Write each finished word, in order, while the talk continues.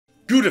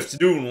Good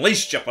afternoon,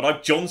 ladies and gentlemen,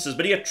 I'm Johnson's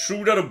but here,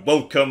 Truder, and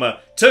welcome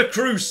to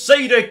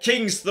Crusader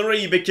Kings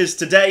 3, because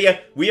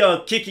today we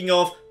are kicking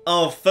off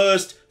our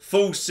first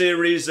full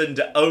series,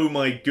 and oh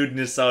my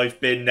goodness, I've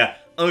been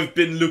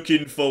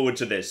looking forward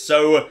to this.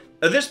 So,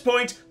 at this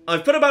point,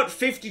 I've put about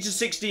 50 to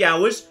 60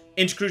 hours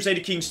into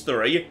Crusader Kings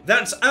 3.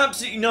 That's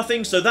absolutely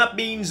nothing, so that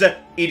means it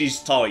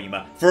is time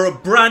for a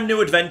brand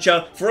new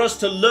adventure, for us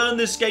to learn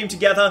this game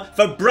together,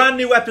 for brand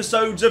new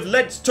episodes of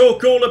Let's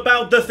Talk All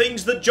About the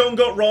Things That John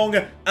Got Wrong,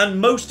 and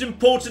most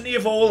importantly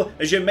of all,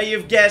 as you may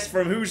have guessed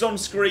from who's on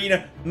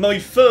screen, my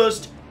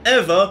first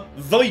ever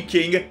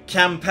Viking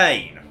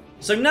campaign.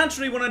 So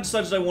naturally, when I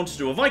decided I wanted to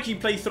do a Viking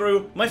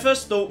playthrough, my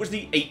first thought was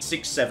the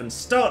 867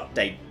 start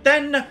date.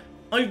 Then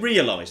I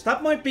realised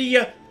that might be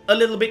a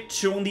little bit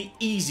too on the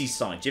easy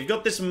side. You've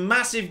got this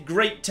massive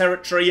great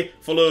territory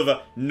full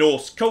of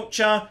Norse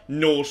culture,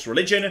 Norse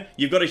religion.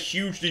 You've got a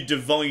hugely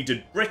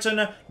divided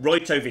Britain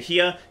right over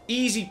here.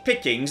 Easy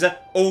pickings,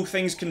 all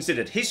things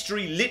considered.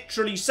 History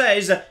literally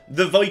says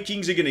the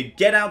Vikings are going to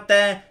get out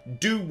there,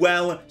 do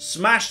well,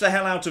 smash the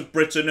hell out of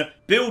Britain,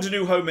 build a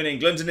new home in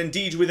England, and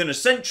indeed within a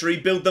century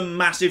build the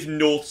massive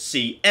North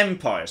Sea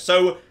Empire.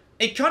 So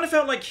it kind of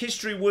felt like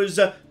history was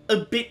a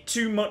bit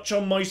too much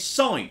on my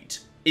side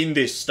in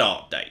this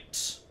start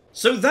date.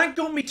 So that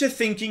got me to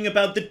thinking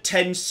about the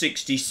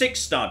 1066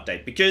 start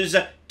date, because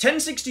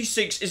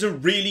 1066 is a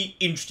really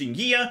interesting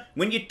year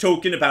when you're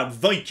talking about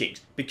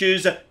Vikings,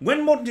 because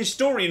when modern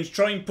historians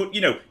try and put,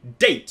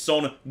 dates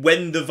on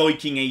when the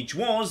Viking Age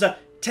was,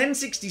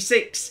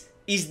 1066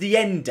 is the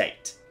end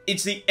date.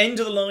 It's the end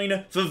of the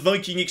line for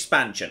Viking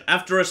expansion.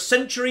 After a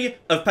century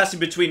of passing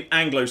between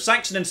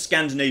Anglo-Saxon and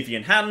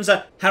Scandinavian hands,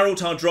 Harald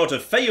Hardrada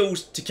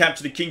fails to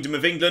capture the Kingdom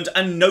of England,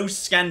 and no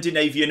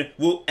Scandinavian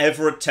will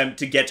ever attempt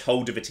to get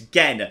hold of it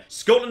again.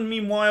 Scotland,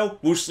 meanwhile,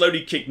 will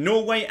slowly kick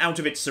Norway out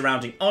of its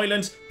surrounding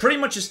islands, pretty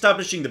much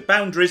establishing the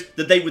boundaries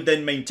that they would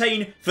then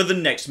maintain for the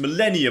next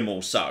millennium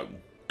or so.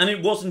 And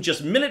it wasn't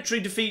just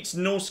military defeats,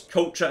 Norse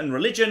culture and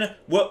religion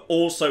were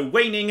also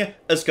waning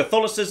as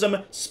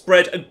Catholicism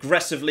spread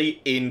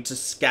aggressively into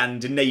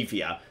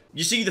Scandinavia.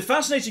 You see, the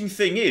fascinating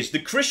thing is, the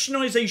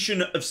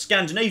Christianization of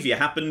Scandinavia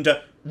happened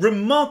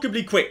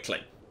remarkably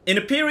quickly. In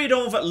a period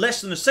of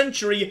less than a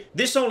century,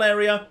 this whole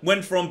area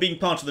went from being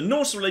part of the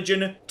Norse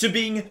religion to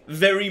being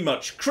very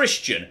much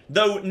Christian,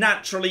 though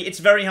naturally it's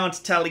very hard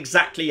to tell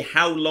exactly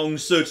how long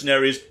certain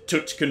areas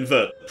took to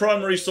convert.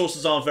 Primary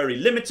sources are very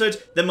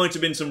limited. There might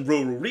have been some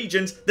rural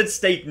regions that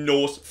stayed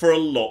Norse for a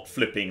lot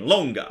flipping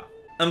longer.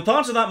 And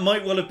part of that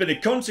might well have been a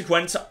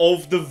consequence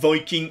of the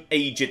Viking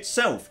Age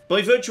itself.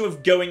 By virtue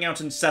of going out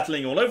and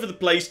settling all over the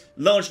place,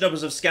 large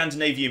numbers of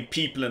Scandinavian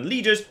people and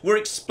leaders were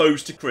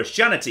exposed to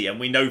Christianity, and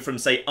we know from,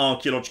 say,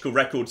 archaeological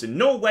records in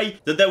Norway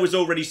that there was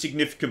already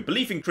significant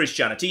belief in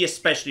Christianity,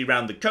 especially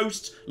around the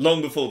coasts,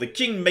 long before the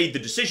king made the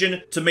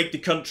decision to make the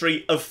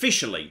country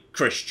officially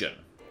Christian.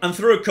 And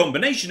through a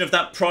combination of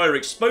that prior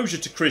exposure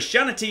to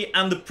Christianity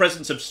and the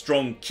presence of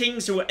strong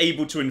kings who were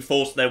able to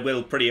enforce their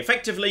will pretty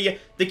effectively,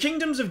 the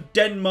kingdoms of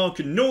Denmark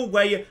and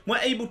Norway were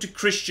able to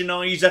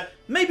Christianize,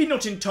 maybe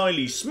not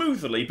entirely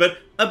smoothly, but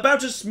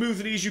about as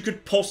smoothly as you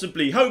could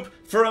possibly hope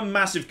for a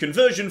massive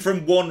conversion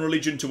from one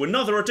religion to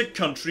another at a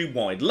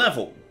countrywide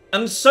level.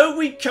 And so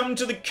we come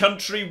to the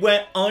country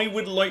where I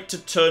would like to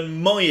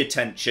turn my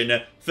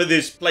attention for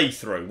this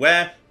playthrough,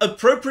 where,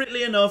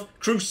 appropriately enough,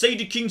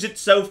 Crusader Kings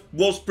itself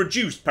was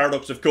produced,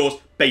 paradox of course,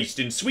 based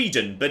in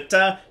Sweden, but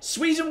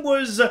Sweden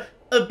was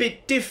a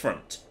bit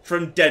different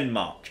from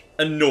Denmark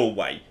and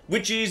Norway,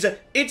 which is,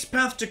 its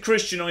path to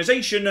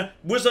Christianization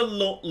was a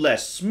lot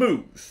less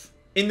smooth.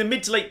 In the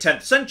mid to late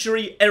 10th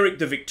century, Eric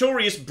the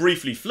Victorious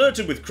briefly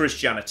flirted with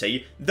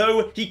Christianity,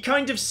 though he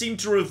kind of seemed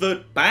to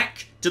revert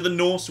back to the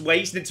Norse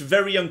ways, and it's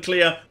very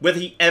unclear whether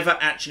he ever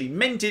actually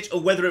meant it or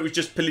whether it was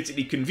just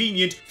politically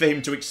convenient for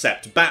him to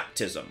accept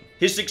baptism.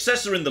 His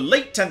successor in the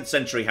late 10th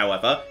century,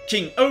 however,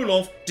 King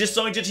Olaf,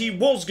 decided he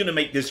was going to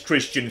make this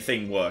Christian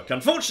thing work.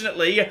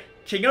 Unfortunately,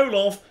 King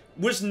Olaf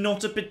was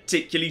not a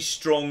particularly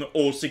strong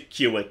or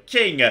secure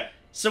king,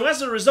 so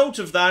as a result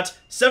of that,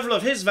 several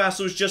of his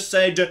vassals just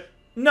said,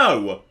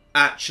 "No,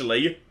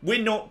 actually,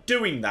 we're not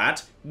doing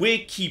that,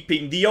 we're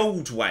keeping the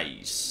old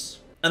ways."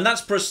 And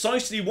that's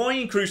precisely why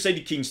in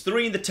Crusader Kings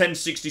 3 in the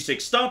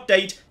 1066 start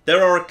date,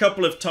 there are a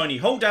couple of tiny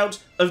holdouts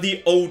of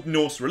the Old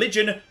Norse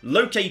religion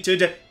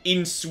located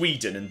in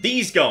Sweden. And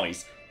these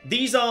guys,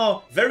 these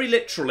are very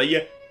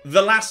literally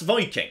the last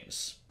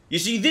Vikings. You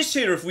see, this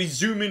here, if we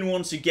zoom in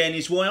once again,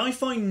 is why I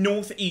find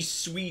northeast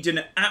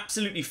Sweden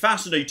absolutely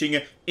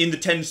fascinating in the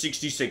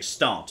 1066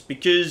 start,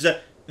 because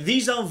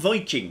these are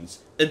Vikings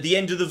at the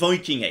end of the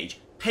Viking Age,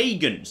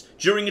 pagans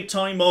during a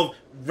time of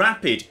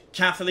rapid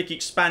Catholic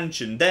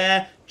expansion.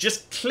 They're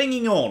just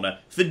clinging on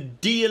for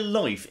dear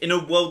life in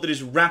a world that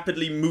is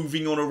rapidly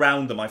moving on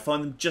around them. I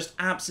find them just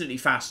absolutely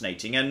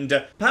fascinating,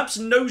 and perhaps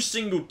no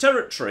single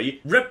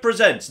territory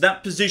represents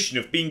that position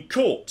of being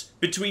caught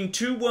between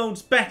two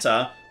worlds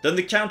better than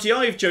the county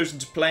I have chosen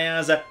to play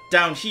as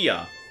down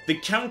here, the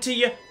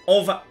county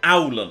of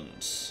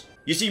Owlands.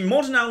 You see,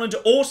 modern Ireland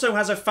also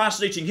has a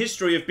fascinating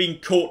history of being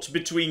caught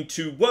between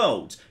two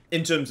worlds.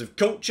 In terms of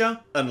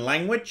culture and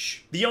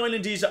language, the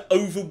island is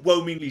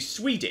overwhelmingly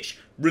Swedish,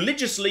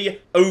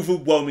 religiously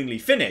overwhelmingly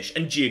Finnish,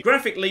 and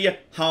geographically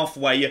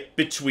halfway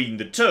between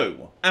the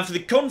two. After the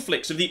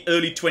conflicts of the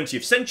early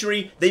 20th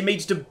century, they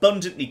made it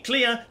abundantly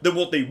clear that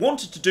what they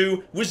wanted to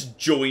do was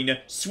join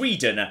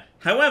Sweden.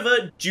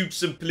 However, due to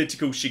some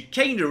political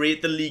chicanery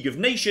at the League of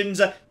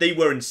Nations, they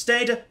were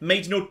instead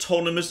made an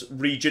autonomous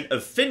region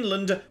of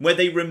Finland, where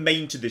they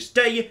remain to this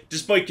day,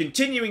 despite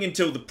continuing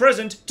until the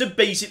present to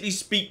basically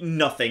speak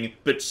nothing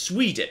but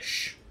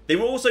Swedish. They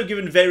were also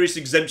given various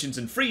exemptions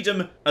and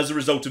freedom as a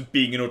result of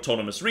being an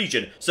autonomous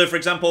region. So, for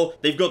example,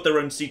 they've got their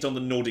own seat on the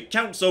Nordic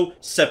Council,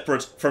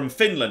 separate from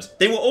Finland.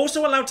 They were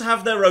also allowed to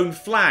have their own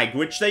flag,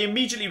 which they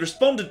immediately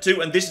responded to,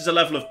 and this is a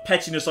level of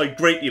pettiness I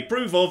greatly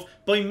approve of,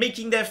 by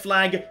making their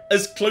flag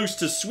as close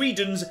to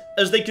Sweden's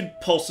as they could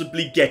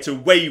possibly get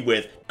away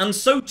with. And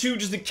so too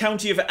does the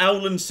county of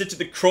Owland sit at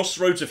the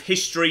crossroads of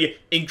history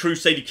in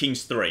Crusader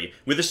Kings 3,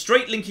 with a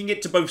strait linking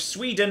it to both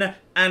Sweden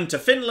and to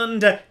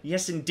Finland.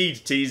 Yes, indeed,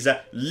 it is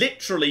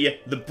literally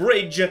the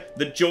bridge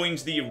that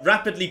joins the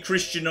rapidly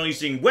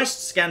Christianizing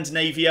West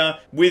Scandinavia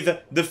with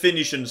the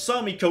Finnish and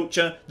Sami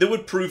culture that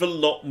would prove a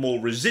lot more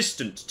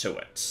resistant to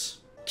it.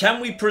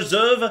 Can we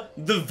preserve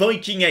the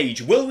Viking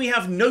Age? Well, we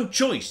have no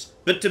choice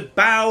but to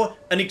bow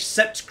and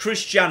accept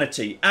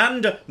Christianity.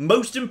 And,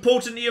 most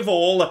importantly of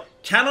all,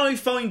 can I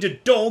find a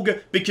dog?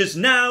 Because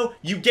now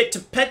you get to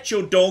pet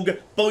your dog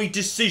by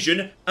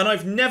decision, and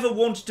I've never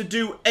wanted to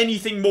do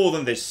anything more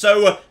than this.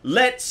 So,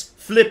 let's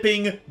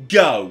flipping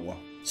go.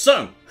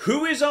 So,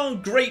 who is our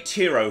great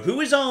hero? Who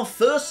is our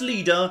first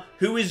leader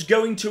who is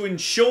going to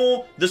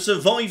ensure the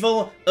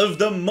survival of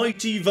the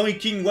mighty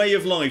Viking way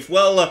of life?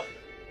 Well,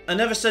 I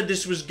never said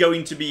this was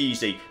going to be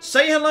easy.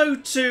 Say hello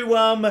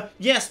to,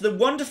 yes, the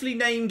wonderfully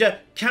named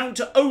Count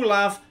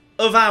Olaf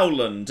of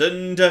Owland.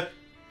 And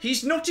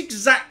he's not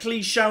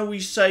exactly, shall we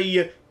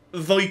say,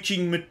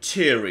 Viking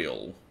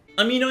material.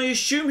 I mean, I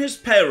assume his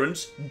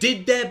parents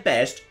did their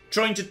best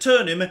trying to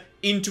turn him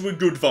into a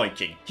good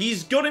Viking.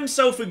 He's got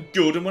himself a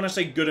good, and when I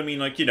say good, I mean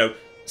like, you know,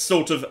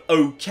 sort of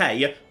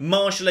okay,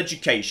 martial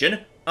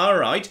education.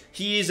 Alright,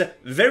 he is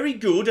very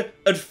good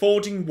at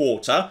fording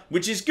water,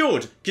 which is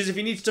good, because if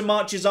he needs to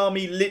march his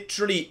army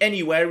literally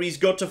anywhere, he's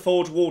got to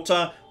ford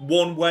water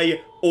one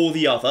way or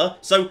the other.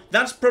 So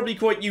that's probably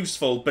quite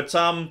useful, but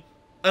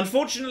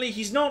unfortunately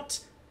he's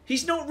not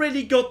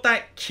really got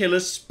that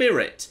killer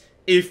spirit,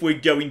 if we're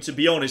going to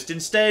be honest.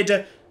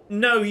 Instead,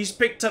 no, he's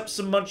picked up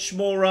some much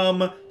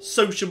more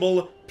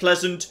sociable,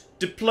 pleasant,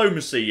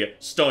 diplomacy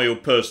style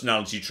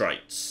personality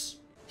traits.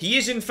 He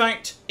is, in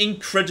fact,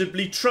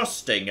 incredibly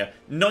trusting,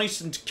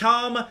 nice and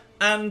calm,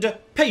 and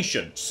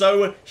patient,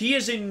 so he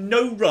is in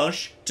no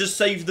rush to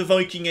save the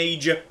Viking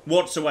Age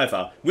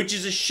whatsoever, which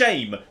is a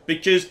shame,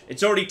 because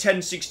it's already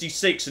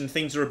 1066 and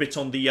things are a bit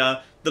on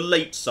the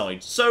late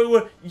side.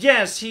 So,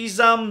 yes, he's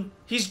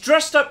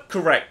dressed up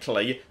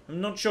correctly.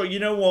 I'm not sure, you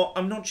know what,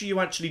 I'm not sure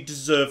you actually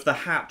deserve the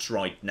hat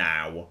right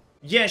now.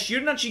 Yes, you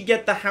don't actually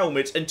get the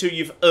helmet until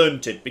you've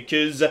earned it,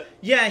 because,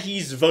 yeah,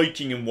 he's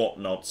Viking and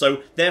whatnot,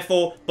 so,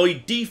 therefore,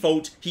 by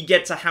default, he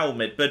gets a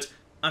helmet, but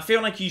I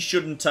feel like he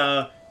shouldn't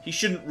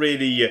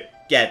really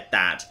get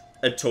that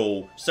at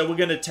all, so we're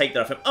gonna take that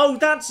off him. Oh,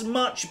 that's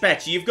much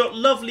better, you've got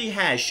lovely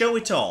hair, show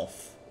it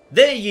off.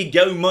 There you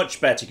go,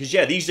 much better, because,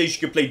 yeah, these days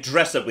you can play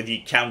dress-up with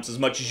your counts as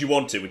much as you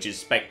want to, which is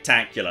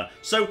spectacular.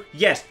 So,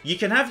 yes, you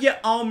can have your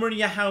armor and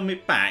your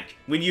helmet back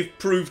when you've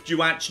proved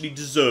you actually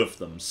deserve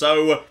them,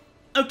 so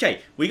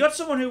okay, we got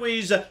someone who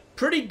is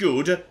pretty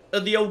good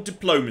at the old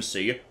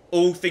diplomacy,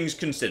 all things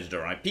considered,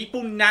 alright?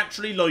 People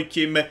naturally like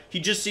him. He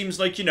just seems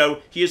like, you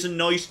know, he is a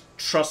nice,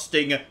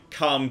 trusting,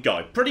 calm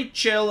guy. Pretty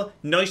chill,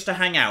 nice to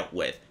hang out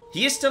with.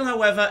 He is still,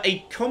 however, a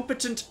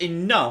competent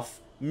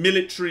enough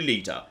military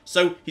leader.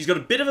 So, he's got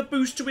a bit of a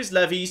boost to his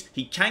levies.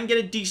 He can get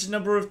a decent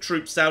number of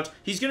troops out.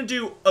 He's going to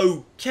do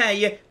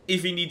okay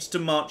if he needs to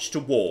march to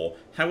war.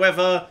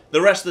 However,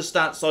 the rest of the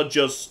stats are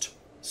just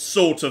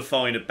sort of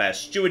fine at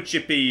best.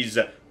 Stewardship is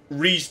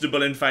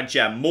reasonable, in fact,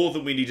 yeah, more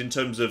than we need in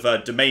terms of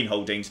domain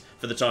holdings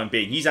for the time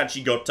being. He's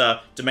actually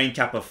got domain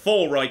cap of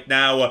 4 right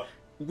now.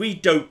 We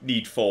don't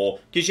need 4,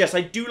 because yes,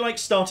 I do like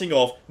starting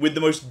off with the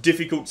most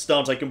difficult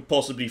start I can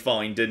possibly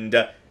find,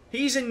 and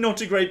he's in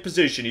not a great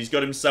position. He's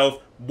got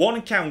himself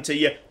 1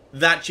 county,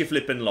 that's your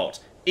flippin' lot.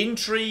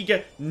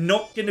 Intrigue,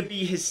 not going to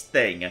be his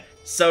thing.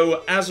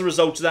 So, as a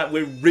result of that,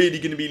 we're really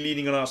going to be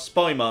leaning on our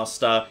Spy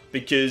Master,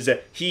 because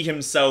he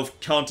himself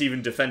can't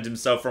even defend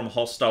himself from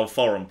hostile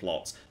foreign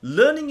plots.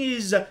 Learning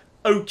is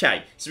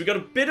okay. So we've got a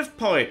bit of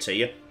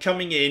piety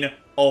coming in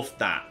off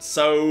that.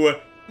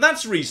 So,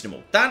 that's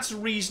reasonable. That's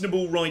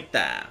reasonable right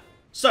there.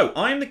 So,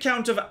 I am the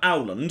Count of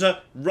Owland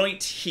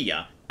right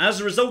here. As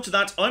a result of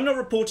that, I'm not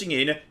reporting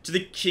in to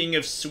the King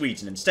of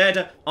Sweden.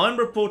 Instead, I'm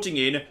reporting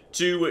in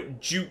to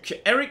Duke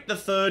Eric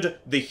III,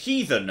 the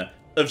Heathen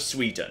of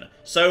Sweden.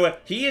 So,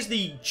 he is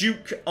the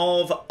Duke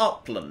of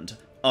Uppland,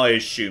 I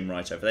assume,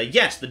 right over there.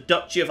 Yes, the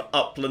Duchy of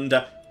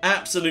Uppland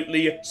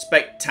absolutely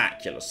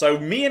spectacular. So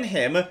me and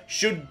him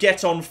should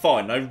get on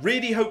fine. I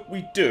really hope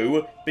we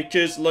do,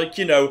 because, like,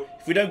 you know,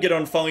 if we don't get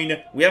on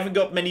fine, we haven't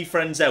got many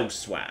friends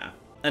elsewhere.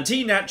 And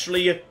he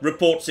naturally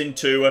reports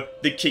into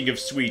the King of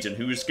Sweden,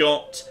 who's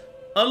got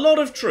a lot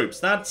of troops.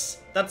 That's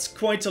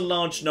quite a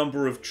large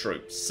number of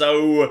troops.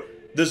 So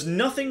there's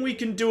nothing we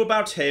can do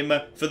about him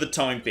for the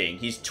time being.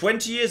 He's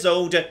 20 years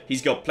old,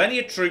 he's got plenty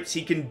of troops,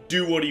 he can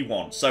do what he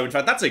wants. So, in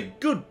fact, that's a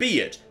good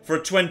beard for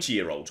a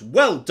 20-year-old.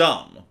 Well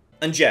done.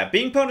 And yeah,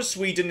 being part of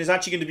Sweden is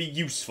actually going to be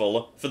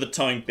useful for the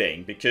time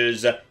being,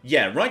 because,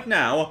 yeah, right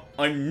now,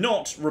 I'm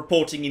not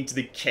reporting into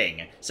the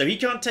king, so he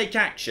can't take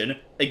action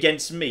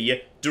against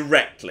me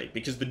directly,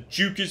 because the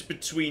Duke is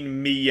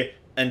between me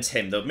and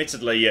him, though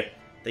admittedly,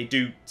 they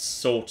do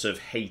sort of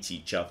hate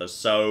each other,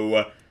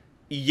 so,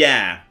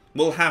 yeah,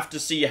 we'll have to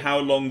see how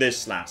long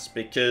this lasts,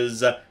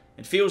 because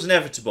it feels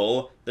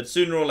inevitable that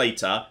sooner or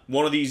later,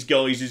 one of these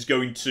guys is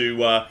going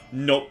to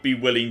not be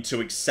willing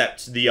to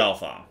accept the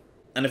other.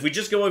 And if we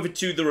just go over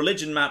to the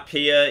religion map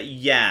here,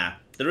 yeah,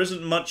 there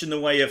isn't much in the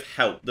way of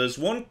help. There's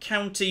one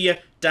county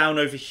down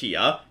over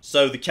here,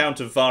 so the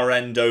Count of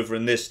Varend over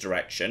in this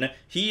direction.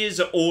 He is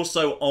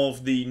also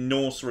of the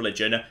Norse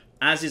religion,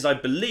 as is, I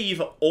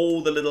believe,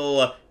 all the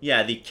little,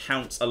 yeah, the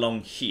counts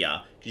along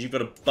here. Because you've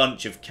got a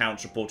bunch of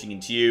counts reporting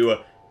into you.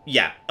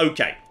 Yeah,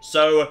 okay.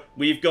 So,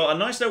 we've got a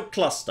nice little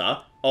cluster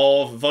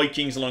of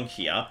Vikings along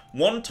here.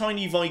 One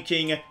tiny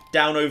Viking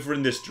down over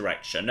in this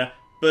direction.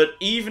 But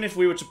even if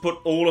we were to put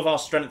all of our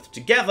strength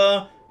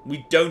together,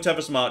 we don't have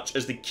as much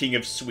as the King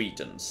of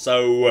Sweden.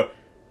 So,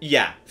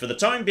 yeah, for the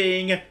time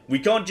being, we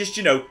can't just,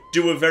 you know,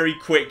 do a very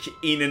quick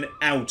in and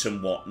out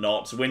and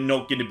whatnot. We're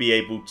not going to be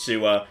able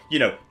to, you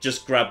know,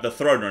 just grab the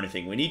throne or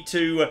anything. We need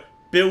to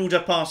build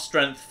up our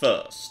strength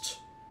first.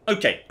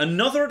 Okay,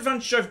 another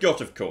advantage I've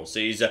got, of course,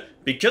 is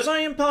because I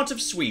am part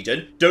of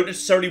Sweden, don't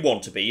necessarily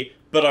want to be,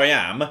 but I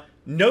am,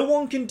 no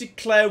one can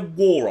declare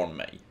war on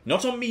me.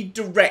 Not on me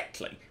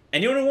directly.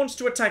 Anyone who wants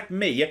to attack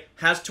me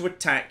has to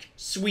attack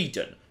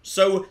Sweden.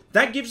 So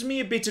that gives me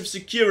a bit of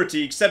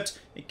security, except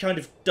it kind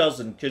of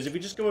doesn't, because if we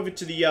just go over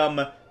to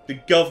the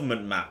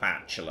government map,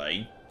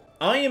 actually,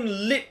 I am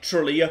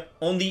literally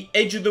on the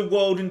edge of the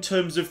world in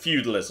terms of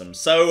feudalism.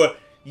 So,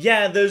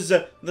 yeah, there's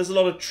a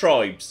lot of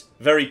tribes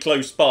very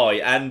close by,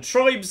 and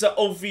tribes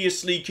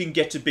obviously can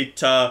get a bit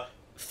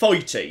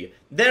fighty.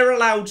 They're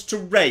allowed to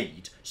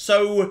raid,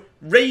 so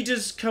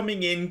raiders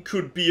coming in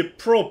could be a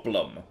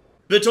problem.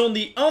 But on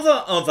the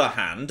other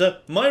hand,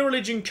 my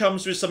religion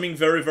comes with something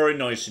very, very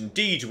nice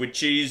indeed,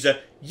 which is,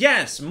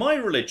 yes, my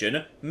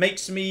religion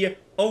makes me a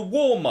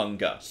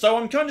warmonger. So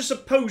I'm kind of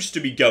supposed to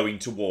be going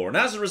to war, and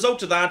as a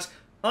result of that,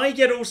 I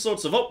get all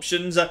sorts of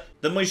options that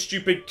my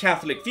stupid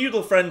Catholic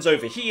feudal friends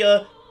over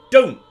here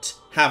don't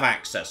have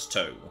access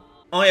to.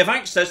 I have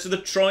access to the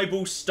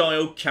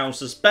tribal-style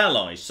casus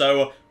belli,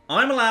 so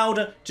I'm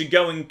allowed to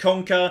go and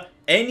conquer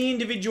any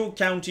individual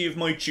county of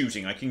my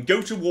choosing. I can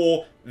go to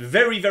war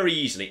very, very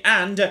easily.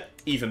 And,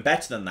 even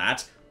better than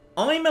that,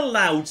 I'm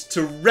allowed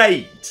to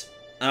raid.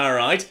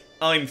 Alright,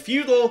 I'm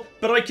feudal,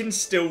 but I can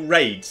still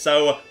raid.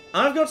 So,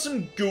 I've got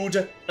some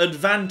good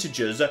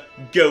advantages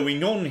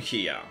going on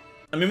here.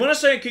 I mean, when I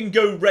say I can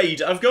go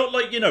raid, I've got,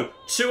 like, you know,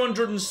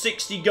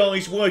 260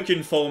 guys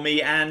working for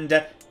me,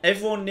 and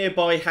everyone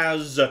nearby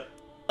has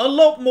a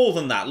lot more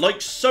than that,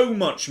 like so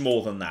much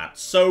more than that.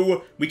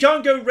 So, we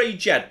can't go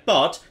raid yet,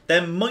 but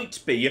there might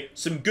be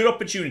some good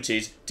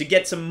opportunities to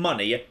get some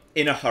money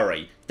in a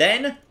hurry.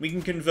 Then, we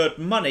can convert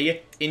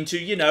money into,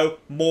 you know,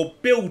 more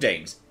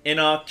buildings in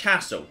our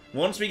castle.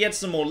 Once we get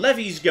some more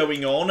levies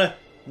going on,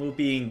 we'll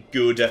be in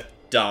good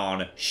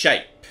darn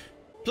shape.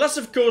 Plus,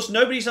 of course,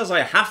 nobody says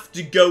I have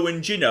to go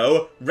and, you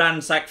know,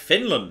 ransack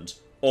Finland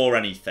or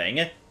anything.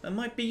 There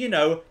might be, you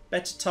know,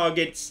 better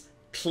targets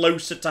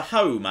closer to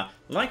home.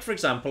 Like, for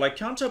example, I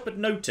can't help but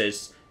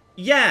notice,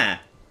 yeah,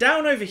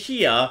 down over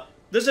here,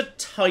 there's a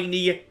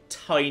tiny,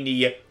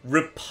 tiny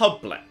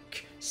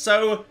republic.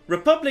 So,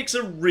 republics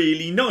are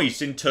really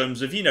nice in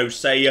terms of, you know,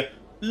 say,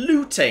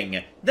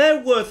 looting.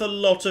 They're worth a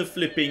lot of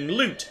flipping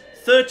loot.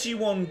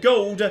 31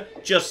 gold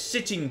just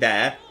sitting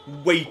there,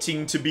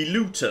 waiting to be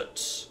looted.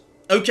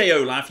 Okay,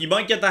 Olaf, you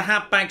might get the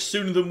hat back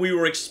sooner than we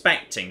were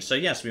expecting. So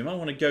yes, we might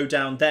want to go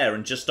down there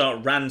and just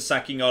start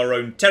ransacking our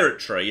own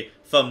territory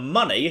for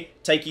money,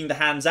 taking the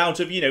hands out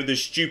of, you know, the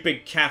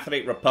stupid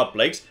Catholic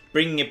republics,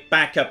 bringing it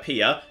back up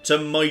here to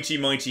mighty,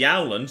 mighty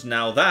Owland.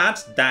 Now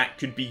that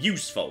could be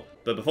useful.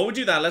 But before we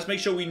do that, let's make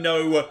sure we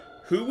know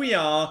who we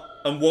are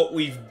and what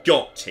we've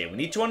got here. We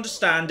need to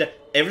understand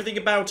everything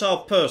about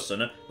our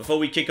person before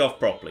we kick off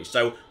properly.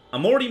 So,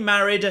 I'm already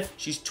married,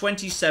 she's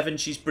 27,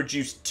 she's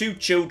produced 2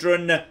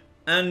 children,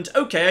 and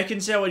okay, I can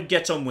see how I'd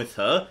get on with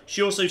her.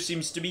 She also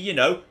seems to be, you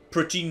know,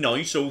 pretty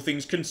nice, all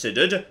things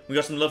considered. We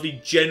got some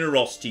lovely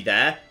generosity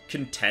there.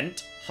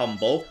 Content,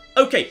 humble.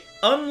 Okay,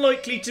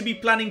 unlikely to be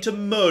planning to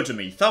murder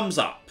me. Thumbs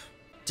up.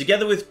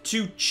 Together with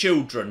 2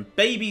 children.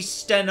 Baby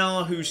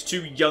Stenar, who's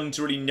too young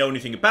to really know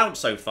anything about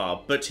so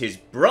far, but his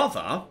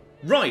brother?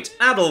 Right,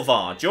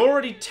 Adelvard, you're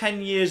already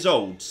 10 years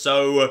old,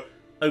 so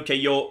Okay,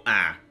 you're,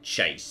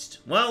 chaste.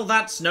 Well,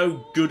 that's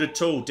no good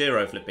at all, dear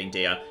oh flipping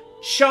dear.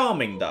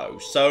 Charming, though.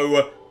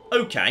 So,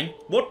 okay,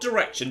 what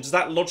direction does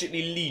that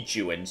logically lead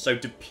you in? So,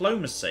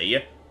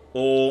 diplomacy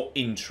or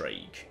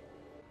intrigue?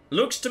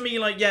 Looks to me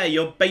like, yeah,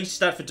 your base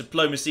stat for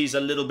diplomacy is a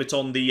little bit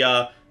on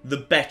the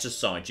better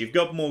side. You've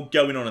got more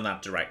going on in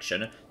that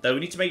direction. Though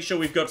we need to make sure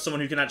we've got someone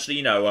who can actually,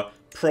 you know,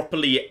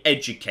 properly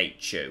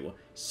educate you.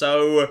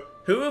 So,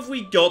 who have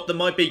we got that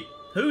might be...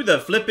 Who the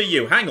flip are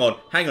you? Hang on,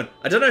 hang on.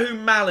 I don't know who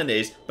Malin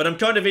is, but I'm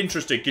kind of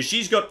interested because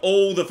she's got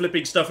all the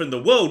flipping stuff in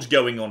the world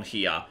going on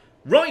here.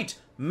 Right,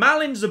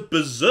 Malin's a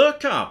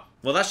berserker.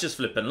 Well, that's just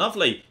flipping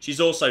lovely. She's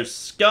also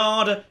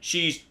scarred,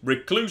 she's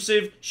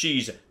reclusive,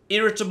 she's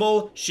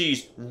irritable,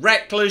 she's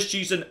reckless,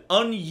 she's an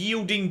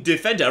unyielding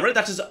defender. I read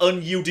that as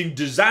unyielding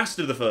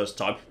disaster the first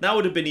time. That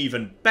would have been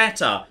even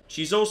better.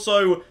 She's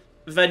also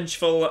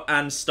vengeful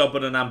and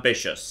stubborn and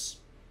ambitious.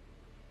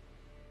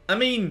 I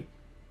mean,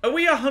 are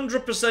we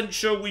 100%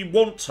 sure we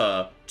want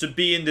her to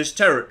be in this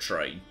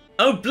territory?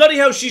 Oh, bloody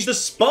hell, she's the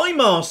spy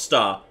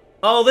master!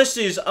 Oh, this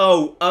is,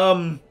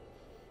 I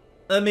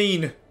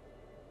mean,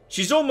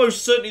 she's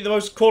almost certainly the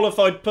most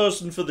qualified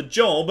person for the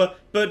job,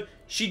 but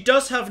she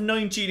does have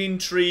 19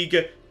 intrigue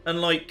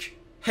and, like,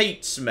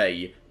 hates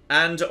me.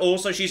 And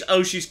also she's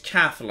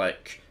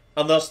Catholic,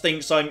 and thus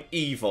thinks I'm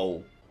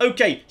evil.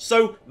 Okay,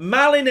 so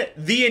Malin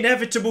the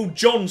Inevitable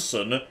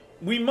Johnson,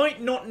 we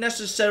might not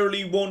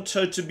necessarily want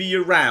her to be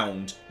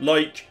around.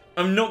 Like,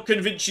 I'm not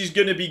convinced she's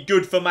gonna be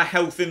good for my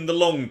health in the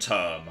long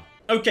term.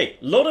 Okay,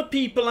 a lot of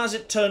people, as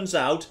it turns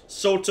out,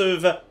 sort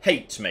of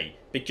hate me.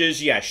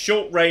 Because, yeah,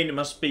 short reign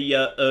must be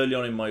early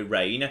on in my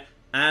reign.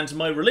 And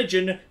my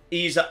religion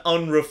is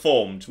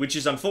unreformed, which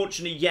is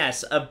unfortunately,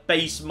 yes, a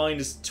base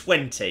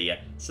 -20.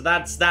 So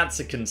that's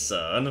a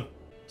concern.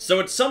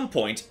 So at some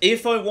point,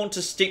 if I want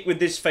to stick with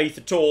this faith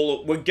at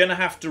all, we're gonna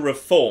have to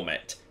reform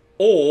it.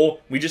 Or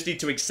we just need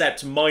to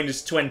accept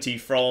 -20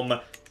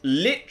 from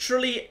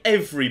literally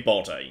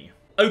everybody.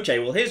 Okay,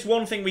 well here's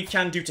one thing we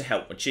can do to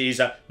help, which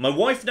is my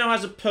wife now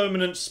has a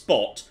permanent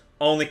spot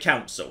on the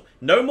council.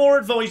 No more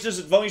advisors,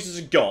 advisors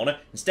are gone.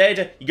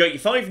 Instead, you got your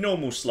 5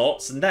 normal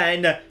slots, and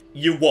then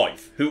your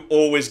wife, who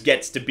always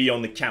gets to be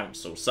on the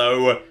council.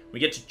 So, we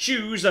get to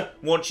choose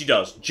what she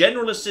does.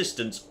 General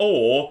assistance,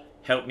 or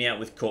help me out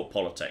with court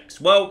politics.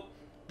 Well,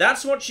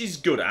 that's what she's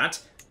good at,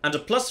 and a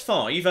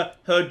 +5,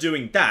 her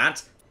doing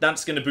that,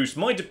 that's going to boost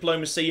my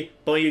diplomacy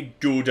by a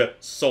good,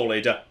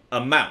 solid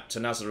amount.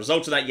 And as a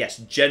result of that, yes,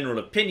 general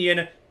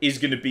opinion is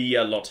going to be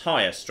a lot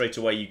higher. Straight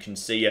away you can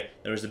see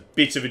there is a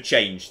bit of a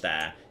change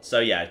there. So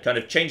yeah, kind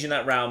of changing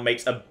that round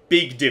makes a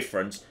big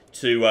difference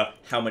to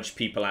how much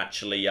people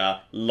actually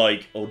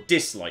like or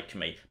dislike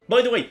me.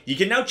 By the way, you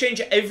can now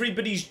change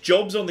everybody's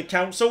jobs on the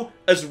council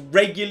as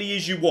regularly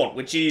as you want,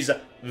 which is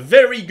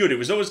very good. It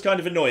was always kind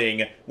of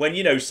annoying when,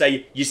 you know,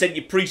 say you sent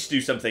your priest to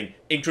do something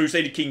in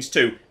Crusader Kings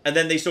 2, and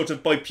then they sort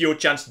of by pure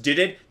chance did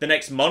it the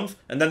next month,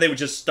 and then they were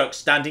just stuck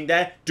standing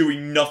there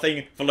doing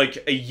nothing for like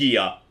a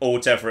year or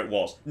whatever it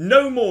was.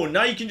 No more.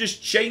 Now you can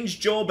just change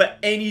job at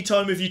any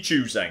time of your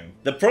choosing.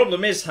 The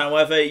problem is,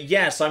 however,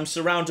 yes, I'm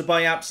surrounded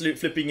by absolute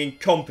flipping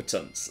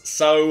incompetence.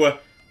 So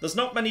there's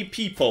not many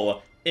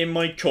people in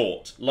my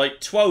court, like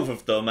 12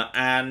 of them,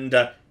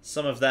 and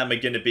some of them are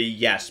going to be,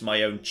 yes,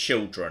 my own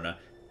children.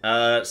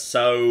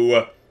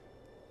 So,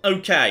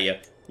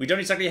 okay, we don't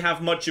exactly have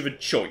much of a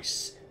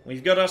choice.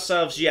 We've got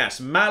ourselves,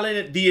 yes,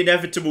 Malin the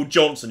Inevitable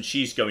Johnson.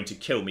 She's going to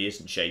kill me,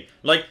 isn't she?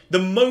 Like, the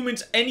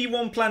moment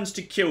anyone plans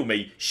to kill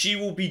me, she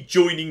will be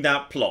joining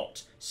that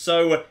plot.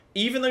 So,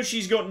 even though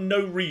she's got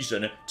no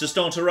reason to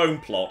start her own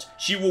plot,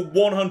 she will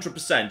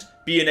 100%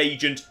 be an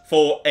agent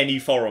for any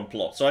foreign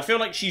plot. So I feel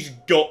like she's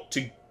got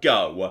to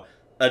go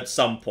at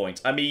some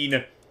point. I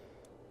mean,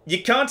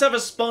 you can't have a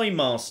spy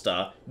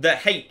master that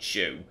hates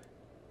you.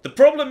 The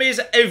problem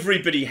is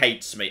everybody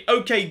hates me.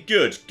 Okay,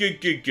 good.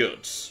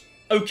 Good.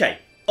 Okay,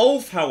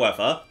 Ulf,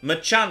 however, my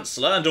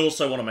Chancellor, and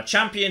also one of my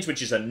champions,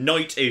 which is a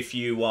knight if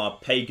you are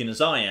pagan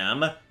as I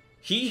am,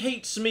 he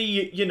hates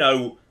me, you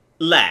know,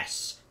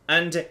 less.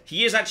 And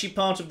he is actually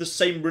part of the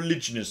same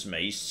religion as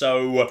me,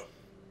 so...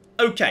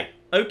 Okay.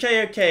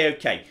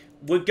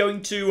 We're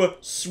going to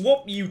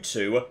swap you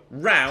two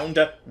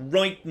round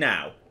right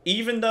now.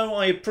 Even though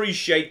I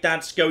appreciate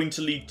that's going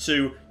to lead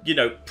to, you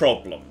know,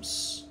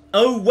 problems.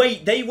 Oh,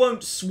 wait, they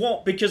won't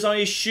swap because I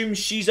assume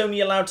she's only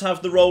allowed to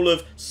have the role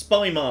of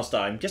Spy Master.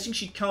 I'm guessing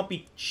she can't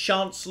be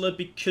Chancellor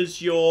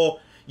because you're...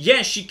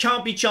 Yes, she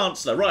can't be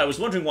Chancellor. Right, I was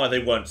wondering why they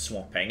weren't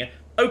swapping.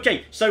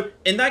 Okay, so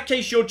in that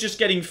case, you're just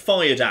getting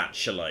fired,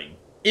 actually.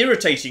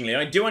 Irritatingly,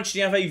 I do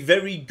actually have a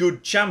very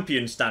good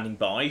champion standing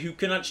by who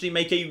can actually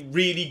make a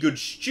really good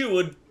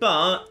steward,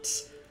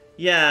 but...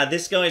 Yeah,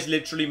 this guy's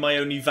literally my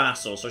only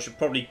vassal, so I should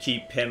probably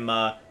keep him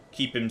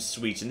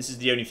sweet, and this is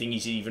the only thing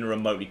he's even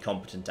remotely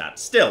competent at.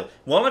 Still,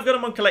 while I've got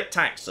him on collect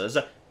taxes,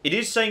 it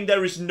is saying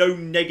there is no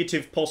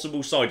negative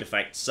possible side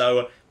effects,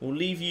 so we'll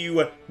leave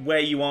you where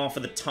you are for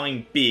the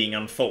time being,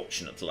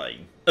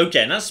 unfortunately.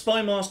 Okay, now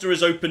Spymaster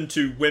is open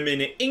to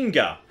women.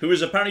 Inga, who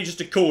is apparently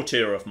just a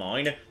courtier of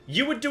mine,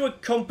 you would do a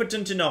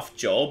competent enough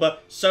job,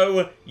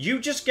 so you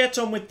just get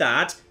on with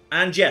that,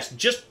 and yes,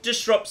 just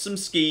disrupt some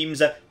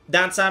schemes.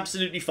 That's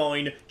absolutely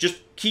fine.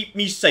 Just keep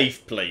me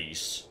safe,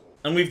 please.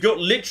 And we've got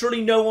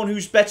literally no one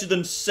who's better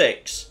than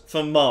 6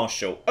 for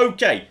Marshal.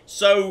 Okay,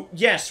 so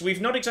yes,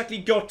 we've not exactly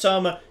got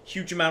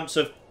huge amounts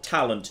of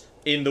talent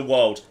in the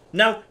world.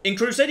 Now, in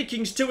Crusader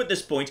Kings 2 at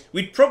this point,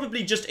 we'd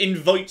probably just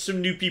invite some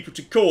new people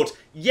to court.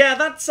 Yeah,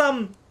 that's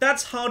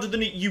harder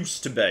than it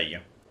used to be.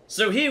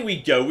 So here we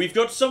go, we've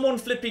got someone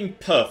flipping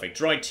perfect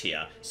right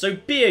here. So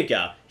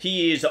Birger,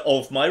 he is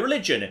of my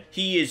religion,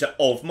 he is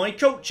of my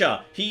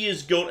culture, he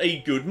has got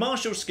a good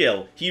martial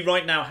skill, he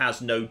right now has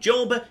no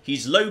job,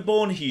 he's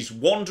lowborn, he's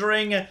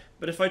wandering,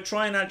 but if I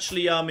try and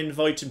actually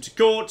invite him to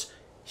court,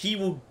 he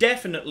will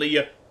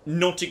definitely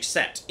not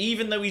accept,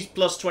 even though he's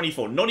plus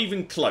 24, not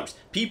even close.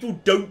 People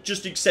don't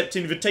just accept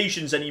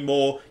invitations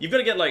anymore. You've got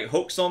to get like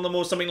hooks on them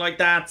or something like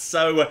that,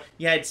 so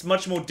yeah, it's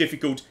much more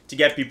difficult to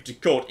get people to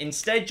court.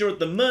 Instead, you're at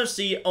the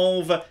mercy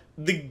of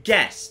the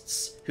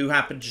guests who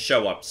happen to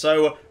show up.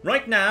 So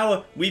right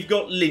now, we've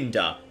got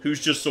Linda, who's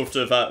just sort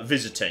of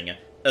visiting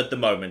at the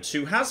moment,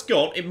 who has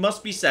got, it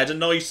must be said, a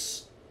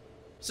nice...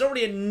 It's not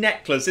really a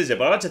necklace, is it?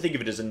 But I like to think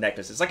of it as a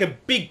necklace. It's like a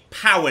big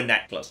power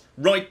necklace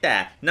right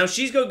there. Now,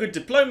 she's got good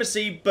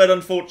diplomacy, but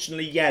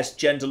unfortunately, yes,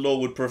 gender law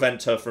would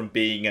prevent her from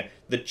being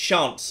the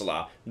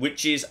Chancellor,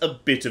 which is a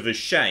bit of a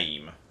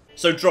shame.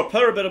 So drop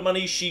her a bit of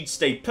money, she'd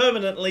stay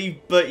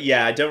permanently, but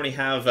yeah, I don't really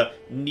have a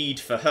need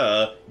for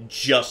her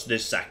just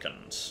this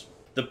second.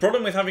 The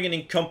problem with having an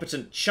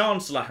incompetent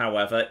Chancellor,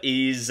 however,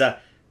 is,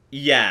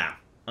 yeah...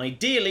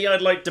 Ideally,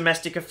 I'd like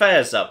domestic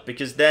affairs up,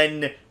 because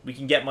then we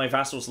can get my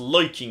vassals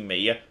liking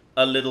me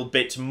a little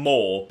bit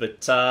more.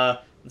 But,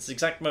 this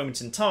exact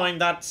moment in time,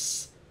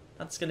 that's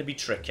going to be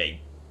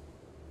tricky.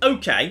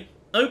 Okay.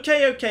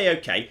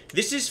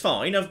 This is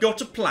fine. I've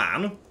got a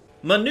plan.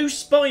 My new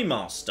spy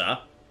master,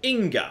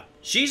 Inga,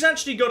 she's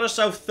actually got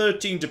herself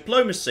 13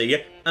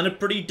 diplomacy and a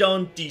pretty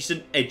darn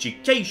decent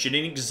education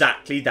in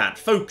exactly that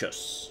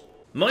focus.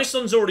 My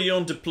son's already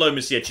on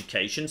diplomacy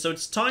education, so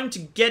it's time to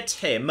get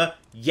him...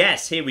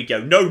 Yes, here we go.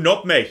 No,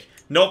 not me.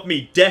 Not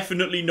me.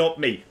 Definitely not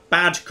me.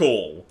 Bad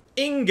call.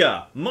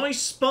 Inga, my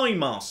spy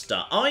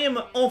master, I am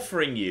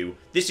offering you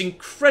this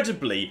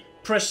incredibly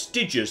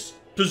prestigious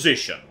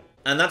position.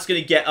 And that's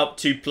going to get up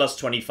to plus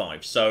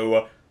 25.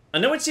 So, I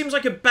know it seems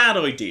like a bad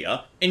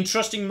idea,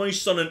 entrusting my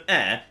son and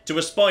heir to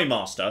a spy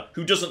master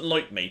who doesn't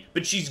like me,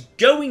 but she's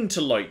going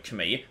to like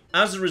me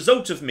as a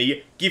result of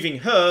me giving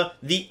her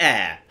the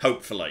heir,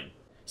 hopefully.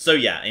 So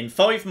yeah, in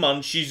 5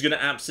 months, she's going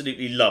to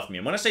absolutely love me.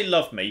 And when I say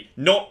love me,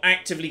 not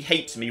actively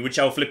hate me, which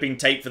I'll flipping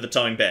take for the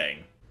time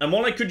being. And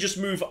while I could just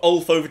move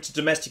Ulf over to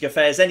domestic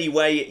affairs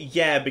anyway,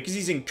 yeah, because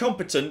he's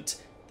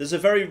incompetent, there's a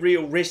very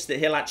real risk that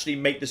he'll actually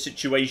make the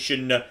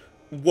situation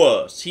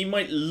worse. He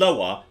might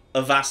lower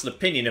a vassal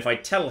opinion if I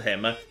tell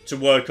him to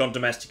work on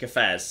domestic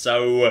affairs.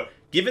 So,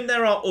 given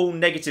there are all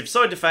negative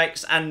side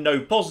effects and no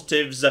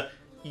positives,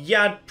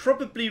 yeah, I'd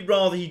probably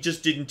rather he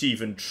just didn't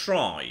even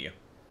try.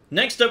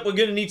 Next up, we're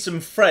going to need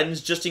some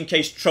friends just in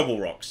case trouble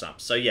rocks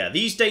up. So yeah,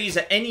 these days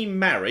any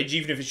marriage,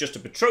 even if it's just a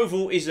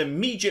betrothal, is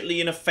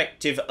immediately an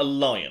effective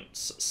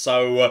alliance.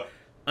 So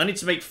I need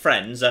to make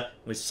friends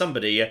with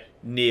somebody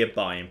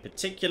nearby. In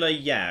particular,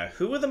 yeah,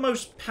 who are the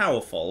most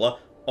powerful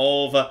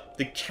of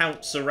the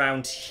counts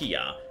around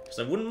here? Because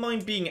I wouldn't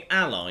mind being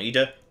allied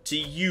to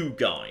you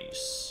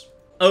guys.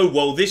 Oh,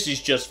 well, this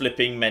is just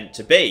flipping meant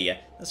to be.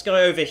 This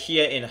guy over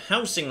here in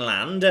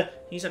Housingland,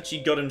 he's actually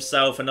got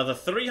himself another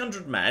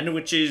 300 men,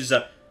 which is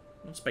not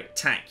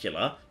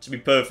spectacular, to be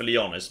perfectly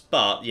honest.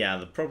 But, yeah,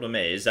 the problem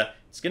is,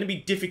 it's going to be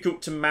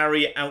difficult to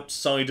marry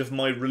outside of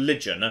my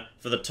religion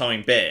for the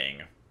time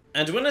being.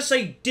 And when I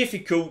say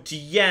difficult,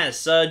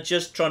 yes,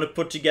 just trying to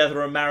put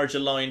together a marriage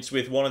alliance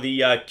with one of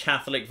the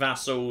Catholic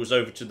vassals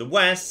over to the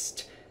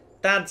west,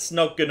 that's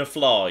not going to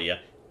fly,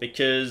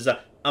 because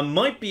I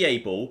might be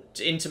able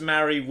to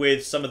intermarry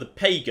with some of the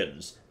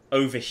pagans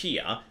over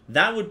here.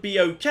 That would be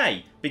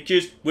okay,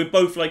 because we're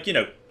both, like, you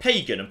know,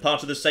 pagan and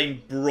part of the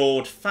same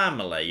broad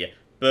family.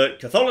 But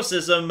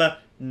Catholicism,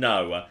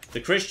 no.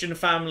 The Christian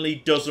family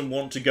doesn't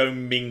want to go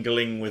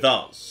mingling with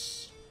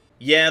us.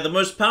 Yeah, the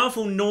most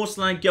powerful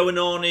Norseland going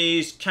on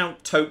is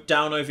Count Tote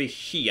down over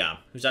here,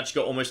 who's actually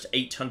got almost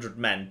 800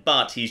 men,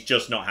 but he's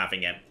just not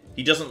having it.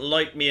 He doesn't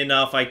like me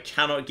enough. I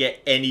cannot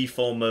get any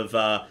form of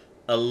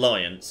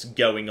alliance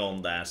going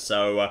on there.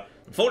 So,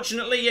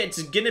 unfortunately,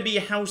 it's going to be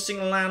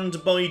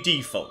Housingland by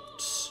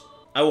default.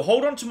 I will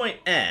hold on to my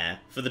heir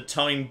for the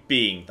time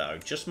being, though.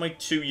 Just my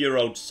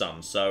 2-year-old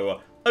son.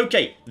 So,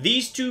 okay,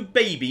 these 2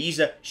 babies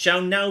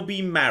shall now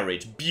be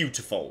married.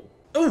 Beautiful.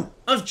 Oh,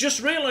 I've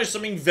just realised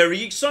something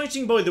very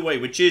exciting, by the way,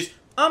 which is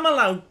I'm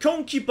allowed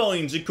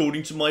concubines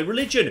according to my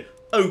religion.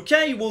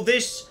 Okay, well,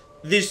 this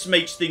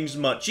makes things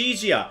much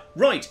easier.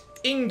 Right,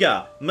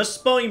 Inga, my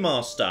spy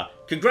master.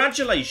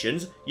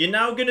 Congratulations, you're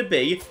now going to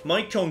be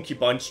my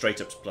concubine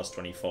straight up to plus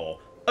 24.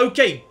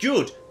 Okay,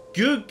 good.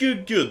 Good.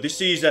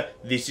 This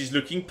is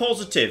looking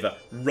positive.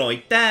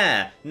 Right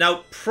there.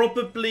 Now,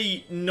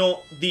 probably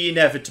not the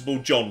inevitable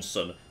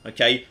Johnson.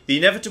 Okay? The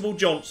inevitable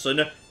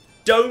Johnson,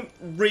 don't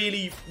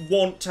really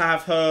want to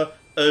have her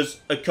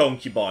as a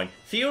concubine.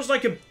 Feels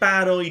like a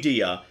bad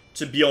idea,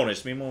 to be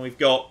honest. Meanwhile, we've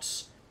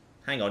got...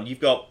 Hang on, you've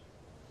got...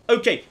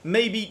 Okay,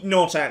 maybe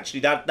not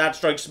actually. That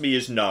strikes me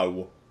as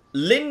no.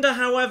 Linda,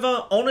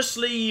 however,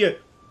 honestly,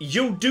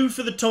 you'll do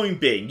for the time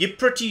being. You're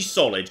pretty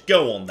solid.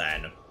 Go on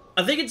then.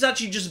 I think it's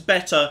actually just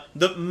better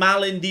that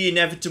Malin the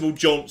Inevitable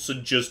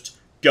Johnson just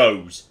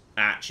goes,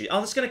 actually. Oh,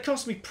 that's going to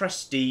cost me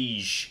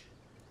prestige.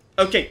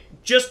 Okay,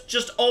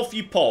 just off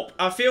you pop.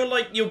 I feel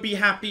like you'll be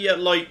happier,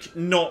 like,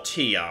 not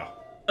here.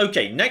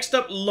 Okay, next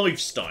up,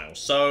 lifestyle.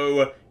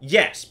 So,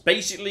 yes,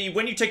 basically,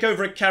 when you take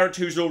over a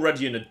character who's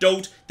already an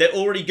adult, they're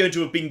already going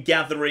to have been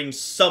gathering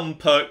some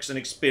perks and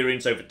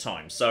experience over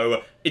time.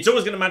 So, it's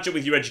always going to match up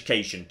with your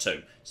education,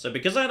 too. So,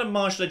 because I had a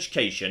martial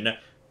education,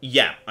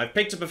 yeah, I've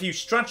picked up a few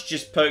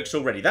strategist perks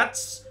already.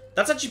 That's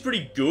actually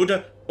pretty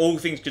good, all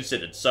things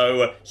considered.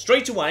 So,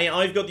 straight away,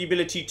 I've got the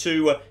ability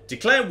to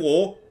declare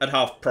war at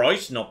half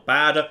price, not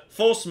bad.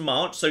 Force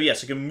march, so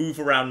yes, I can move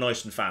around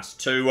nice and fast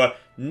too.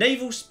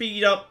 Naval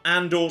speed up,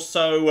 and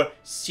also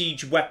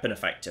siege weapon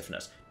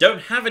effectiveness.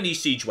 Don't have any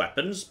siege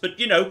weapons, but,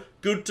 you know,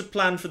 good to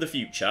plan for the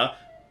future.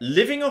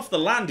 Living off the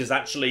land is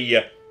actually,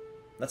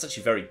 that's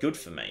actually very good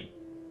for me.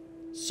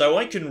 So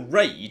I can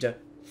raid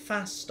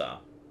faster.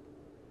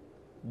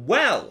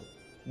 Well,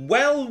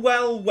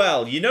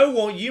 you know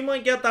what? You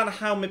might get that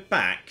helmet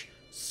back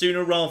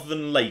sooner rather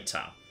than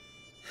later.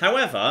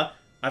 However,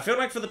 I feel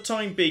like for the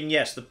time being,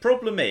 yes, the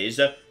problem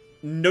is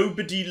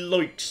nobody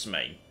likes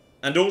me.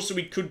 And also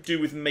we could do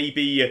with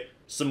maybe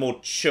some more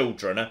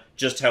children,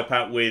 just to help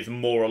out with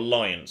more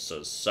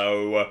alliances.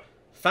 So,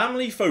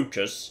 family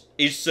focus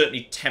is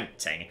certainly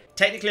tempting.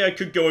 Technically, I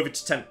could go over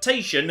to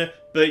temptation,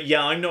 but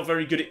yeah, I'm not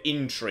very good at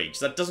intrigue,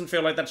 so that doesn't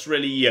feel like that's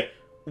really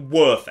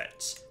worth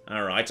it.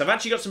 Alright, I've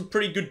actually got some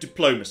pretty good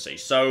diplomacy,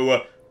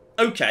 so,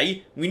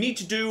 okay, we need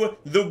to do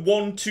the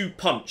 1-2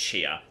 punch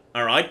here.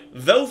 Alright,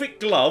 velvet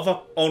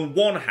glove on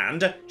one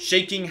hand,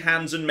 shaking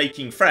hands and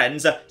making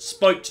friends,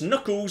 spiked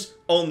knuckles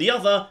on the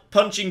other,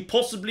 punching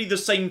possibly the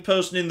same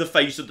person in the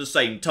face at the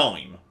same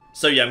time.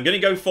 So yeah, I'm going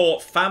to go for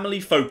family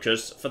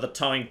focus for the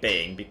time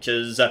being,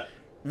 because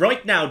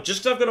right now,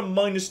 just because I've got a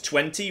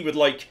 -20 with,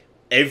 like,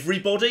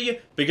 everybody,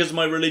 because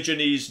my religion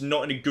is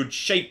not in a good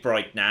shape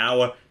right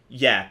now,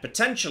 yeah,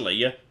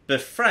 potentially,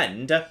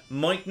 befriend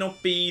might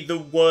not be the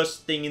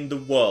worst thing in the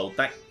world.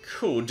 That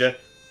could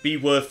be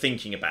worth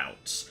thinking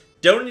about.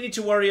 Don't need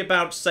to worry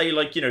about, say,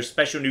 like, you know,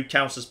 special new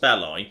Casus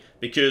Belli,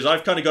 because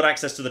I've kind of got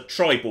access to the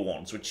tribal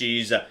ones, which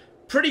is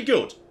pretty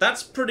good.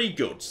 That's pretty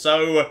good.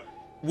 So,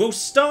 we'll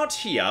start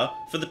here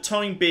for the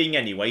time being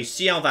anyway,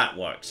 see how that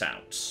works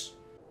out.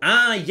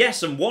 Ah,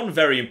 yes, and one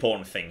very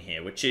important thing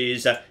here, which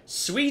is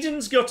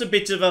Sweden's got a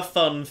bit of a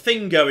fun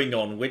thing going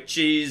on, which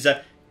is,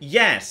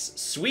 yes,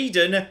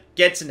 Sweden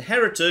gets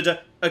inherited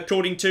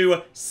according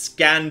to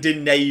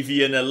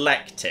Scandinavian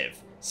elective.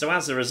 So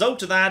as a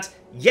result of that,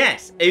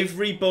 yes,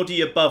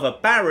 everybody above a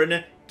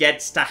baron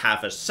gets to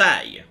have a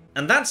say.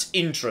 And that's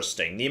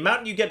interesting. The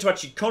amount you get to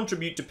actually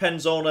contribute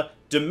depends on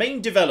domain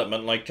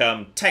development, like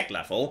tech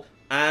level,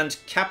 and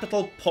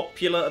capital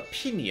popular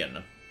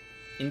opinion.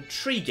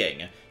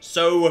 Intriguing.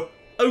 So,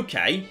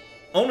 okay,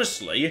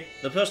 honestly,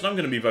 the person I'm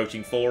going to be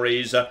voting for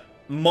is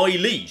my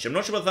liege. I'm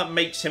not sure whether that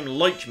makes him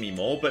like me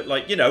more, but,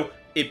 like, you know,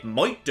 it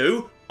might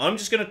do. I'm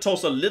just going to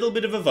toss a little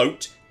bit of a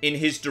vote in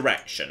his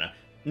direction.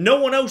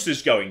 No one else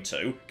is going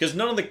to, because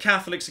none of the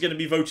Catholics are going to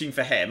be voting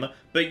for him.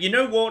 But you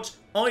know what?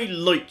 I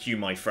like you,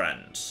 my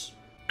friends.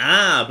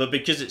 Ah, but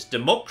because it's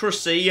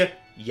democracy,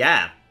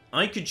 yeah,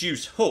 I could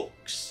use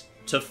hooks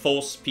to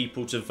force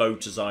people to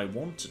vote as I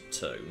wanted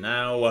to.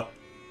 Now,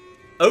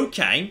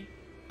 okay,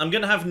 I'm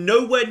going to have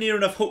nowhere near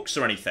enough hooks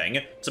or anything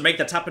to make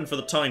that happen for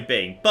the time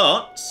being.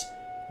 But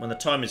when the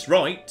time is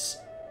right,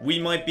 we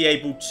might be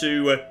able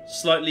to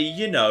slightly,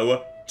 you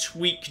know,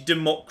 tweak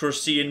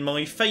democracy in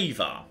my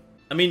favour.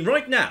 I mean,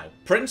 right now,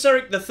 Prince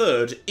Eric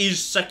III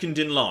is second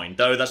in line,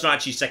 though that's not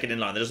actually second in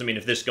line. That doesn't mean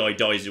if this guy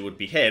dies, it would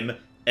be him.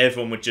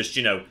 Everyone would just,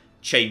 you know,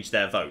 change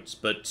their votes.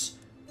 But,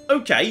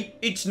 okay,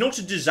 it's not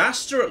a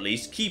disaster at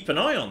least. Keep an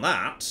eye on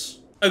that.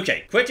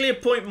 Okay, quickly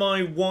appoint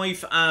my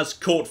wife as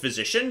court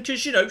physician,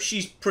 because, you know,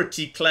 she's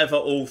pretty clever,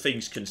 all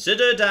things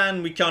considered,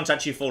 and we can't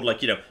actually afford,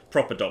 like, you know,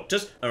 proper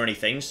doctors or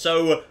anything.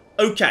 So,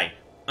 okay,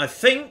 I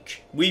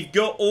think we've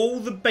got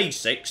all the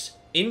basics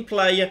in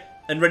play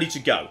and ready to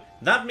go.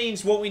 That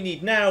means what we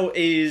need now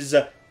is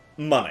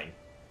money.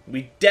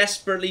 We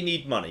desperately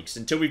need money, because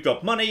until we've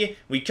got money,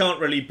 we can't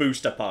really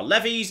boost up our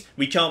levies,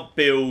 we can't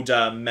build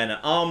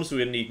men-at-arms, we're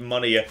going to need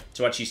money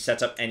to actually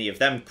set up any of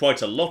them,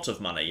 quite a lot of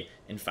money,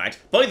 in fact.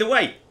 By the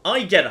way,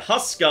 I get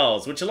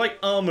Huskars, which are like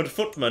armoured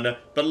footmen,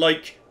 but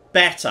like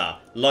better,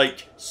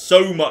 like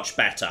so much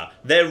better.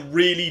 They're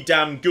really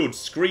damn good.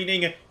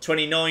 Screening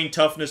 29,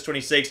 toughness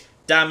 26,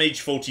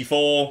 damage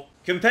 44.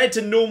 Compared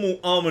to normal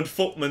armoured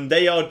footmen,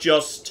 they are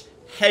just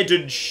head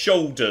and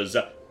shoulders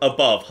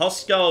above.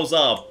 Huskars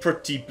are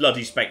pretty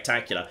bloody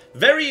spectacular.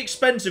 Very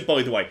expensive,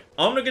 by the way.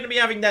 I'm not going to be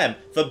having them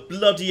for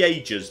bloody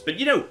ages. But,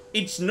 you know,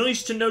 it's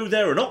nice to know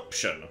they're an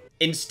option.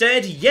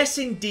 Instead, yes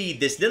indeed,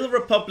 this little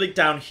republic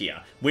down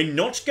here, we're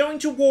not going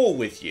to war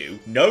with you.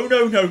 No,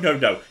 no, no, no,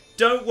 no.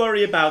 Don't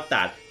worry about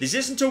that. This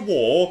isn't a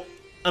war.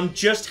 I'm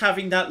just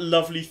having that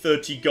lovely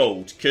 30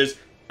 gold. Because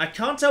I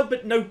can't help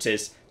but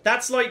notice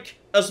that's like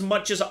as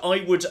much as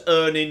I would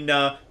earn in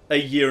a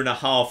year and a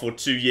half or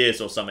 2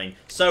 years or something.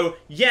 So,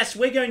 yes,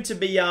 we're going to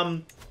be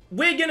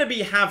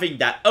having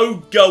that.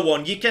 Oh, go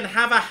on. You can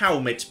have a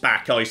helmet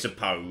back, I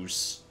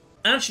suppose.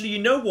 Actually, you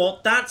know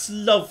what? That's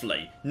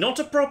lovely. Not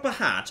a proper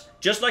hat,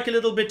 just like a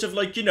little bit of,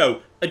 like, you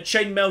know, a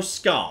chainmail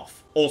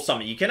scarf or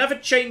something. You can have a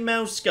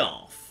chainmail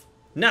scarf.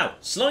 Now,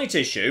 slight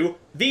issue.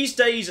 These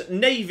days,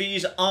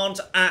 navies aren't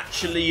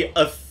actually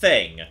a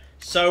thing.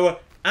 So,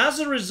 as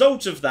a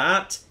result of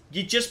that,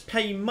 you just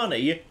pay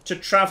money to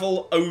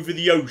travel over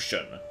the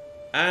ocean.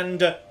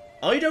 And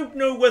I don't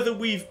know whether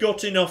we've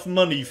got enough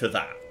money for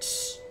that.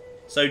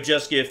 So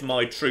just give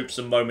my troops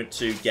a moment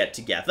to get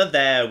together.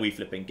 There we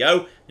flip and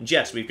go. And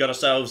yes, we've got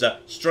ourselves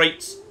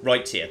straits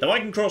right here. Though I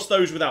can cross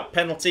those without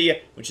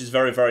penalty, which is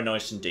very, very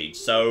nice indeed.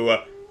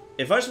 So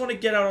if I just want to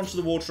get out onto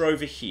the water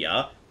over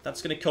here,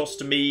 that's going to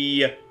cost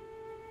me...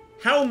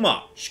 how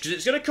much? Because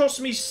it's going to cost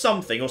me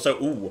something.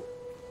 Also, ooh...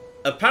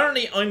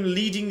 apparently, I'm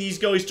leading these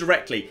guys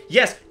directly.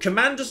 Yes,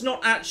 commander's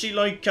not actually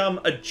like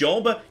a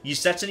job you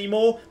set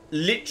anymore.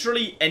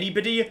 Literally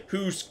anybody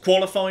who's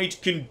qualified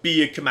can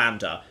be a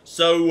commander.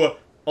 So,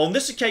 on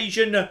this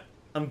occasion,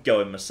 I'm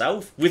going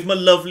myself with my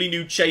lovely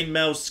new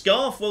chainmail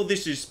scarf. Well,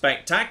 this is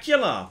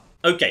spectacular.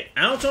 Okay,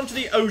 out onto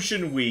the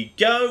ocean we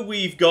go.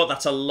 We've got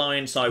that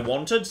alliance I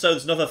wanted. So,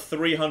 there's another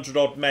 300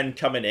 odd men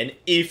coming in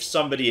if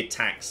somebody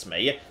attacks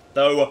me.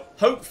 Though,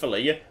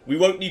 hopefully, we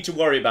won't need to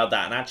worry about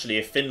that. And actually,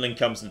 if Finland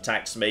comes and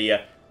attacks me,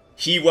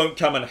 he won't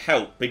come and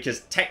help.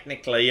 Because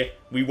technically,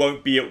 we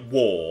won't be at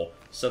war.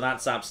 So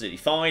that's absolutely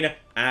fine.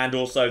 And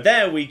also,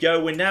 there we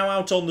go. We're now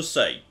out on the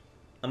sea.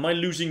 Am I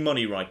losing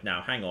money right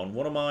now? Hang on.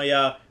 What am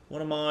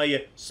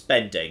I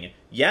spending?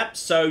 Yep,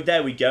 so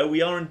there we go.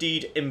 We are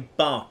indeed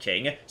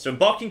embarking. So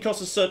embarking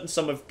costs a certain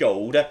sum of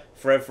gold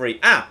for every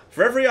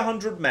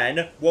 100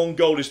 men, 1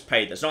 gold is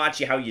paid. That's not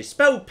actually how you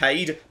spell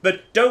paid,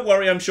 but don't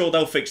worry, I'm sure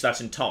they'll fix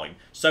that in time.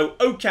 So,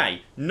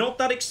 okay, not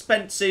that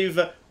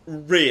expensive,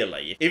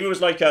 really. If it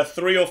was like a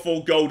 3 or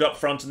 4 gold up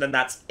front and then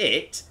that's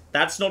it,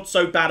 that's not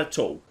so bad at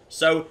all.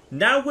 So,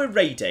 now we're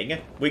raiding.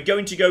 We're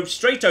going to go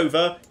straight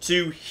over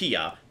to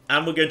here.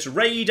 And we're going to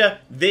raid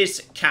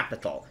this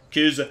capital.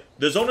 Because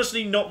there's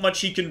honestly not much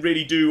he can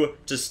really do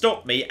to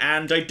stop me.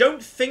 And I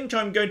don't think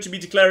I'm going to be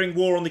declaring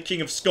war on the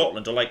King of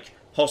Scotland. Or like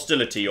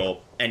hostility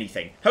or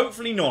anything.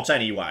 Hopefully not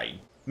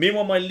anyway.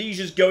 Meanwhile, my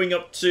liege's going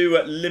up to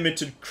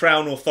limited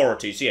crown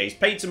authority. So yeah, he's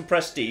paid some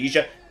prestige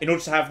in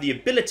order to have the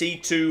ability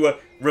to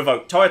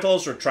revoke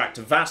titles, retract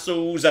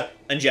vassals.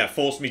 And yeah,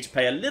 force me to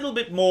pay a little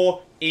bit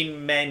more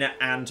in men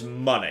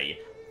and money.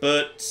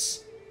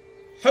 But...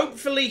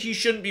 hopefully he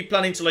shouldn't be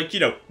planning to, like, you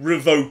know,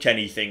 revoke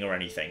anything or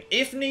anything.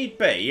 If need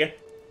be,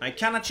 I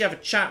can actually have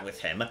a chat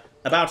with him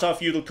about our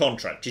feudal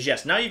contract. Because,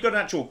 yes, now you've got an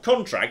actual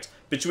contract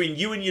between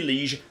you and your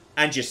liege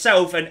and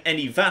yourself and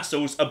any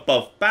vassals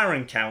above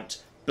baron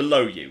count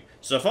below you.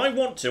 So if I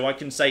want to, I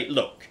can say,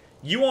 look,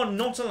 you are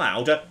not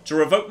allowed to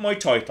revoke my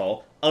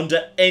title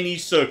under any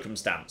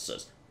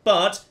circumstances.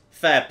 But,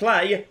 fair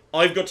play,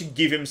 I've got to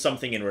give him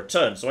something in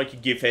return. So I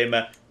could give him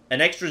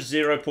an extra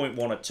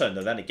 0.1 a turn.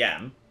 Though then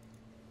again...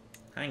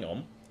 hang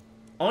on.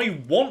 I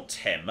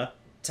want him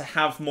to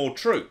have more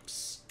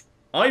troops.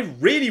 I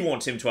really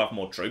want him to have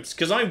more troops,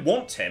 because I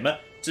want him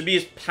to be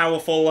as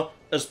powerful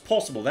as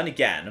possible. Then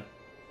again,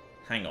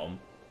 hang on.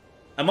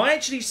 Am I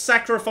actually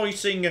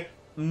sacrificing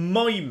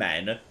my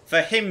men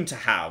for him to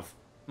have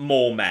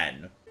more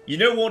men? You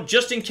know what?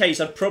 Just in case,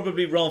 I'd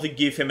probably rather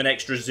give him an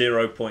extra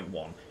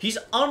 0.1. He's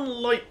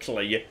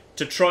unlikely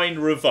to try and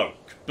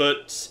revoke,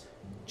 but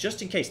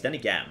just in case, then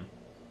again...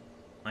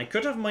 I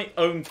could have my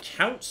own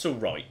council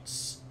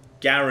rights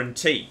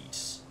guaranteed.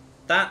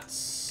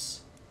 That's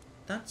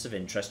of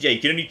interest. Yeah,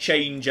 you can only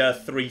change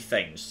 3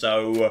 things.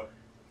 So,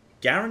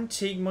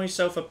 guaranteeing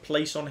myself a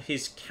place on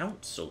his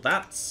council.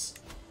 That's...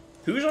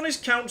 who's on his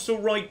council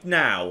right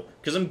now?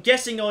 Because I'm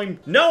guessing I'm...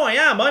 no, I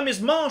am! I'm his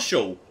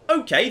marshal!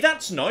 Okay,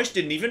 that's nice.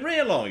 Didn't even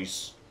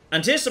realise.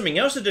 And here's something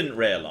else I didn't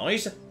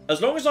realise. As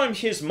long as I'm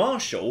his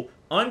marshal,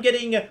 I'm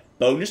getting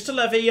bonus to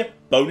levy,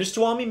 bonus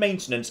to army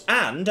maintenance,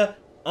 and...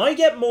 I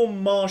get more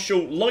martial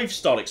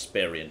lifestyle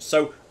experience.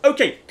 So,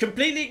 okay,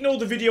 completely ignore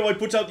the video I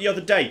put out the other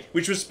day,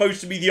 which was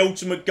supposed to be the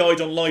ultimate guide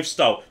on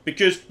lifestyle.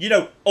 Because, you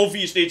know,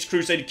 obviously it's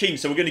Crusader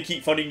Kings, so we're going to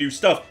keep finding new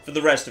stuff for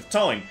the rest of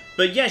time.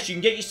 But yes, you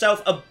can get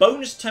yourself a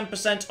bonus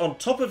 10% on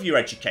top of your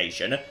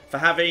education for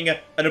having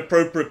an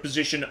appropriate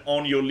position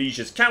on your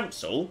liege's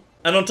council.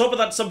 And on top of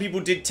that, some people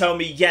did tell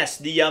me, yes,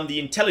 the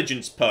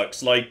intelligence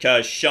perks, like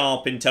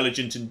sharp,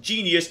 intelligent, and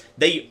genius,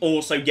 they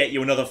also get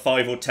you another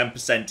 5 or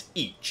 10%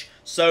 each.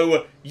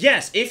 So,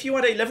 yes, if you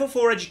had a level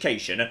 4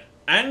 education,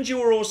 and you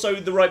were also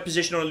the right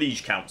position on a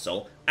liege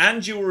council,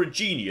 and you were a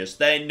genius,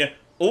 then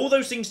all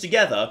those things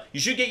together, you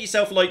should get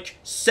yourself like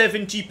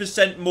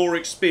 70% more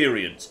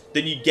experience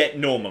than you get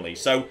normally.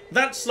 So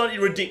that's slightly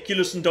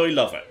ridiculous and I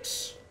love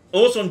it.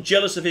 Also, I'm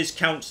jealous of his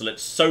council.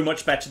 It's so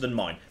much better than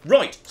mine.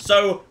 Right,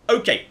 so,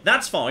 okay,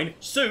 that's fine.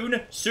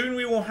 Soon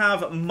we will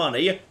have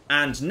money.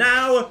 And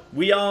now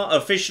we are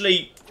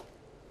officially...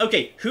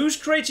 Okay, who's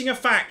creating a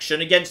faction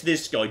against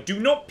this guy?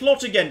 Do not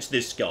plot against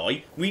this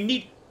guy. We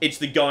need... It's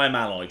the guy I'm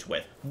allied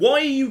with.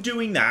 Why are you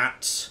doing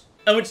that?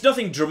 Oh, it's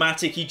nothing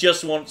dramatic. He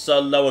just wants a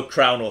lower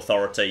crown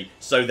authority.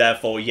 So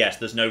therefore, yes,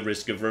 there's no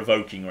risk of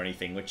revoking or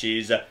anything, which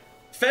is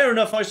fair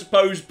enough, I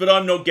suppose, but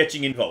I'm not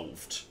getting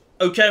involved.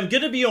 Okay, I'm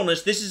gonna be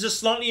honest, this is a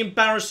slightly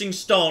embarrassing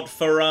start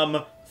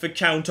for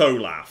Count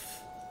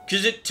Olaf.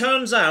 Because it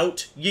turns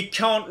out you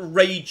can't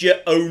raid your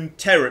own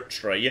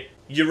territory.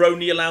 You're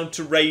only allowed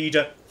to raid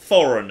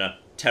foreign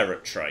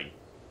territory.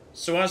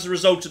 So as a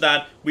result of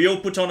that, we all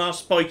put on our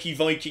spiky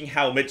Viking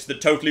helmets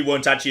that totally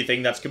weren't actually a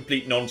thing. That's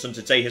complete nonsense.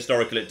 It's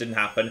ahistorical. It didn't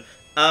happen.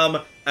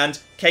 And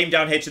came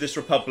down here to this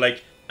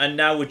republic, and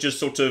now we're just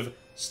sort of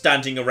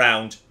standing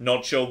around,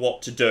 not sure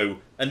what to do.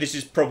 And this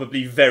is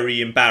probably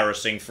very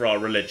embarrassing for our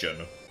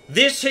religion.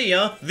 This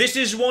here, this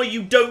is why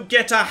you don't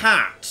get a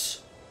hat.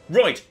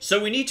 Right,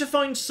 so we need to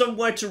find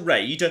somewhere to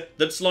raid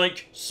that's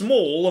like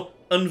small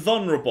and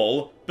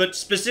vulnerable, but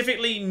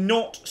specifically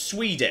not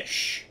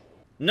Swedish.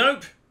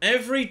 Nope.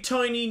 Every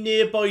tiny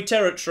nearby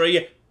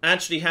territory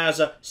actually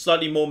has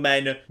slightly more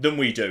men than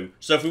we do.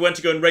 So if we went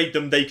to go and raid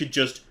them, they could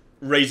just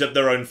raise up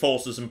their own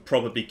forces and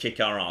probably kick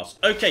our ass.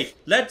 Okay,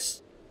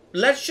 let's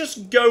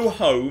just go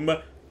home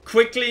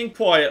quickly and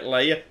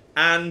quietly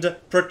and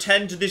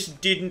pretend this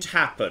didn't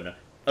happen.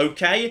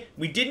 Okay?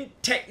 We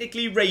didn't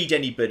technically raid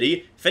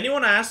anybody. If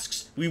anyone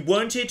asks, we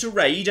weren't here to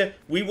raid.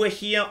 We were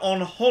here on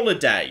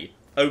holiday.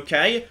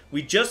 Okay?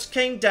 We just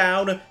came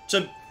down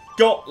to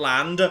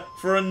Gotland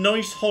for a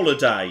nice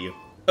holiday.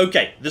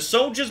 Okay, the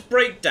soldiers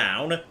break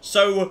down,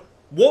 so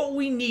what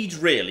we need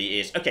really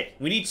is, okay,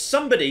 we need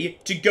somebody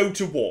to go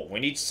to war. We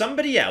need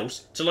somebody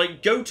else to,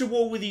 like, go to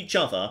war with each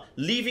other,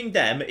 leaving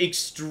them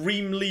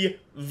extremely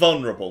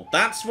vulnerable.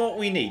 That's what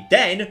we need.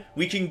 Then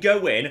we can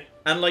go in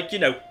and, like, you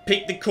know,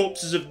 pick the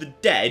corpses of the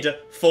dead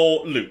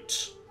for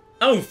loot.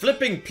 Oh,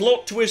 flipping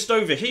plot twist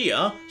over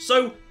here.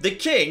 So, the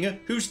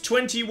king, who's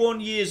 21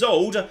 years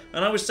old,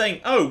 and I was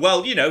saying, oh,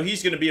 well, you know,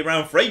 he's going to be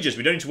around for ages.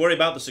 We don't need to worry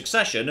about the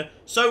succession.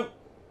 So,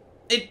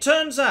 it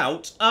turns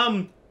out,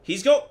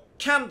 he's got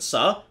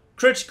cancer,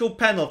 critical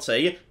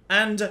penalty,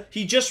 and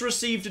he just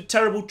received a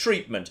terrible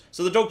treatment.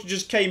 So the doctor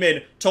just came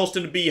in, tossed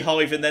in a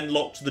beehive, and then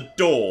locked the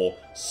door.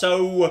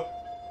 So,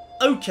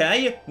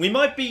 okay, we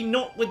might be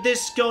not with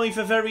this guy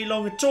for very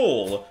long at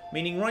all.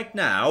 Meaning right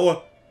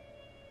now,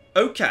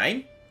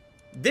 okay,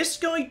 this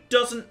guy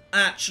doesn't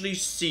actually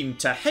seem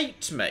to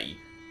hate me.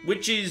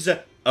 Which is,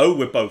 oh,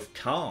 we're both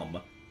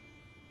calm.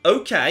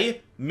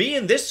 Okay, me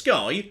and this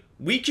guy,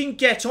 we can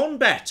get on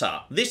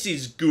better. This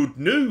is good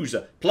news.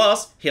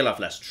 Plus, he'll have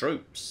less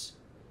troops.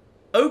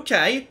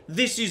 Okay,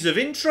 this is of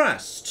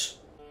interest.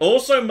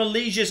 Also,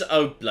 Milesia's...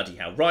 Oh, bloody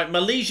hell. Right,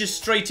 Milesia's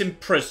straight in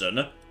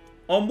prison.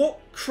 On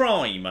what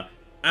crime?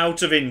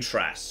 Out of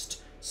interest.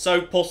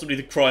 So, possibly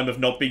the crime of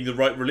not being the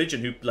right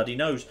religion. Who bloody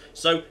knows?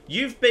 So,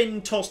 you've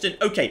been tossed in...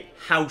 Okay,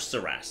 house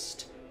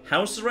arrest.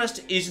 House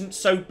arrest isn't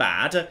so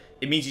bad.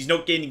 It means he's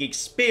not gaining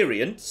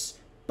experience.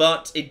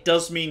 But it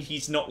does mean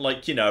he's not,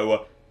 like, you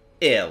know,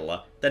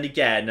 ill. Then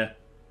again,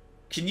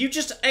 can you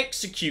just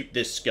execute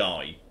this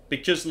guy?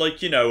 Because,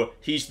 like, you know,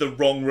 he's the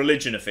wrong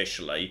religion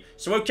officially.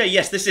 So, okay,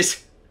 yes, this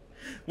is...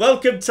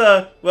 welcome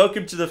to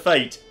the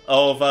fate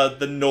of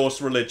the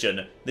Norse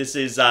religion. This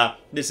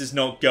is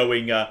not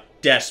going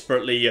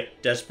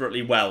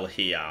desperately well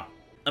here.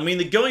 I mean,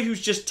 the guy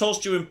who's just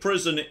tossed you in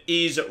prison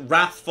is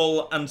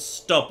wrathful and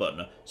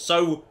stubborn.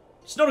 So,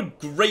 it's not a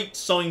great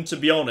sign, to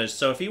be honest.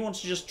 So, if he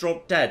wants to just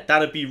drop dead,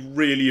 that'd be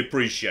really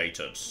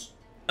appreciated.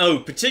 Oh,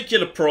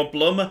 particular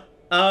problem.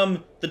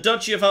 The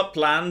Duchy of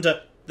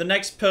Uppland. The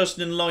next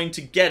person in line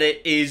to get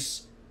it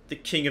is the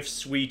King of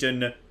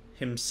Sweden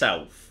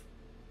himself.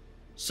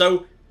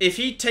 So, if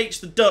he takes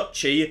the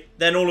duchy,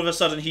 then all of a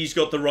sudden he's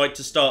got the right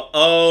to start...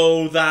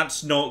 Oh,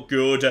 that's not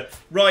good.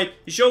 Right,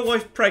 is your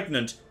wife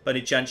pregnant? By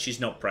any chance she's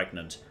not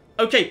pregnant.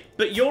 Okay,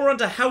 but you're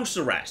under house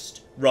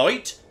arrest,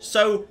 right?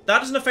 So, that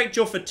doesn't affect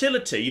your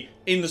fertility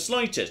in the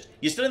slightest.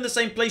 You're still in the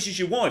same place as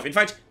your wife. In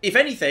fact, if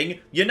anything,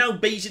 you're now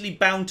basically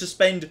bound to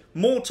spend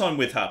more time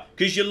with her,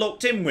 because you're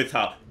locked in with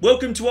her.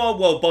 Welcome to our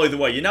world, by the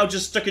way. You're now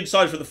just stuck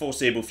inside for the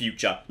foreseeable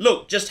future.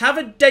 Look, just have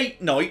a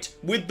date night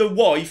with the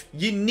wife.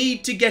 You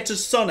need to get a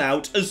son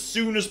out as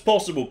soon as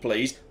possible,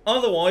 please.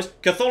 Otherwise,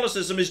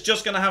 Catholicism is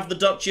just going to have the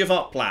Duchy of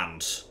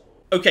Uppland.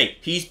 Okay,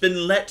 he's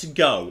been let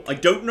go. I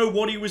don't know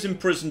what he was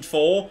imprisoned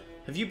for.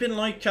 Have you been,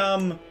 like,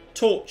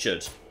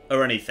 tortured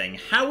or anything?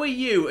 How are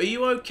you? Are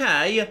you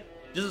okay?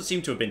 Doesn't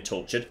seem to have been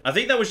tortured. I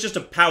think that was just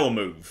a power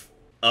move.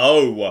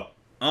 Oh,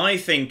 I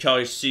think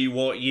I see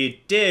what you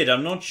did.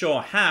 I'm not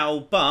sure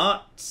how,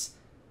 but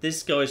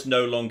this guy's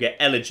no longer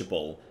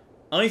eligible.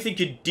 I think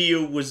a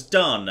deal was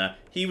done.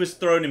 He was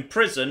thrown in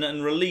prison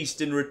and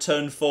released in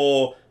return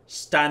for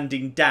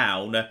standing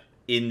down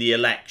in the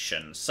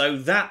election. So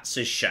that's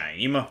a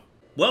shame.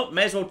 Well,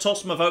 may as well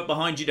toss my vote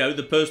behind, you know,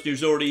 the person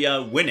who's already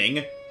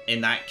winning,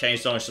 in that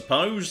case, I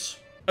suppose.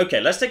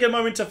 Okay, let's take a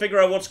moment to figure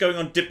out what's going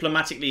on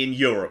diplomatically in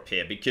Europe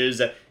here,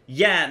 because,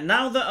 yeah,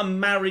 now that a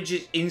marriage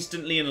is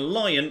instantly an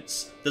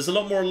alliance, there's a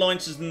lot more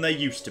alliances than there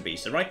used to be.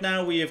 So right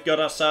now we have got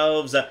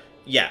ourselves,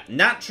 yeah,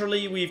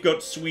 naturally we've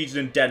got Sweden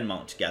and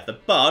Denmark together,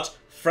 but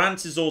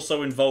France is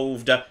also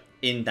involved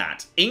in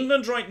that.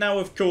 England right now,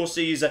 of course,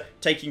 is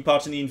taking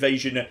part in the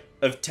invasion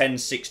of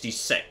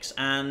 1066,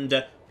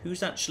 and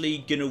who's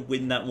actually gonna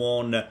win that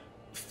one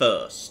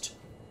first?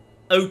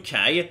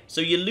 Okay,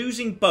 so you're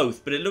losing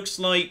both, but it looks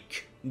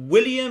like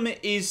William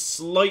is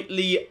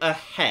slightly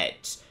ahead,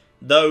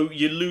 though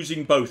you're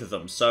losing both of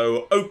them.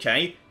 So,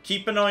 okay,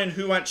 keep an eye on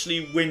who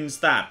actually wins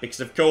that,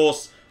 because of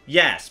course,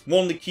 yes,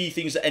 one of the key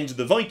things that ended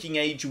the Viking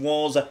Age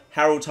was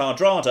Harald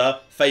Hardrada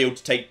failed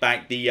to take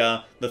back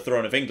the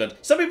throne of England.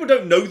 Some people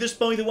don't know this,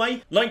 by the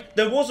way. Like,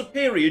 there was a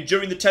period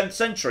during the 10th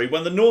century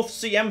when the North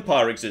Sea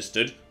Empire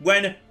existed,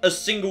 when a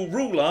single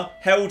ruler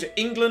held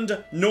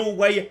England,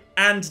 Norway,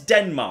 and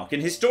Denmark.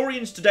 And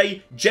historians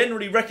today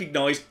generally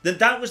recognise that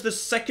that was the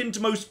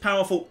second most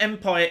powerful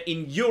empire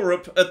in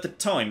Europe at the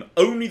time.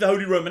 Only the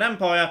Holy Roman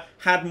Empire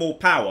had more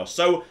power.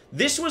 So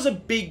this was a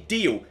big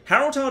deal.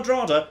 Harald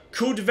Hardrada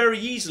could very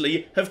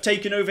easily have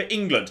taken over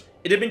England.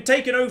 It had been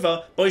taken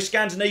over by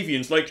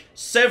Scandinavians, like,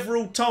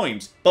 several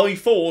times by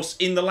force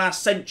in the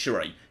last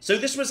century. So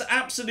this was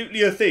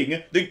absolutely a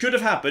thing that could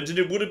have happened, and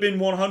it would have been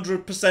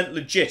 100%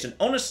 legit. And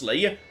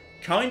honestly,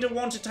 kind of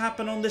wanted to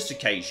happen on this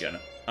occasion.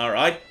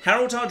 Alright,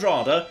 Harald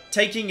Hardrada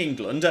taking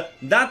England,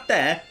 that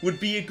there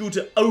would be a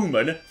good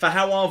omen for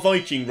how our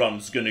Viking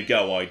run's gonna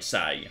go, I'd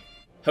say.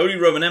 Holy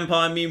Roman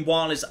Empire,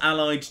 meanwhile, is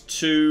allied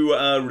to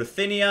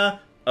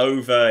Ruthenia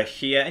over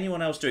here.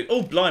 Anyone else doing...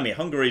 Oh, blimey,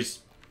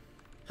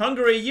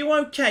 Hungary, you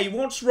okay?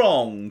 What's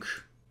wrong?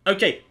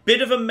 Okay,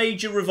 bit of a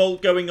major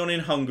revolt going on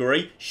in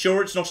Hungary.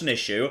 Sure, it's not an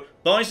issue.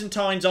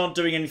 Byzantines aren't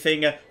doing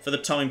anything for the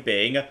time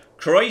being.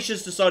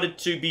 Croatia's decided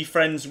to be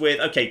friends with...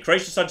 Okay,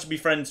 Croatia decided to be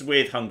friends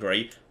with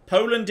Hungary.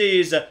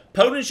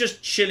 Poland's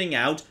just chilling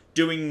out,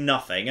 doing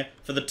nothing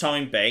for the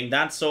time being.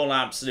 That's all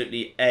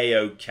absolutely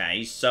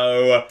a-okay.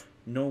 So,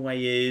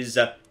 Norway's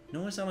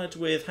allied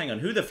with... Hang on,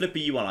 who the flip are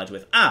you allied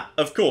with? Ah,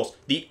 of course,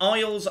 the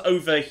Isles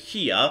over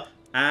here,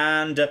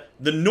 and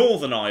the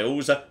Northern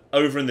Isles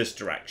over in this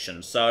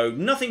direction. So,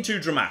 nothing too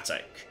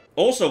dramatic.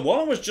 Also,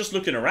 while I was just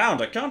looking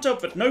around, I can't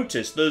help but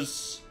notice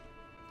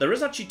there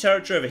is actually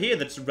territory over here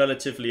that's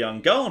relatively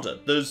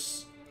unguarded.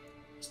 There's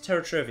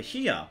territory over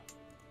here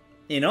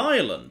in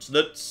Ireland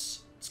it's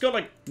got,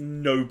 like,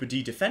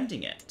 nobody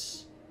defending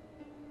it.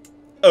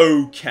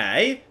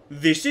 Okay,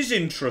 this is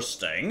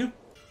interesting.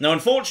 Now,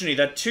 unfortunately,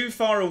 they're too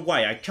far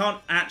away. I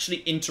can't actually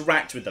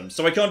interact with them.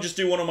 So I can't just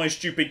do one of my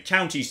stupid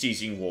county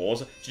seizing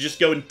wars to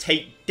just go and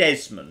take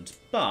Desmond.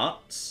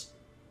 But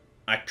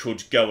I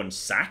could go and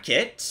sack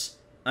it.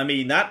 I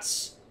mean,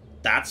 that's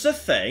a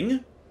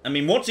thing. I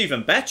mean, what's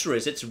even better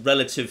is it's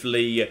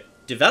relatively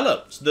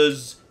developed.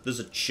 There's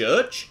a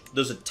church,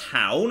 there's a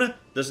town,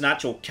 there's an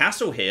actual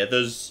castle here,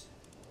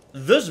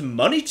 there's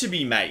money to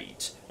be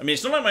made. I mean,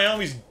 it's not like my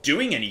army's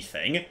doing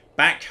anything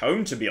back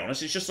home, to be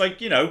honest. It's just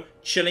like, you know,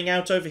 chilling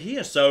out over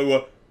here.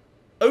 So,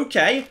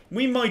 okay,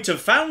 we might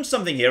have found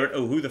something here.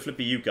 Oh, who the flip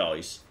are you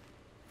guys?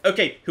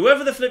 Okay,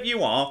 whoever the flip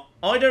you are,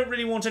 I don't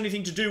really want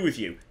anything to do with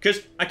you,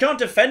 because I can't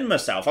defend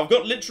myself. I've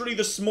got literally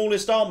the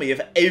smallest army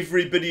of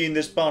everybody in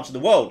this part of the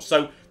world,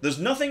 so there's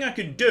nothing I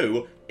could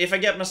do if I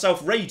get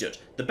myself raided.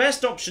 The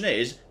best option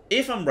is,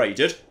 if I'm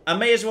raided, I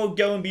may as well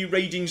go and be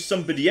raiding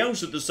somebody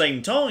else at the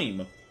same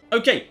time.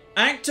 Okay,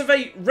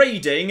 activate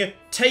raiding,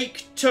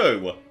 take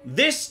 2.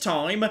 This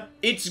time,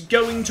 it's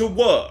going to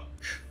work.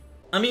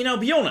 I mean, I'll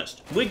be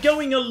honest, we're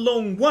going a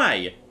long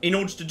way in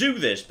order to do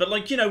this, but,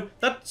 like, you know,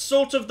 that's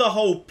sort of the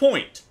whole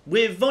point.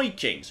 We're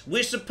Vikings.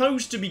 We're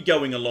supposed to be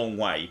going a long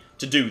way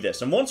to do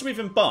this, and once we've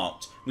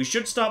embarked, we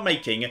should start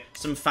making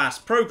some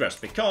fast progress,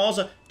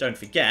 because, don't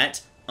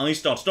forget, I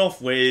started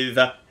off with,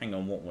 hang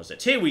on, what was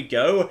it? Here we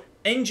go.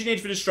 Engineered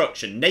for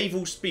destruction,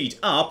 naval speed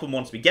up, and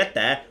once we get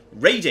there,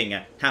 raiding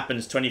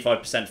happens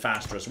 25%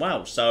 faster as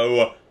well.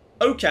 So,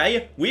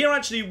 okay, we are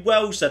actually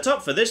well set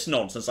up for this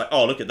nonsense. Like,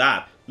 oh, look at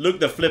that. Look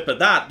the flip at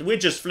that. We're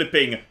just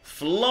flipping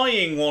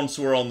flying once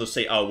we're on the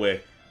sea. Oh,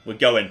 we're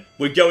going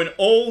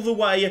all the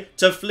way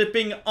to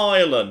flipping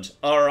Ireland,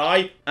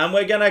 alright? And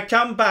we're gonna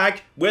come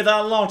back with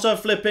a lot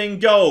of flipping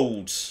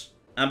gold.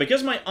 And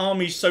because my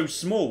army's so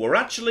small,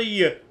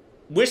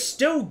 we're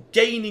still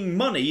gaining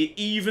money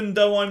even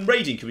though I'm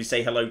raiding. Can we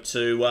say hello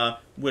to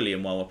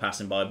William while we're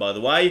passing by the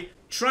way?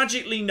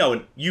 Tragically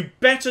known, you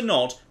better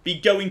not be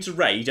going to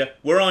raid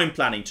where I'm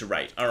planning to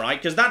raid,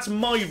 alright? Because that's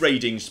my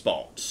raiding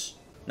spot.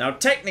 Now,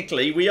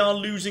 technically, we are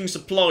losing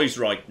supplies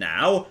right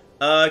now.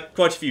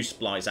 Quite a few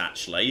supplies,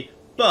 actually.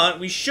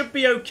 but we should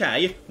be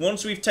okay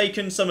once we've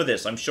taken some of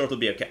this. I'm sure it'll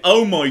be okay.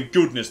 Oh my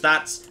goodness,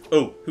 that's...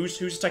 Oh, who's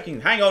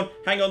attacking? Hang on,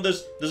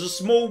 there's a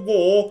small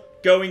war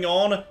going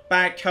on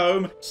back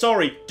home.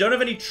 Sorry, don't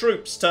have any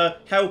troops to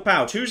help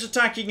out. Who's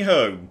attacking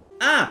home?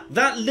 Ah,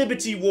 that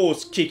Liberty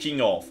War's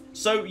kicking off.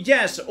 So,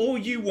 yes, all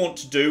you want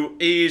to do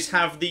is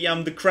have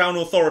the Crown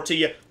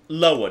Authority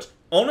lowered.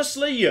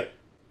 Honestly,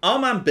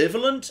 I'm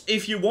ambivalent.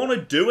 If you want to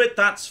do it,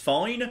 that's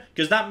fine.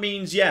 Because that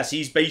means, yes,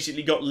 he's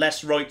basically got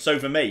less rights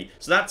over me.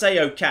 So that's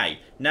A-okay.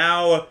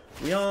 Now,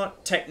 we are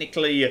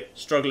technically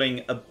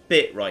struggling a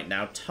bit right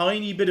now.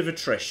 Tiny bit of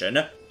attrition.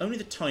 Only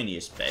the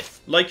tiniest bit.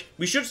 Like,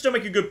 we should still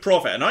make a good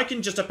profit. And I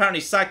can just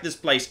apparently sack this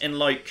place in,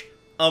 like,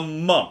 a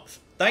month.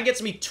 That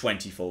gets me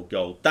 24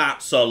 gold.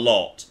 That's a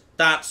lot.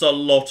 That's a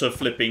lot of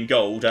flipping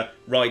gold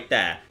right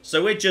there.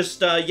 So we're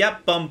just,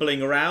 yep,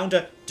 bumbling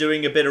around,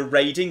 doing a bit of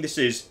raiding. This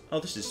is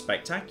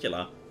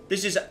spectacular.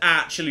 This is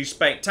actually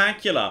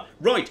spectacular.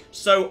 Right,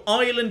 so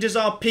Ireland is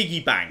our piggy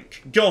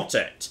bank. Got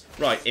it.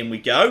 Right, in we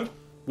go.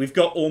 We've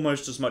got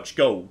almost as much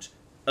gold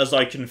as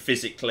I can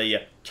physically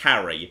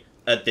carry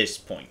at this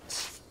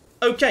point.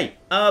 Okay,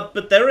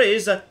 but there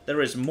is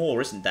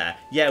more, isn't there?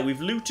 Yeah, we've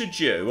looted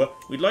you.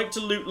 We'd like to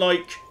loot,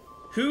 like...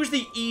 Who's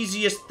the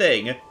easiest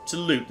thing to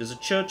loot? There's a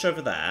church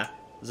over there.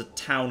 There's a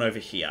town over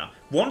here.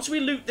 Once we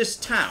loot this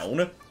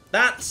town,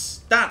 that's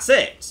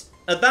it.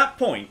 At that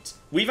point,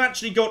 we've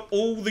actually got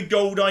all the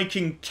gold I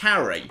can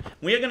carry.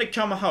 We are going to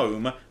come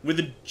home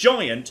with a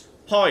giant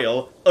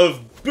pile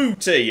of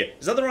booty.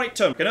 Is that the right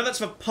term? I know that's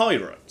for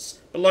pirates.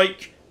 But,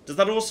 like, does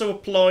that also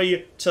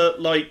apply to,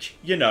 like,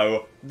 you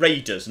know,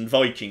 raiders and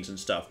Vikings and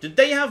stuff? Did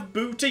they have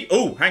booty?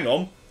 Oh, hang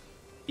on. Are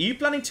you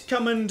planning to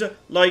come and,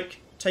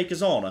 like, take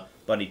us on?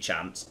 By any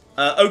chance?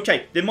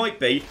 Okay, there might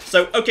be.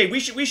 So, okay, we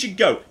should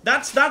go.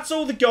 That's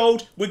all the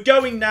gold. We're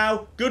going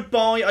now.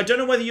 Goodbye. I don't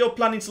know whether you're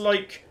planning to,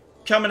 like,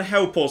 come and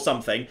help or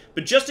something.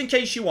 But just in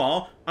case you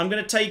are, I'm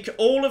going to take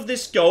all of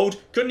this gold.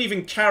 Couldn't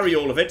even carry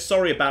all of it.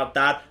 Sorry about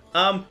that.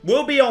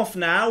 We'll be off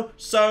now.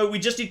 So, we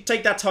just need to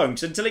take that home.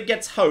 So, until it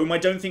gets home, I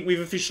don't think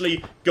we've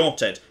officially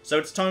got it. So,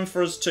 it's time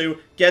for us to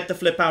get the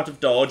flip out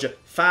of dodge.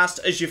 Fast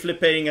as you're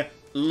flipping,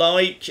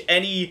 like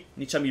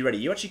anytime you're ready.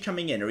 Are you actually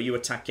coming in, or are you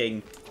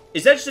attacking...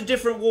 Is there just a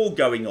different war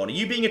going on? Are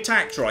you being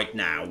attacked right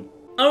now?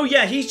 Oh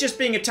yeah, he's just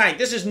being attacked.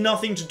 This has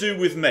nothing to do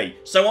with me.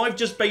 So I've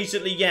just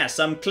basically, yes,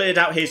 cleared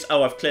out his...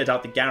 Oh, I've cleared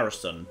out the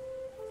garrison.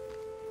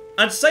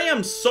 I'd say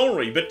I'm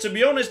sorry, but to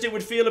be honest, it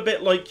would feel a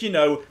bit like, you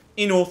know,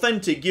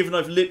 inauthentic, given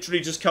I've literally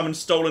just come and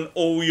stolen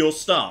all your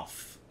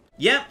stuff.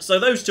 Yep, so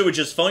those two are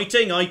just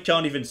fighting. I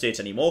can't even see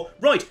it anymore.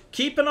 Right,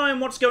 keep an eye on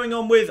what's going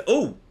on with...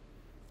 Oh,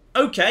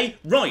 okay,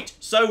 right.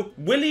 So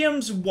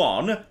William's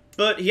won,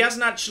 but he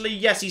hasn't actually...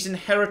 Yes, he's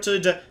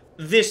inherited...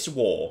 this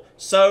war.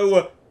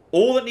 So,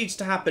 all that needs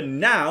to happen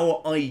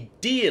now,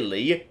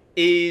 ideally,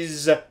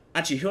 is...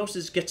 Actually, who else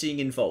is getting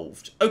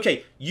involved?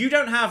 Okay, you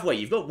don't have... Wait,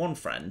 you've got one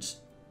friend.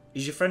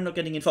 Is your friend not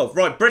getting involved?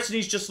 Right,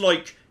 Brittany's just,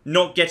 like,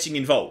 not getting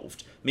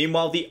involved.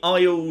 Meanwhile, the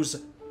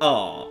Isles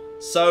are.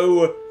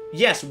 So,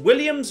 yes,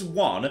 William's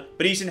won,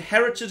 but he's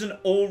inherited an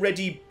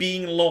already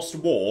being lost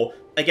war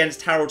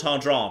against Harold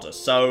Hardrada.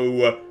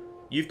 So,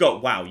 you've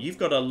got... Wow, you've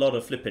got a lot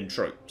of flipping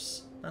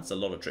troops. That's a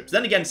lot of troops.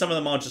 Then again, some of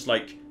them are just,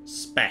 like...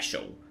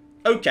 special.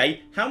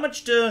 Okay, how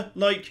much do,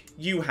 like,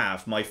 you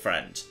have, my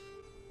friend?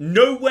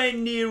 Nowhere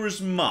near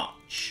as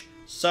much.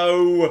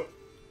 So,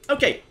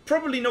 okay,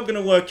 probably not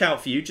going to work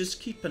out for you.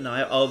 Just keep an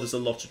eye out. Oh, there's a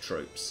lot of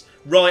troops.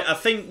 Right, I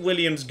think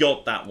William's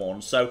got that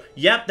one. So,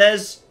 yep,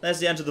 there's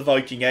the end of the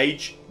Viking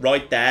Age.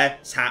 Right there,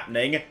 it's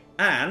happening.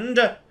 And,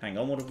 hang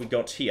on, what have we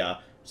got here?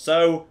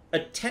 So,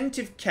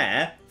 attentive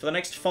care for the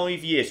next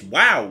 5 years.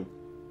 Wow!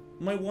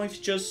 My wife's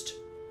just...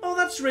 Oh,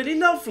 that's really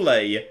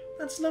lovely.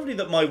 That's lovely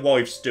that my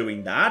wife's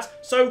doing that.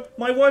 So,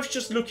 my wife's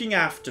just looking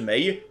after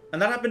me.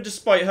 And that happened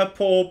despite her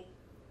poor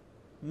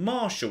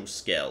martial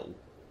skill.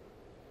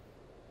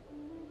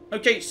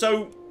 Okay,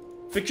 so,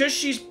 because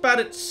she's bad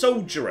at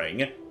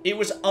soldiering, it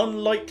was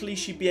unlikely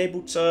she'd be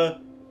able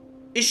to...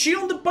 Is she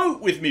on the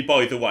boat with me,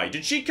 by the way?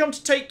 Did she come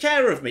to take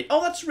care of me?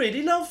 Oh, that's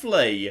really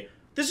lovely.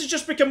 This has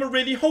just become a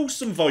really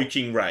wholesome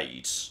Viking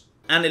raid.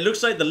 And it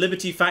looks like the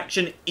Liberty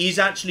faction is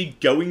actually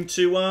going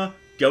to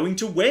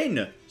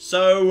win.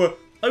 So,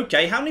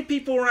 okay, how many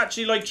people are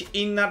actually, like,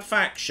 in that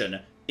faction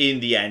in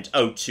the end?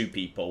 Oh, 2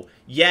 people.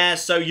 Yeah,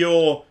 so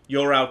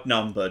you're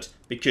outnumbered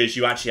because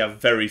you actually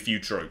have very few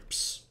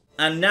troops.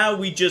 And now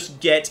we just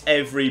get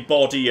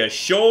everybody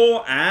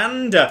ashore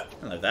and...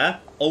 hello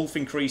there. Ulf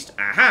increased.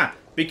 Aha!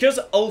 Because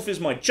Ulf is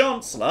my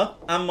Chancellor,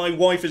 and my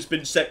wife has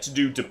been set to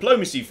do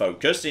diplomacy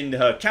focus in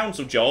her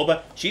council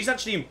job, she's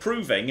actually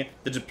improving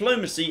the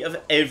diplomacy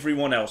of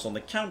everyone else on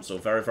the council.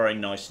 Very, very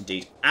nice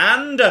indeed.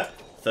 And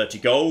 30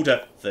 gold,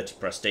 30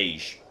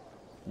 prestige.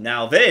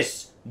 Now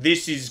this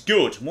is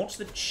good. What's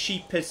the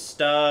cheapest,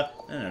 no,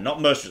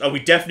 not mercenaries. Oh, we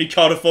definitely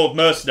can't afford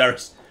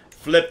mercenaries.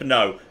 Flip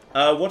no.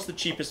 What's the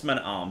cheapest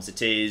man-at-arms?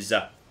 It is,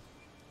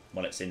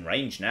 well, it's in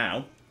range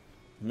now.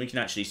 We can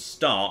actually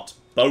start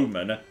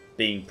bowmen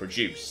being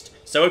produced.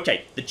 So,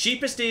 okay, the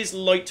cheapest is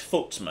light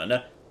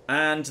footman,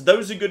 and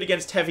those are good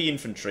against heavy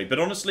infantry, but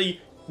honestly,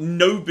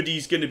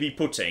 nobody's going to be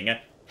putting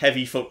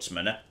heavy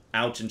footmen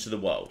out into the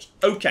world.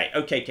 Okay.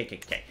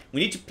 We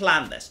need to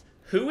plan this.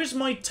 Who is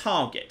my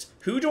target?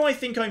 Who do I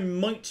think I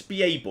might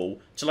be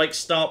able to, like,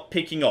 start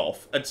picking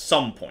off at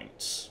some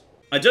point?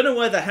 I don't know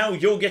where the hell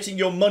you're getting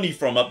your money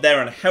from up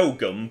there in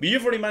Helgum, but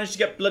you've already managed to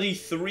get bloody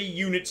 3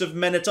 units of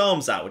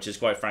men-at-arms out, which is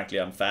quite frankly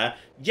unfair.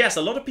 Yes,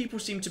 a lot of people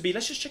seem to be...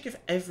 Let's just check if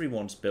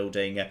everyone's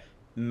building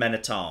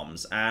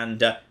men-at-arms,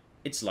 and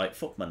it's light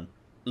footmen.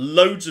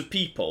 Loads of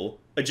people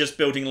are just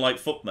building light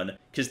footmen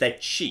because they're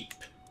cheap,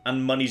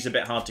 and money's a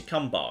bit hard to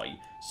come by.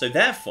 So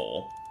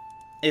therefore,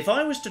 if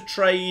I was to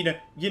train,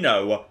 you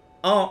know,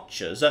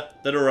 archers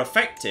that are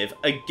effective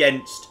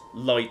against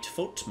light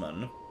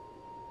footmen...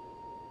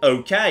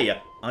 Okay,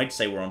 I'd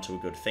say we're onto a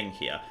good thing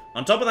here.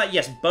 On top of that,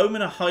 yes,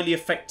 bowmen are highly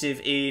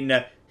effective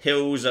in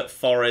hills,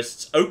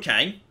 forests.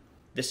 Okay,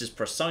 this is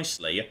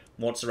precisely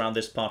what's around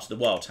this part of the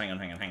world. Hang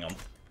on.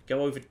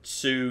 Go over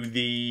to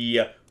the,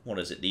 what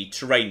is it, the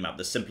terrain map,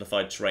 the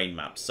simplified terrain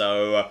map.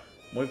 So,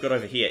 what we've got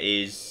over here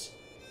is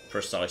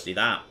precisely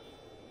that.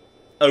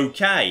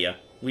 Okay,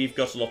 we've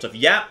got a lot of,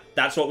 yeah,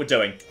 that's what we're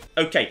doing.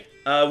 Okay,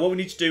 what we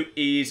need to do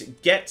is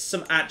get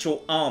some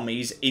actual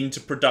armies into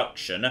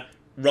production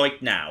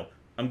right now.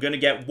 I'm going to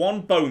get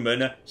 1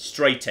 bowman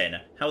straight in.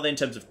 How are they in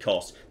terms of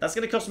cost? That's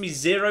going to cost me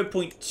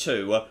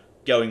 0.2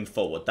 going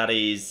forward. That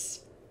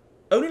is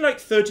only like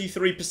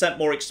 33%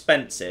 more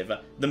expensive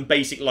than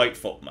basic light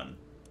footmen.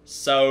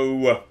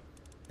 So,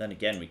 then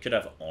again, we could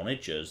have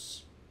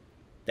onagers.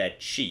 They're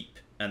cheap,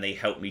 and they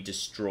help me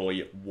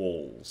destroy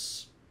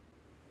walls.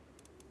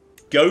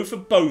 Go for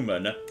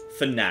bowmen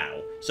for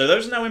now. So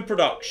those are now in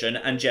production,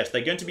 and yes,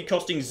 they're going to be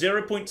costing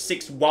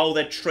 0.6 while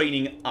they're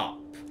training up.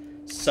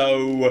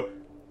 So...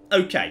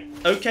 Okay.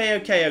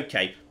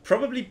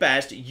 Probably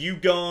best you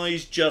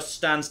guys just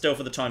stand still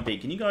for the time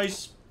being. Can you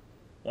guys...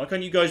 Why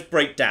can't you guys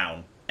break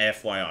down?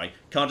 FYI.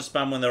 Can't just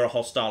spam when there are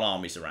hostile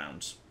armies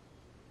around.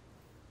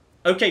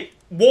 Okay,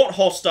 what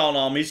hostile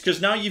armies? Because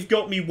now you've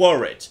got me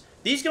worried.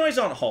 These guys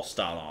aren't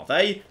hostile, are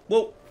they?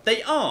 Well,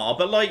 they are,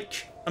 but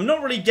like... I'm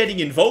not really getting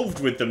involved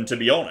with them, to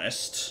be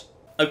honest.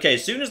 Okay,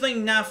 as soon as they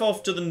naff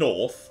off to the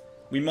north,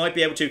 we might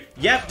be able to...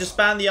 Yep,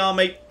 disband the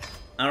army...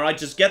 Alright,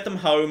 just get them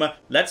home.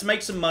 Let's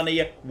make some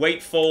money.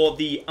 Wait for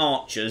the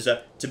archers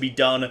to be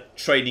done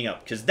training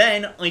up. Because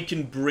then I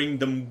can bring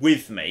them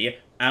with me.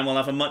 And we'll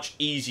have a much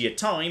easier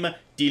time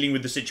dealing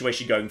with the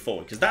situation going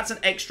forward. Because that's an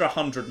extra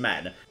 100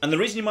 men. And the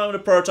reason you might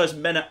want to prioritise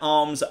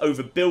men-at-arms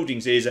over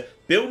buildings is...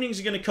 Buildings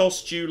are going to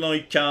cost you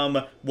like,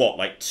 what,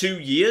 like 2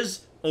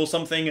 years or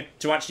something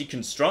to actually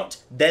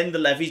construct. Then the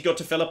levy's got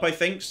to fill up, I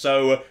think.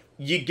 So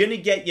you're going to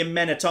get your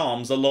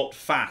men-at-arms a lot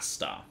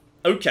faster.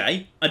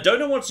 Okay, I don't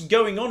know what's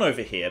going on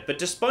over here, but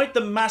despite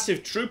the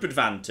massive troop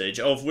advantage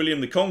of William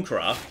the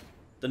Conqueror,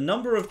 the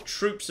number of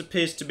troops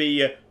appears to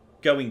be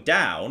going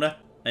down,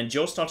 and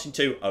you're starting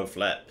to... Oh,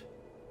 flip.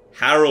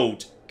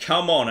 Harold,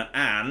 come on,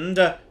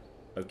 and...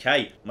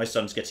 Okay, my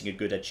son's getting a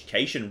good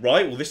education.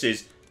 Right, well, this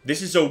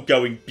is all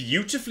going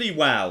beautifully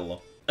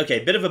well.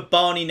 Okay, a bit of a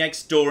Barney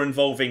next door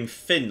involving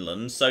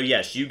Finland, so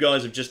yes, you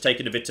guys have just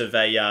taken a bit of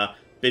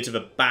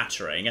a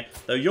battering,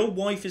 though your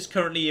wife is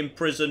currently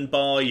imprisoned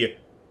by...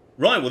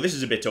 Right, well, this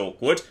is a bit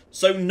awkward.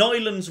 So,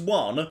 Nyland's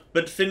won,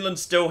 but Finland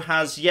still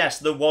has, yes,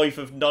 the wife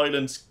of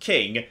Nyland's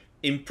king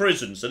in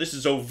prison. So this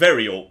is all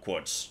very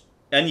awkward.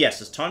 And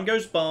yes, as time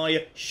goes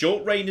by,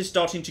 short reign is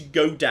starting to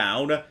go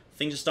down.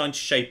 Things are starting to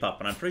shape up.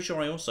 And I'm pretty sure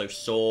I also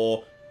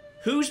saw...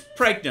 Who's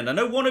pregnant? I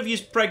know one of you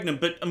is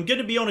pregnant, but I'm going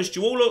to be honest,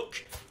 you all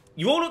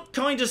look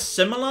kind of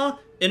similar.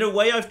 In a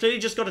way, I've clearly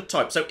just got to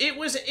type. So, it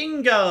was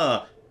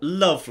Inga.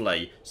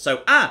 Lovely.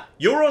 So,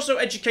 you're also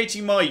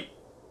educating my...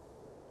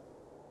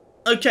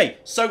 Okay,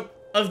 so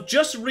I've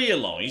just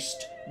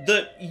realised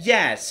that,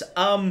 yes,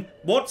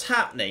 what's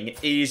happening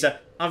is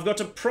I've got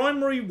a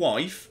primary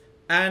wife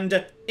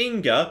and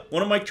Inga,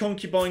 one of my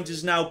concubines,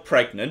 is now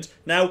pregnant.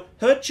 Now,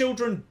 her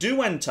children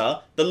do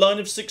enter the line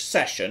of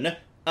succession,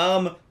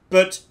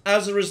 but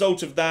as a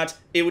result of that,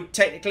 it would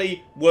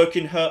technically work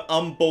in her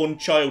unborn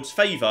child's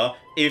favour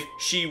if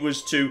she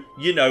was to,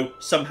 you know,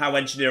 somehow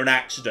engineer an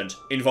accident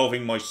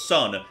involving my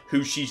son,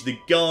 who she's the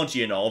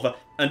guardian of,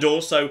 and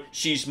also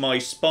she's my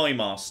spy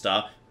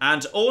master,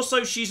 and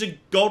also she's a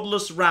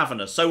godless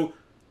ravener, so...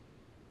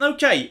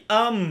 Okay,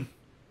 I'm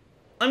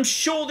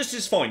sure this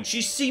is fine.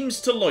 She seems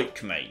to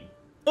like me.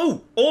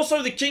 Oh,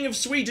 also the King of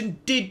Sweden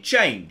did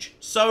change.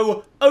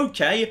 So,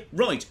 okay,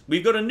 right,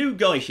 we've got a new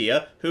guy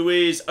here who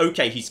is,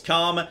 okay, he's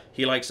calm,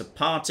 he likes a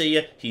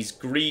party, he's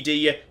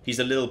greedy, he's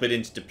a little bit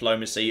into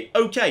diplomacy.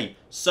 Okay,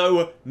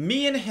 so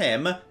me and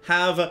him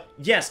have,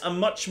 yes, a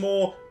much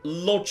more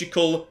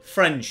logical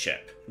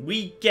friendship.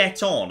 We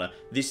get on.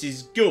 This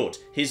is good.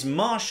 His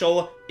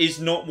marshal is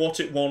not what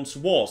it once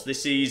was.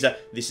 This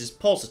is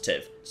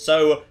positive.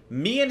 So,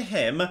 me and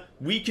him,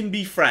 we can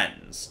be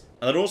friends.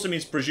 And that also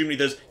means presumably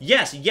there's,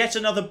 yes, yet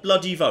another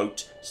bloody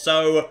vote.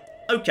 So,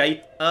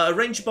 okay,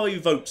 arranged by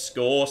vote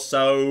score,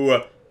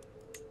 so...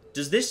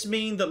 Does this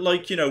mean that,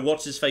 like, you know,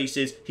 what's-his-face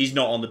is? He's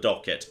not on the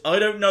docket. I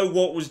don't know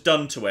what was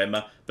done to him,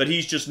 but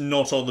he's just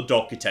not on the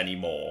docket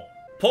anymore.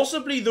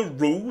 Possibly the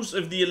rules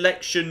of the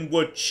election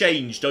were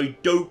changed, I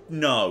don't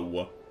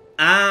know.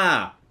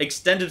 Ah,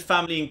 extended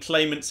family and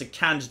claimants are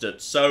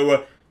candidates,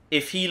 so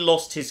if he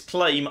lost his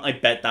claim, I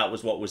bet that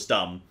was what was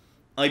done.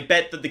 I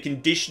bet that the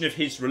condition of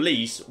his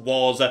release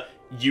was,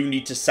 you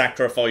need to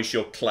sacrifice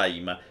your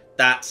claim.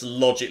 That's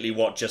logically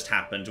what just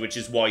happened, which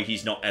is why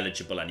he's not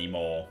eligible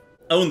anymore.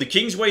 Oh, and the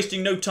king's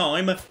wasting no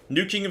time.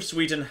 New king of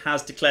Sweden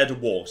has declared a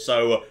war,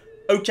 so,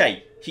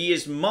 okay, he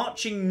is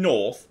marching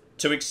north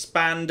to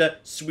expand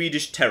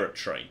Swedish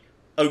territory.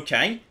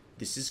 Okay,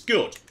 this is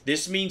good.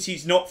 This means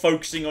he's not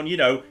focusing on, you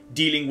know,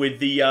 dealing with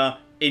the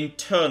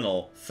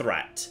internal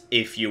threat,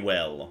 if you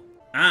will.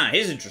 Ah,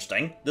 here's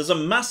interesting. There's a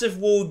massive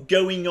war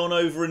going on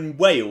over in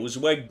Wales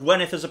where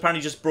Gwynedd has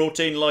apparently just brought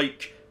in,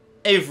 like,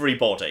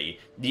 everybody.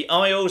 The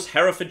Isles,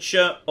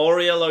 Herefordshire,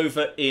 Oriel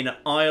over in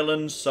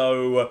Ireland,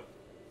 so...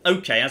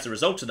 Okay, as a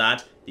result of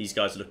that, these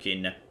guys are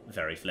looking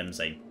very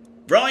flimsy.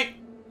 Right,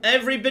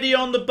 everybody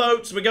on the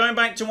boats, we're going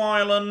back to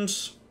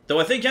Ireland. Though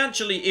I think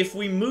actually if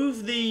we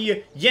move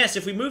the... Yes,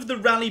 if we move the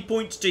rally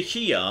points to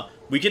here,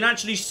 we can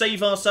actually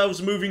save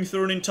ourselves moving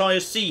through an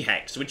entire sea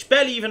hex, which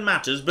barely even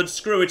matters, but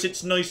screw it,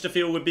 it's nice to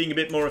feel we're being a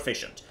bit more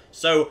efficient.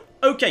 So,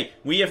 okay,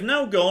 we have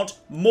now got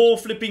more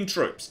flipping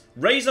troops.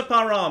 Raise up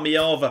our army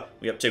of...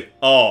 We're up to...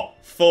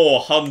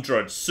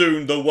 400.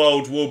 Soon the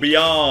world will be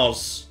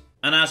ours.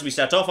 And as we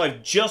set off,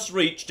 I've just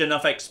reached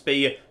enough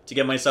XP to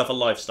get myself a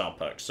lifestyle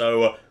perk.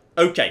 So,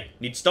 okay,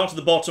 need to start at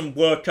the bottom,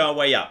 work our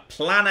way up.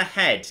 Plan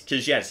ahead,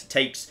 because yes, it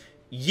takes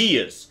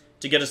years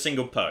to get a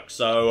single perk.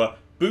 So,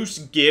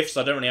 boost gifts,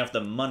 I don't really have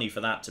the money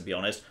for that, to be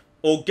honest.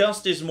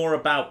 August is more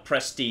about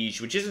prestige,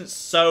 which isn't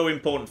so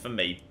important for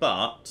me,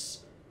 but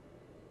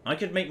I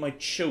could make my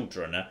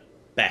children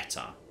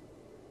better.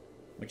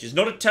 Which is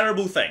not a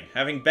terrible thing.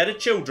 Having better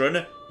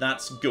children,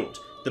 that's good.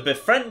 The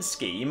befriend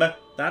scheme,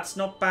 that's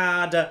not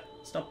bad.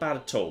 It's not bad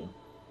at all.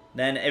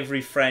 Then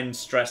every friend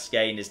stress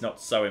gain is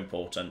not so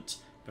important.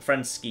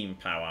 Befriend scheme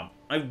power.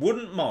 I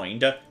wouldn't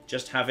mind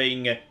just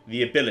having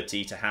the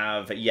ability to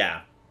have,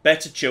 yeah,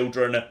 better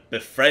children,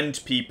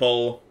 befriend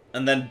people,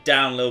 and then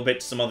down a little bit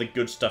to some other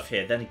good stuff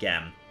here. Then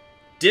again,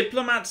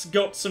 Diplomat's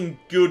got some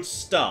good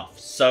stuff.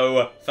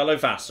 So, fellow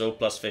vassal,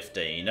 plus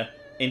 15.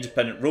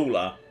 Independent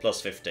ruler, plus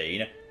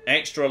 15.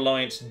 Extra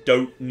alliance,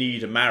 don't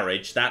need a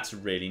marriage. That's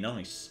really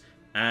nice.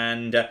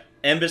 And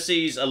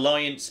embassy's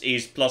alliance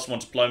is +1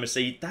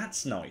 diplomacy.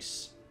 That's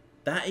nice.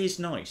 That is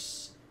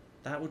nice.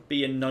 That would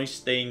be a nice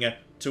thing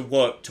to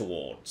work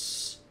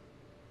towards.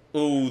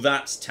 Ooh,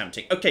 that's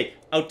tempting. Okay,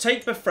 I'll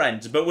take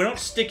befriend, but we're not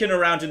sticking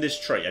around in this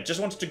tree. I just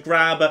wanted to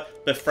grab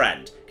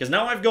befriend. Because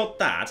now I've got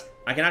that,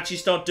 I can actually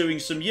start doing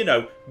some, you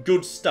know,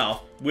 good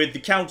stuff with the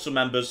council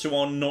members who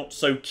are not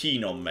so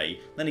keen on me.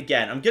 Then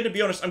again, I'm going to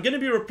be honest, I'm going to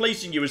be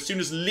replacing you as soon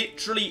as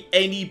literally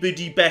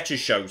anybody better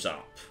shows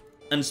up.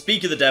 And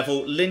speak of the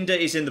devil, Linda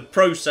is in the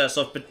process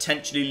of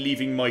potentially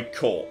leaving my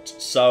court.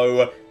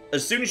 So,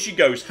 as soon as she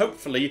goes,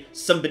 hopefully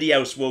somebody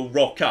else will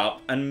rock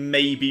up and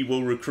maybe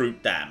we'll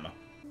recruit them.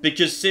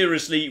 Because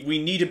seriously, we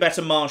need a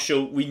better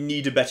marshal, we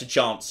need a better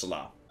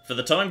chancellor. For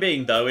the time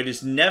being though, it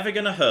is never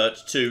going to hurt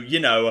to, you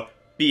know,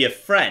 be a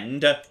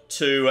friend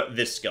to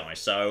this guy.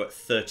 So,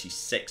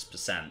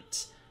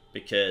 36%.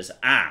 Because,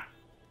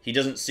 he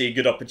doesn't see a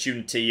good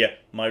opportunity,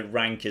 my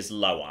rank is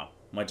lower.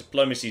 My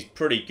diplomacy is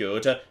pretty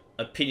good.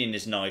 Opinion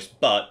is nice,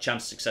 but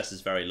chance of success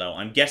is very low.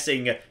 I'm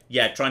guessing,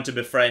 yeah, trying to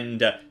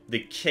befriend the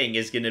king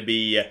is going to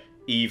be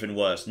even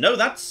worse. No,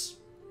 that's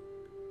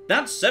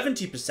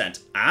 70%.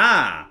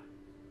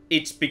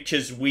 It's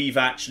because we've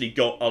actually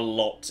got a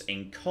lot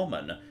in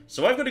common.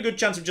 So I've got a good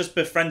chance of just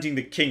befriending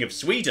the king of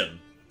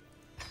Sweden.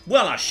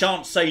 Well, I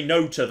shan't say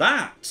no to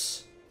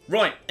that.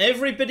 Right,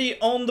 everybody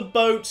on the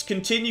boats,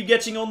 continue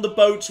getting on the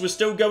boats. We're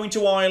still going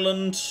to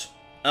Ireland.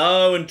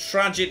 Oh, and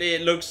tragically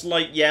it looks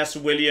like, yes,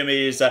 William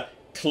is...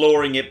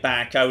 clawing it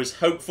back. I was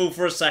hopeful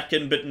for a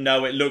second, but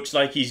no, it looks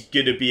like he's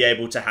gonna be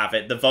able to have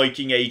it. The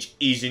Viking age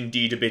is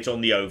indeed a bit on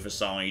the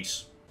overside.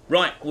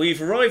 Right,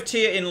 we've arrived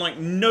here in like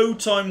no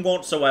time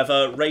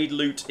whatsoever. Raid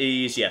loot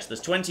is, yes, there's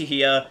 20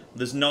 here,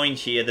 there's 9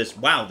 here,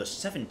 wow, there's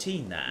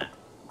 17 there.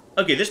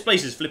 Okay, this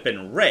place is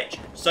flipping rich.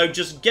 So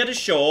just get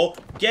ashore,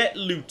 get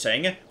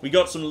looting. We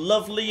got some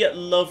lovely,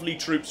 lovely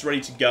troops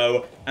ready to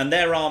go, and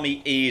their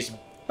army is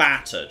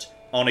battered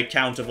on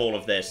account of all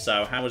of this.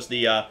 So how's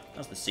the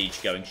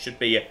siege going? Should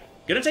be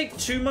gonna take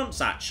 2 months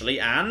actually,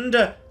 and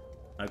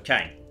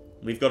okay,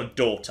 we've got a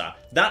daughter.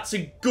 That's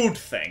a good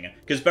thing,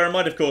 because bear in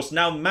mind, of course,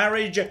 now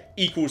marriage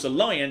equals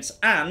alliance,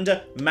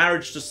 and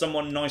marriage to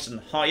someone nice and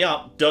high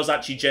up does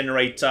actually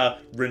generate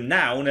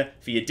renown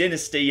for your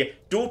dynasty.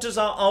 Daughters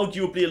are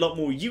arguably a lot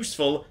more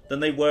useful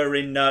than they were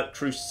in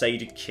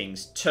Crusader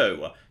Kings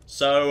 2.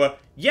 So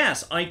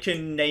yes, I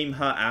can name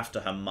her after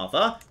her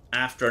mother,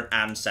 after an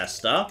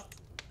ancestor.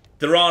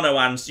 There are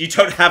no you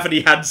don't have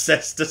any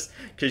ancestors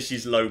because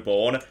she's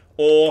lowborn.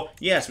 Or,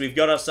 yes, we've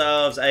got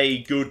ourselves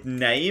a good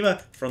name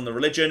from the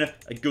religion,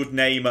 a good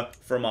name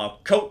from our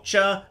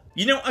culture,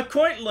 You know, I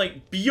quite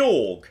like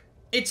Bjorg.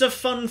 It's a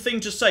fun thing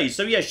to say.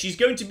 So yeah, she's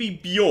going to be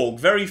Bjorg.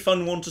 Very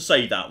fun one to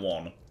say, that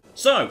one.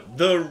 So,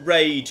 the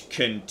raid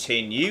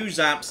continues.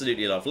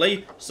 Absolutely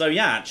lovely. So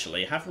yeah,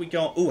 actually, have we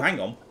got... Oh, hang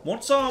on.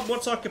 What's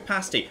our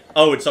capacity?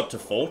 Oh, it's up to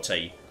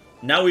 40.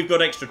 Now we've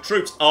got extra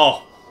troops.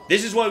 Oh,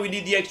 this is why we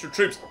need the extra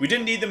troops. We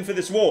didn't need them for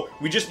this war.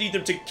 We just need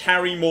them to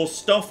carry more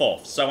stuff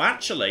off. So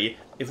actually,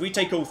 if we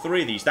take all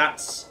 3 of these,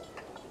 that's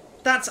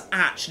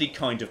actually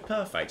kind of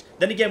perfect.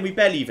 Then again, we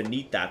barely even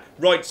need that.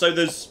 Right, so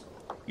there's...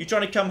 You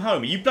trying to come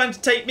home? Are you planning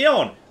to take me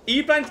on? Are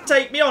you planning to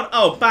take me on?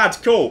 Oh, bad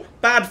call.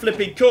 Bad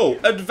flipping call.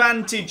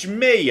 Advantage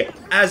me,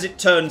 as it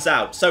turns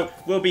out. So,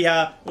 we'll be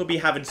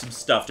having some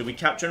stuff. Did we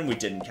capture anyone? We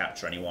didn't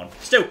capture anyone.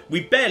 Still,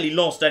 we barely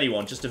lost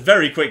anyone. Just a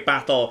very quick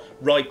battle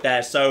right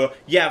there. So,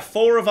 yeah,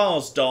 4 of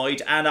ours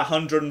died and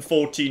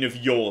 114 of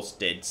yours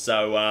did.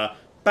 So,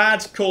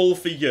 bad call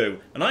for you.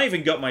 And I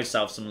even got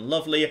myself some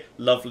lovely,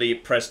 lovely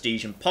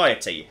prestige and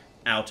piety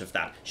out of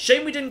that.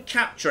 Shame we didn't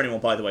capture anyone,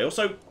 by the way.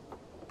 Also,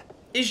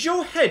 is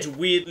your head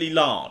weirdly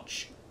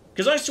large?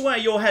 Because I swear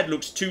your head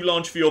looks too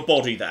large for your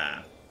body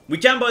there. We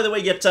can, by the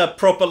way, get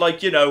proper,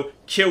 like, you know,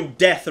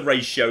 kill-death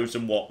ratios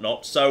and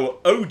whatnot. So,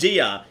 oh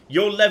dear,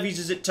 your levies,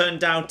 as it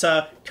turned out,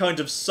 kind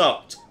of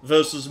sucked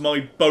versus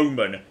my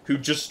bowman, who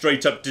just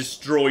straight up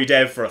destroyed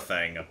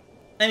everything.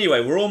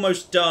 Anyway, we're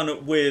almost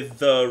done with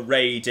the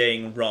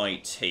raiding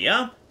right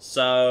here.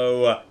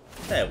 So,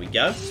 there we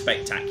go.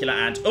 Spectacular.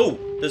 And, oh,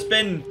 there's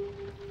been...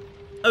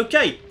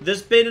 Okay,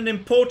 there's been an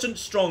important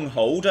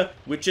stronghold,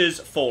 which has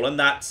fallen.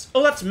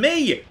 Oh, that's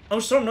me! Oh,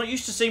 sorry, I'm not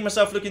used to seeing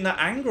myself looking that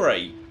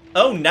angry.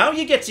 Oh, now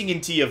you're getting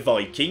into your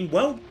Viking.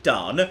 Well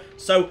done.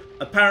 So,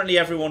 apparently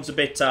everyone's a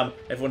bit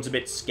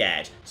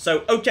scared.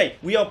 So, okay,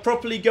 we are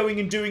properly going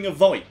and doing a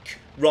Vike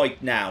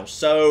right now.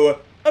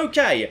 So,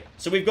 okay.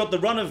 So, we've got the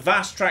run of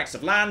vast tracts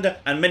of land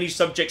and many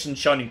subjects and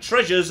shining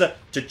treasures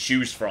to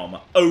choose from.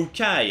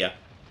 Okay.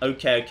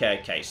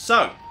 Okay.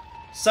 So.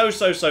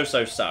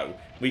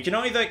 We can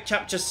either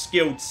capture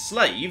skilled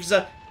slaves,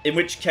 in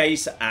which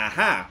case,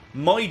 aha,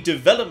 my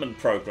development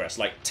progress,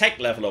 like tech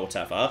level or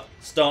whatever,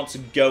 starts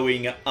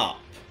going up.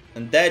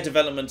 And their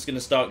development's going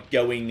to start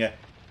going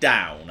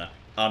down,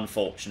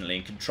 unfortunately,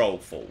 and control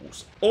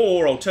falls.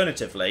 Or,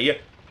 alternatively,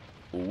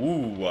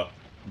 ooh,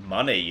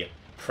 money,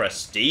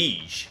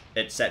 prestige,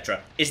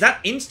 etc. Is that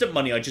instant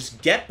money I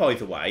just get, by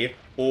the way,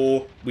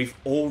 or we've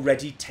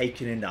already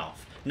taken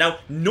enough? Now,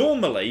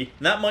 normally,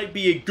 that might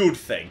be a good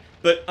thing.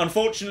 But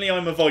unfortunately,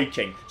 I'm a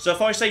Viking. So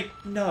if I say,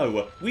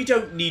 no, we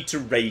don't need to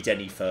raid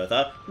any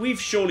further,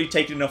 we've surely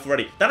taken enough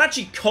already. That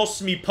actually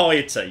costs me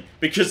piety,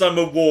 because I'm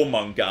a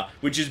warmonger,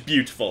 which is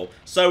beautiful.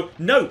 So,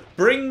 no,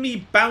 bring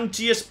me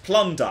bounteous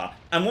plunder.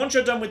 And once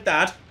you're done with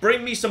that,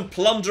 bring me some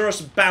plunderous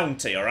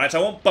bounty, alright?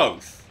 I want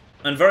both.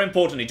 And very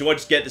importantly, do I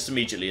just get this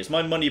immediately? Is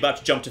my money about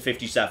to jump to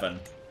 57?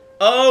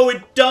 Oh,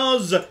 it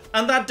does!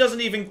 And that doesn't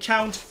even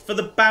count for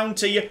the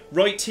bounty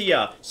right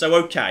here. So,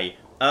 okay.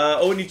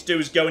 All we need to do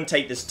is go and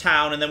take this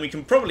town, and then we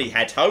can probably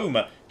head home,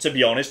 to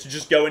be honest, to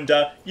just go and,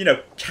 you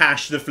know,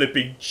 cash the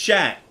flipping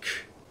check.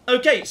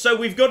 Okay, so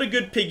we've got a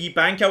good piggy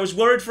bank. I was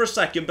worried for a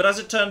second, but as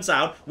it turns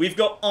out, we've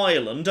got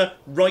Ireland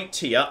right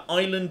here.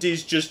 Ireland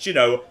is just, you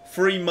know,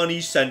 free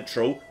money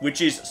central,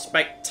 which is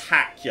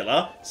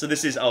spectacular. So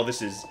this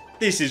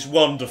is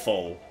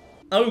wonderful.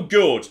 Oh,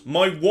 good.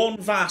 My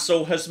one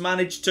vassal has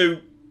managed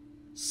to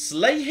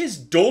slay his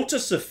daughter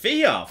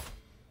Sophia.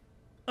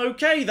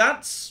 Okay,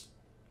 that's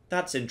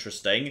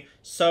interesting.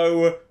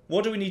 So,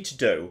 what do we need to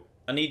do?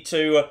 I need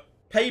to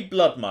pay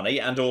blood money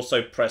and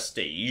also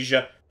prestige,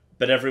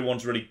 but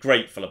everyone's really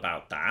grateful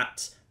about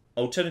that.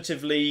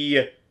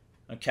 Alternatively,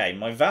 okay,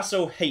 my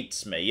vassal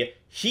hates me.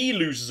 He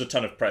loses a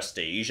ton of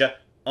prestige.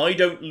 I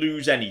don't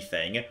lose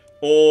anything.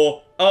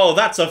 Or, oh,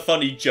 that's a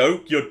funny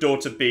joke, your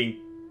daughter being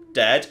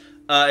dead.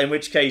 In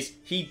which case,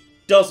 he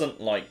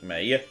doesn't like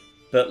me,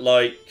 but,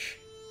 like,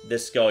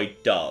 this guy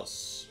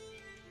does.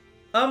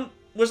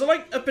 Was there,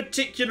 like, a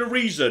particular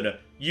reason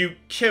you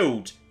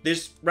killed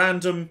this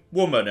random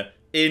woman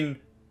in...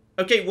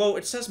 Okay, well,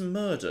 it says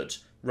murdered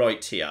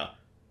right here.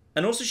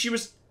 And also she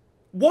was...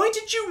 Why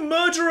did you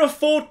murder a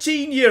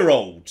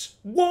 14-year-old?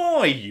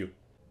 Why?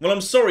 Well,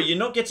 I'm sorry, you're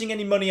not getting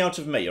any money out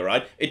of me,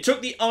 alright? It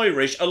took the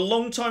Irish a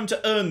long time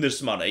to earn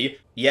this money.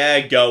 Yeah,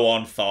 go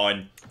on,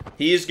 fine.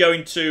 He is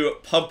going to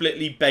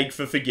publicly beg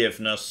for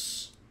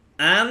forgiveness.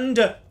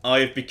 And I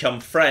have become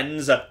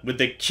friends with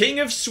the King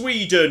of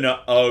Sweden.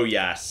 Oh,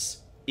 yes.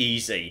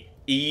 Easy.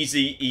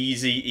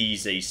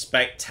 Easy.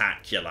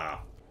 Spectacular.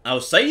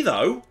 I'll say,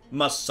 though,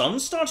 my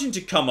son's starting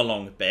to come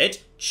along a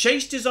bit.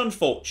 Chaste is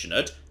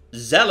unfortunate.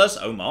 Zealous,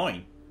 oh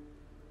my.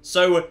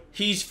 So,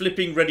 he's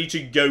flipping ready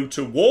to go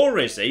to war,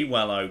 is he?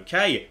 Well,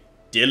 okay.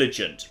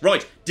 Diligent.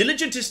 Right,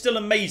 Diligent is still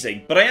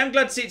amazing, but I am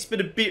glad to see it's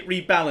been a bit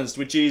rebalanced,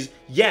 which is,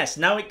 yes,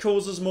 now it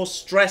causes more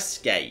stress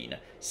gain.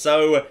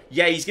 So,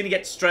 yeah, he's going to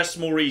get stressed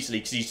more easily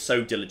because he's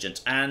so diligent.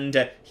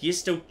 And he is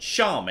still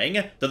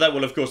charming, though that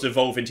will, of course,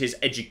 evolve into his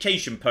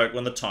education perk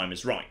when the time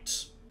is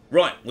right.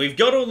 Right, we've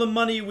got all the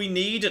money we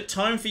need.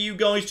 Time for you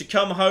guys to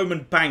come home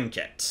and bank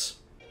it.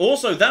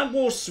 Also, that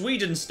war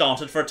Sweden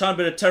started for a tiny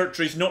bit of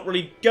territory is not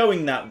really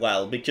going that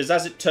well, because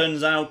as it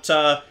turns out,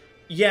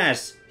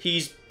 yes,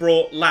 he's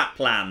brought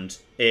Lapland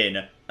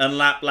in, and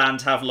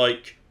Lapland have,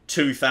 like,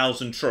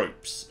 2,000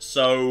 troops.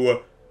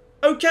 So,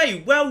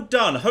 okay, well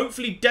done.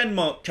 Hopefully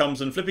Denmark comes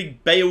and flipping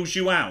bails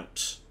you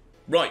out.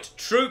 Right,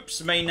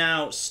 troops may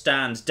now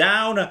stand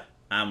down,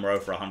 and we're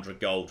over 100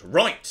 gold.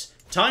 Right,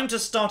 time to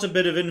start a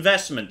bit of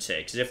investment here,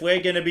 because if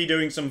we're going to be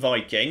doing some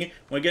Viking,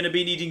 we're going to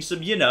be needing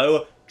some, you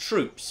know,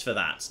 troops for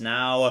that.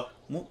 Now,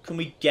 what can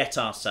we get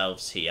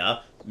ourselves here?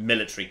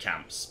 Military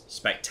camps.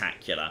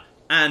 Spectacular.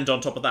 And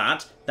on top of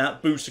that,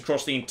 that boosts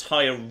across the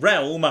entire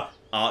realm.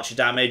 Archer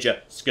damage,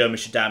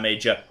 skirmisher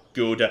damage,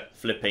 good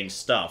flipping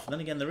stuff. And then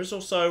again, there is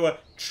also a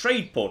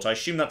trade port. I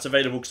assume that's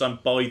available because I'm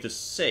by the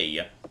sea.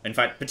 In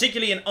fact,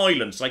 particularly in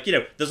islands, like, you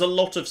know, there's a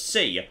lot of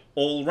sea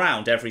all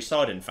round every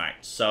side, in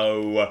fact.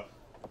 So,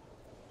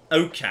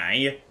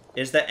 okay,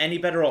 is there any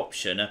better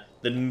option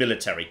than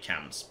military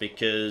camps?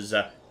 Because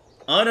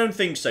I don't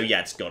think so.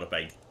 Yeah, it's gotta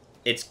be.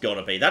 It's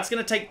gotta be. That's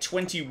going to take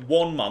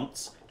 21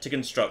 months to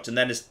construct, and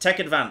then as tech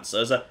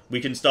advances, we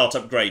can start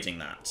upgrading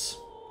that.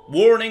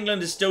 War in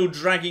England is still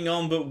dragging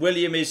on, but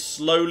William is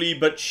slowly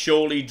but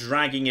surely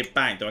dragging it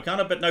back. Though I can't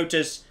help but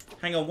notice...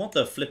 Hang on, what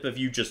the flip have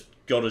you just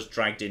got us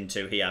dragged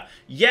into here?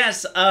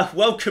 Yes,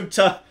 welcome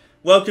to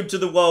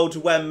the world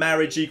where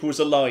marriage equals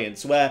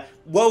alliance, where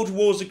world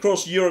wars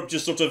across Europe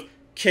just sort of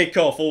kick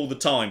off all the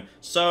time.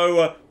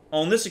 So,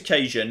 on this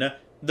occasion,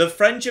 the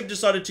French have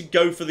decided to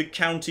go for the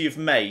county of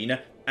Maine,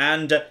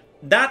 and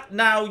that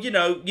now, you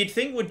know, you'd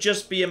think would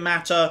just be a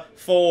matter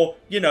for,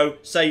 you know,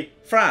 say,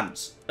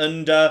 France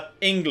and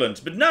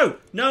England. But no.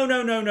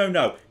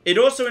 It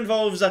also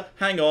involves,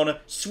 hang on,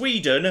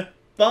 Sweden,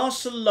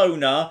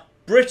 Barcelona,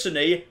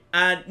 Brittany,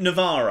 and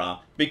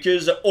Navarra,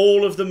 because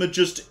all of them are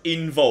just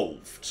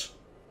involved.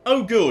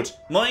 Oh good,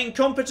 my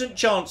incompetent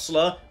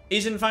Chancellor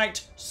is in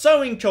fact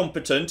so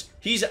incompetent,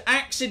 he's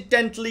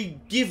accidentally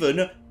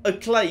given a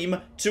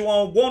claim to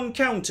our one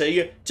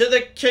county to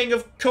the King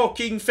of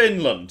Cocking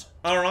Finland.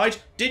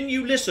 Alright? Didn't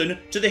you listen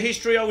to the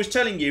history I was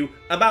telling you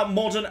about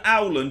modern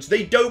Owland?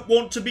 They don't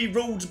want to be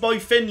ruled by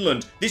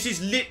Finland. This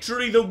is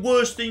literally the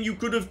worst thing you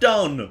could have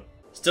done.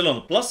 Still on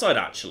the plus side,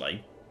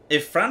 actually,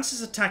 if France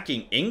is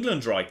attacking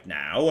England right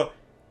now,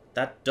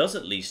 that does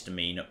at least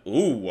mean,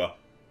 ooh,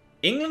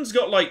 England's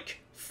got like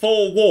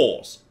 4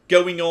 wars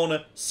going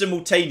on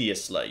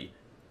simultaneously.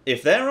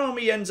 If their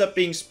army ends up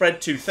being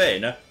spread too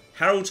thin,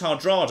 Harold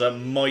Hardrada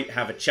might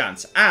have a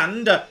chance.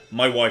 And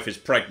my wife is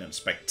pregnant.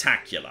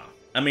 Spectacular.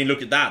 I mean,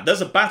 look at that.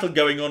 There's a battle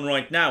going on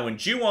right now,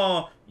 and you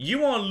are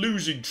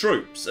losing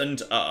troops.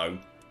 And, uh-oh.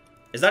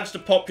 Is that just a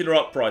popular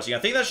uprising? I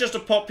think that's just a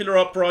popular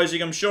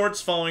uprising. I'm sure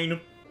it's fine.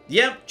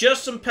 Yep,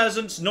 just some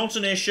peasants. Not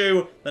an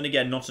issue. Then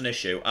again, not an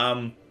issue.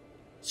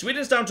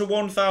 Sweden's down to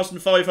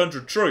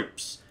 1,500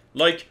 troops.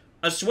 Like,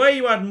 I swear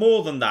you had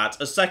more than that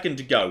a second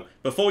ago,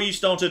 before you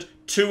started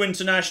 2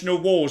 international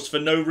wars for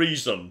no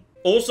reason.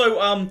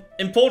 Also,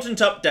 important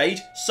update.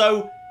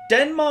 So,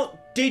 Denmark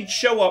did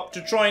show up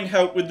to try and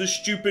help with the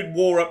stupid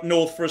war up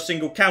north for a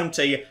single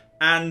county,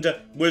 and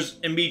was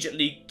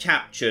immediately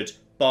captured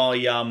by,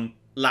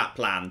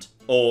 Lapland.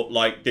 Or,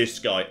 like, this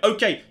guy.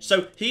 Okay,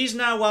 so he's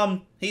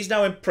now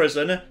in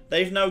prison.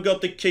 They've now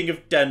got the King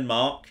of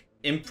Denmark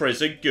in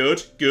prison.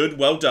 Good, good,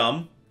 well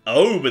done.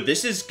 Oh, but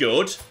this is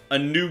good. A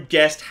new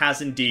guest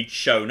has indeed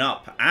shown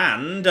up,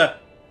 and...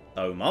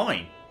 oh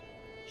my.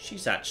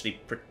 She's actually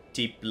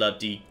pretty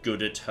bloody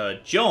good at her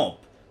job.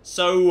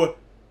 So...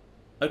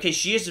 okay,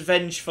 she is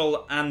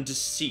vengeful and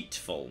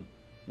deceitful,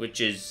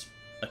 which is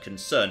a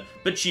concern.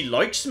 But she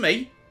likes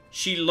me.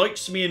 She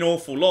likes me an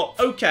awful lot.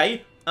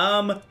 Okay,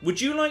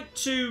 would you like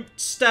to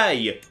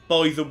stay,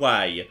 by the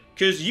way?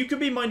 Because you could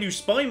be my new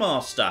spy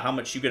master. How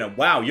much you gonna...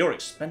 wow, you're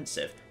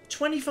expensive.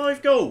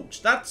 25 gold.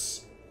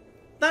 That's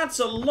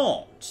a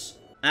lot.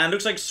 And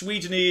looks like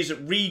Sweden is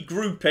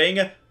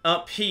regrouping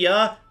up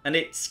here. And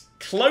it's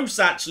close,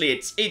 actually.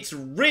 It's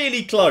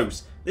really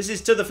close. This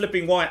is to the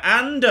flipping wire.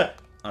 And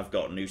I've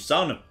got a new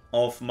son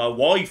of my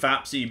wife.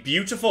 Absolutely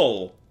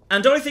beautiful.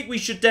 And I think we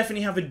should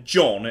definitely have a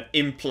John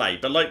in play.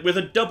 But like with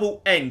a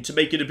double N to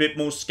make it a bit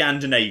more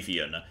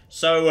Scandinavian.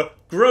 So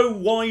grow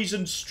wise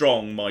and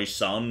strong, my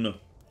son.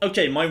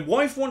 Okay, my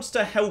wife wants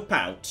to help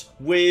out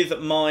with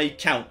my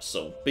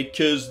council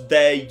because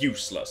they're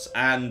useless.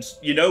 And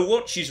you know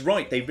what? She's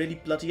right. They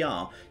really bloody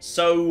are.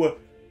 So,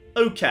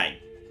 okay.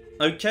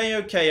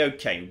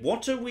 Okay.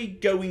 What are we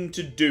going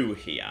to do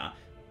here?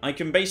 I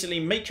can basically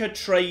make her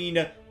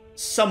train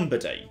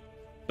somebody.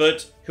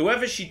 But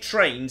whoever she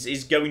trains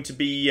is going to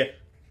be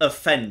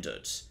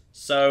offended.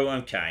 So,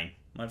 okay.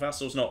 My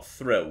vassal's not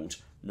thrilled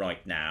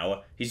right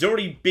now. He's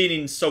already been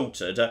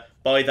insulted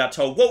by that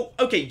whole... well,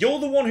 okay, you're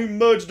the one who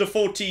murdered a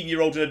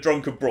 14-year-old in a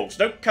drunken brawl, so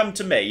don't come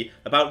to me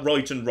about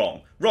right and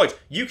wrong. Right,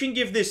 you can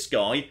give this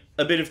guy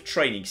a bit of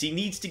training, because he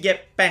needs to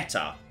get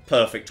better.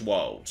 Perfect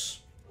world.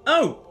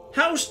 Oh,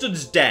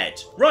 Halston's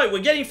dead. Right, we're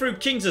getting through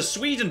Kings of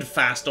Sweden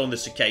fast on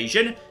this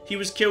occasion. He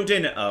was killed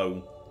in...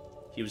 oh.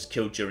 He was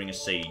killed during a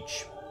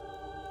siege.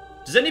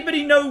 Does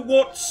anybody know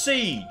what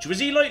siege? Was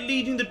he like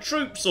leading the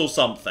troops or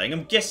something?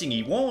 I'm guessing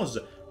he was.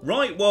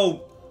 Right,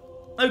 well,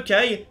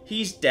 okay,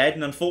 he's dead,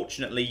 and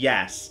unfortunately,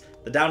 yes.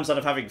 The downside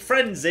of having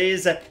friends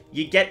is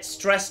you get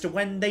stressed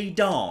when they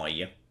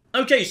die.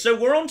 Okay, so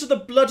we're on to the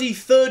bloody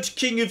third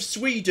king of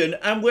Sweden,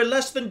 and we're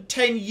less than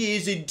 10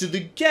 years into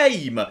the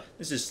game.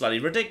 This is slightly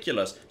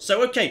ridiculous.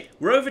 So, okay,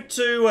 we're over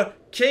to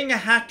King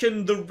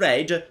Håkon the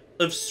Red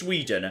of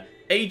Sweden.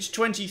 Age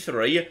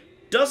 23,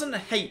 doesn't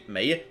hate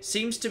me,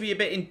 seems to be a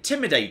bit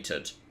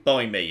intimidated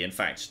by me, in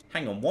fact.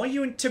 Hang on, why are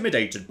you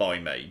intimidated by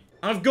me?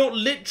 I've got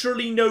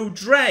literally no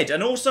dread,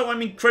 and also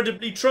I'm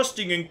incredibly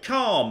trusting and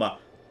calm.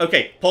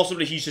 Okay,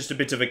 possibly he's just a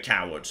bit of a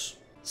coward.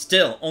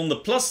 Still, on the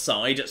plus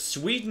side,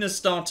 Sweden has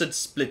started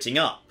splitting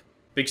up.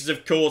 Because,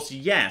 of course,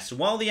 yes,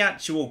 while the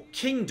actual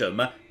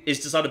kingdom is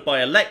decided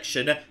by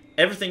election,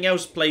 everything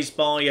else plays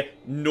by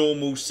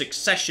normal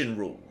succession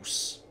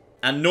rules.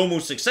 And normal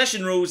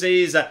succession rules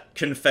is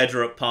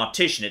confederate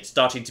partition. It's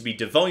starting to be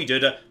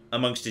divided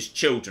amongst his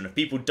children. If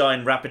people die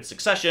in rapid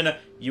succession,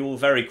 you will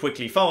very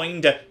quickly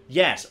find,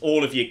 yes,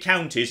 all of your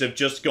counties have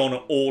just gone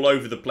all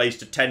over the place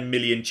to 10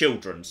 million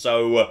children.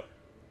 So,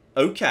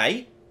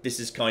 okay. This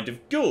is kind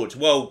of good.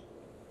 Well,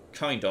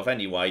 kind of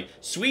anyway.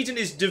 Sweden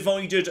is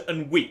divided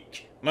and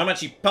weak. I'm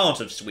actually part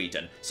of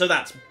Sweden, so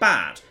that's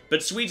bad.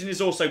 But Sweden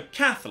is also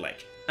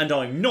Catholic, and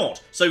I'm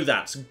not, so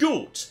that's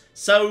good.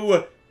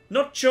 So,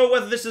 not sure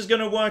whether this is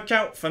going to work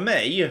out for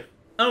me.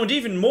 Oh, and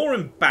even more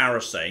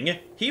embarrassing,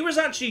 he was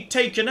actually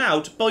taken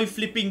out by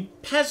flipping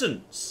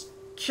peasants.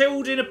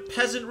 Killed in a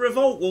peasant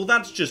revolt. Well,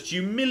 that's just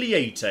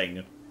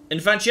humiliating. In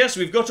fact, yes,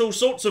 we've got all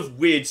sorts of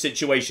weird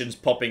situations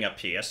popping up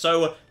here,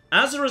 so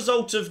as a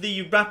result of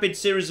the rapid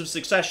series of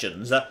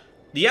successions,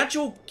 the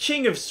actual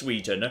King of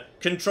Sweden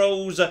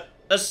controls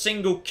a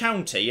single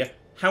county.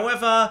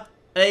 However,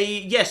 a,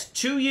 yes,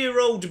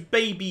 2-year-old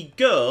baby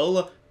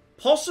girl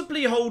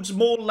possibly holds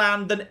more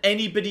land than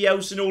anybody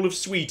else in all of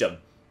Sweden.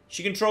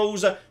 She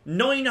controls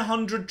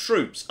 900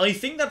 troops. I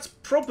think that's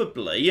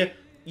probably,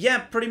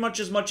 yeah, pretty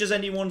much as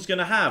anyone's going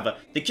to have.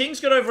 The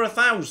King's got over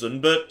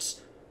 1,000, but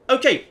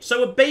okay,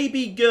 so a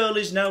baby girl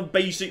is now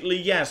basically,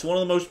 yes, one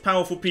of the most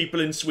powerful people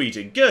in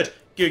Sweden. Good,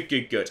 good,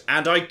 good, good.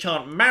 And I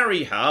can't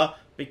marry her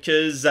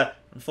because,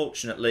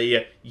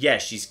 unfortunately,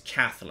 yes, she's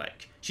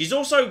Catholic. She's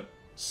also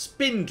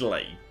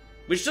spindly,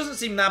 which doesn't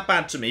seem that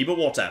bad to me, but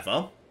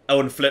whatever. Oh,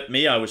 and flip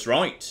me, I was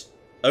right.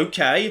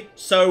 Okay,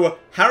 so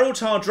Harald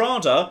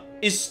Hardrada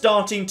is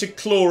starting to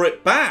claw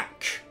it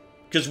back.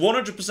 Because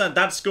 100%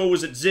 that score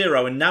was at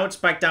 0, and now it's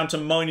back down to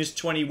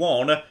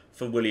 -21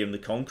 for William the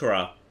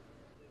Conqueror.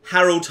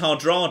 Harald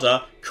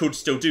Hardrada could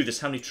still do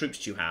this. How many troops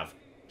do you have?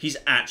 He's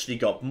actually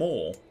got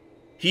more.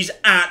 He's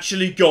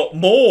actually got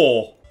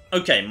more!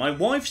 Okay, my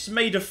wife's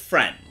made a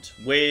friend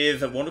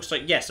with what looks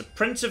like, yes, a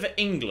Prince of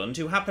England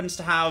who happens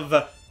to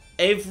have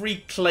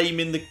every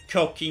claim in the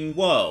cocking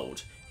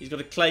world. He's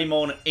got a claim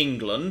on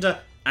England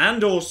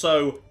and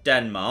also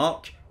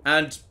Denmark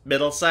and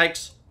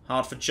Middlesex,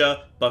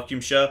 Hertfordshire,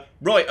 Buckinghamshire.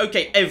 Right,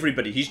 okay,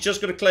 everybody. He's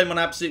just got a claim on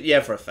absolutely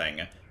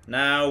everything.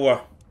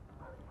 Now,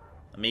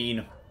 I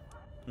mean,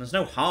 there's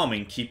no harm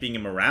in keeping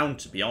him around,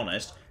 to be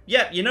honest.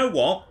 Yeah, you know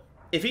what?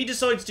 If he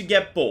decides to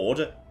get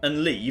bored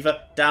and leave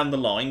down the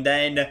line,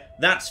 then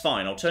that's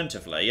fine.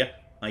 Alternatively,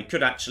 I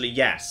could actually,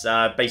 yes,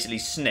 basically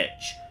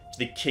snitch to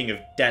the King of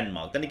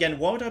Denmark. Then again,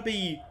 why would I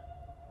be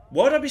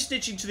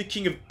snitching to the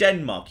King of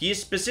Denmark? He is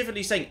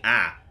specifically saying,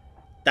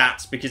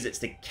 that's because it's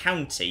the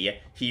county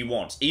he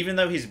wants. Even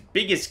though his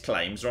biggest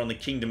claims are on the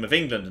Kingdom of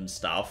England and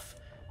stuff,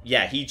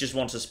 yeah, he just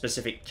wants a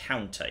specific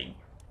county.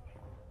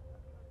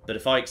 But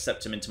if I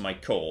accept him into my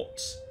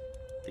court,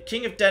 the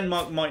King of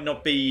Denmark might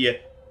not be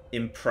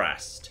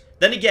impressed.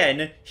 Then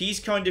again, he's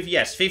kind of,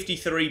 yes,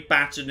 53,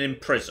 battered in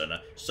prison.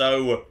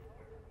 So,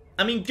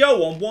 I mean,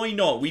 go on, why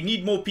not? We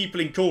need more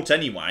people in court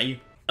anyway.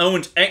 Oh,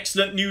 and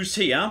excellent news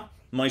here.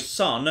 My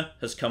son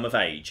has come of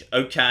age.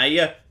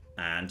 Okay,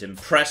 and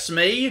impress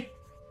me.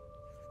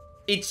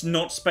 It's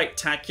not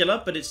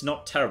spectacular, but it's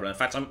not terrible. In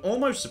fact, I'm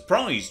almost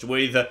surprised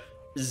with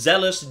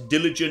zealous,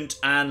 diligent,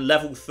 and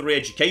level 3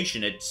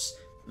 education. It's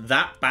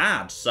that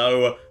bad.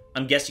 So,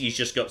 I'm guessing he's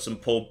just got some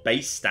poor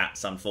base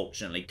stats,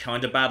 unfortunately.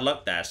 Kind of bad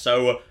luck there.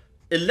 So,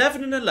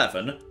 11 and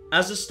 11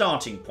 as a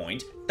starting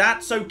point.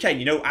 That's okay.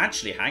 You know,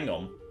 actually, hang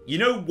on. You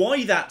know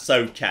why that's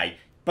okay?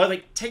 By the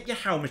way, take your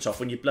helmet off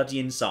when you're bloody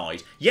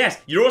inside. Yes,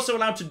 you're also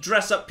allowed to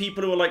dress up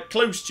people who are, like,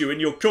 close to you in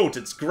your court.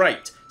 It's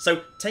great.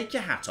 So, take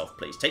your hat off,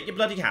 please. Take your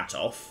bloody hat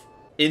off.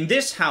 In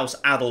this house,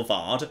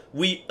 Adelvard,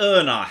 we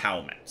earn our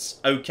helmets,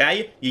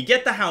 okay? You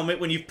get the helmet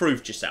when you've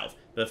proved yourself.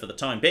 But for the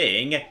time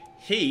being,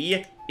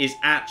 he is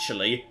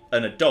actually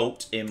an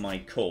adult in my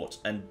court.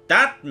 And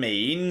that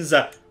means,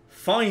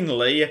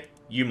 finally,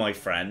 you, my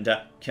friend,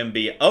 can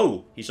be...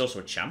 Oh, he's also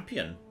a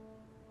champion.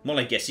 Well,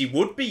 I guess he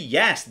would be,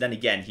 yes. Then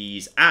again,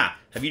 he's... Ah,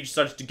 have you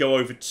decided to go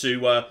over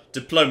to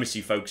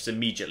diplomacy focus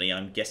immediately?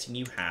 I'm guessing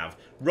you have.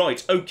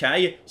 Right,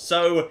 okay.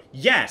 So,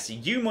 yes,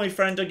 you, my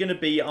friend, are going to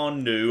be our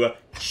new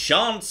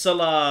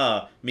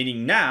Chancellor.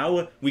 Meaning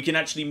now, we can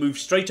actually move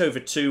straight over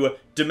to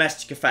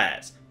domestic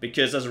affairs.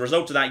 Because as a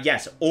result of that,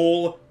 yes,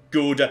 all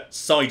good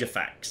side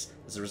effects.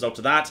 As a result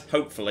of that,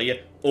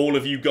 hopefully, all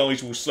of you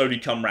guys will slowly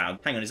come round.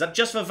 Hang on, is that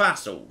just for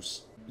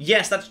vassals?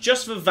 Yes, that's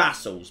just for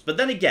vassals, but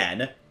then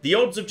again, the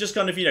odds of just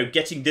kind of, you know,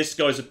 getting this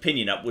guy's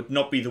opinion up would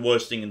not be the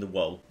worst thing in the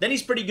world. Then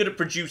he's pretty good at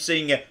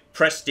producing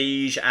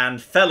prestige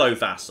and fellow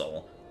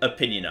vassal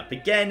opinion up.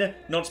 Again,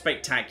 not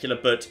spectacular,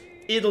 but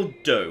it'll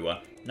do.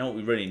 Now what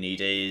we really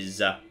need is,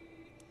 well,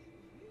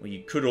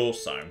 you could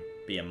also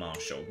be a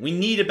marshal. We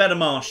need a better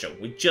marshal.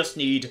 We just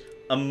need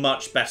a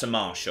much better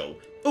marshal.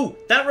 Oh,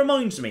 that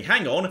reminds me,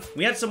 hang on,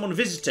 we had someone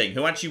visiting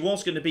who actually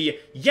was going to be,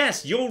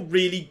 yes, you're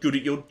really good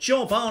at your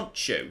job,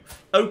 aren't you?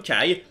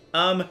 Okay,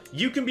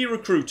 you can be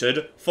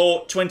recruited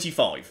for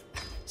 25.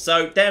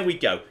 So, there we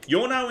go.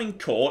 You're now in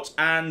court,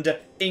 and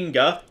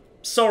Inga,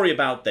 sorry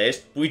about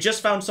this, we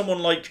just found someone,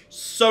 like,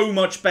 so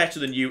much better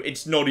than you,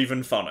 it's not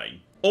even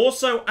funny.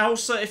 Also,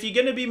 Elsa, if you're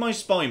going to be my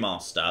spy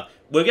master,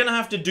 we're going to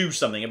have to do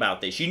something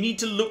about this. You need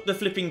to look the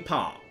flipping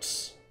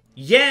parts.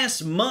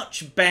 Yes,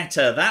 much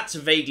better. That's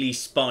vaguely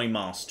spy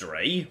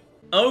mastery.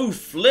 Oh,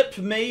 flip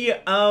me.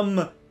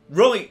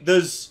 Right,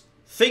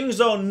 things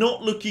are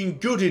not looking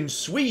good in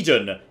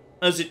Sweden,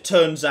 as it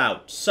turns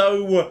out.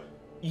 So,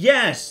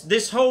 yes,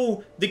 this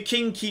whole the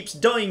king keeps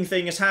dying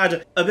thing has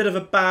had a bit of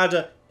a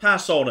bad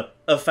pass-on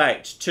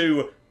effect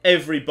to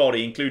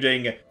everybody,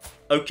 including,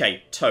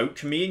 okay,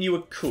 Toke, me and you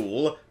are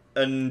cool,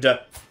 and,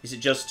 is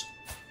it just,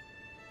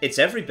 it's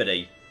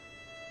everybody.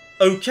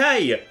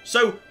 Okay,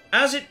 so,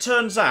 as it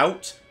turns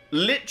out,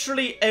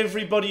 literally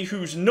everybody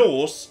who's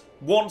Norse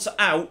wants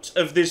out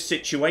of this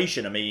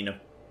situation. I mean,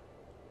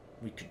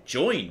 we could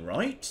join,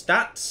 right?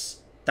 That's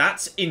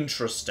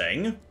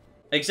interesting.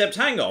 Except,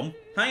 hang on.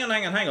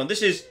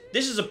 This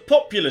is a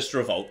populist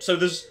revolt, so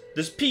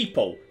there's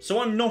people.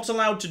 So I'm not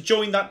allowed to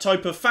join that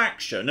type of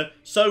faction.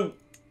 So,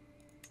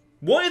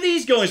 why are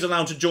these guys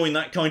allowed to join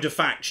that kind of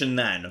faction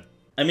then?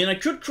 I mean, I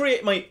could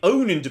create my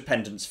own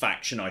independence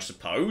faction, I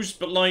suppose,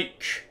 but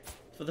like,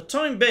 for the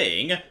time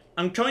being,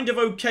 I'm kind of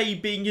okay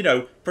being, you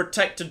know,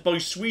 protected by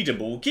Sweden,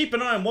 but we'll keep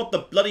an eye on what the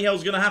bloody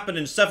hell's going to happen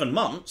in 7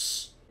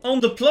 months. On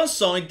the plus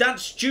side, that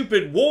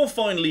stupid war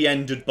finally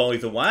ended, by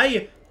the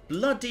way.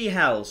 Bloody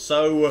hell.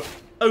 So,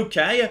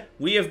 okay,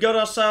 we have got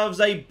ourselves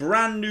a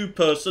brand new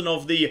person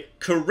of the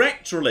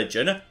correct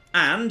religion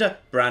and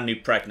brand new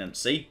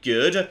pregnancy.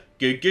 Good.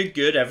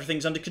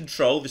 Everything's under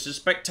control. This is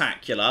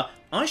spectacular.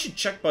 I should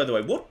check, by the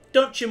way, what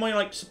duchy am I,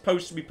 like,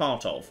 supposed to be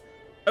part of?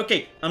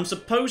 Okay, I'm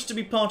supposed to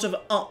be part of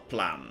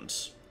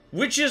Uppland,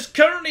 which is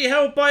currently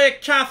held by a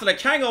Catholic.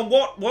 Hang on,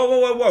 what?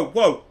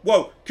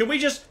 Whoa. Can we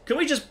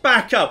just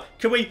back up?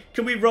 Can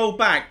we roll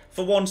back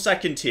for 1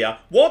 second here?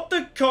 What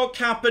the cock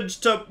happened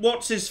to,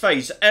 what's his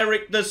face?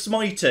 Eric the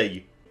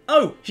Smitey.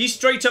 Oh, he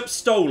straight up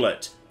stole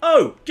it.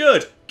 Oh,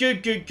 good.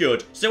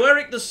 So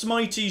Eric the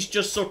Smitey's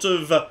just sort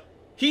of,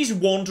 he's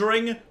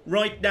wandering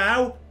right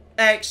now.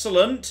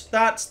 Excellent.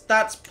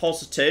 That's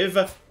positive.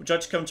 Would you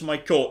like to come to my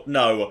court?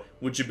 No.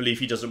 Would you believe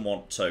he doesn't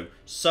want to?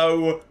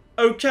 So,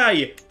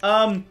 okay.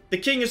 The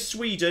King of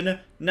Sweden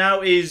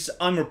now is...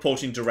 I'm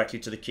reporting directly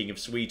to the King of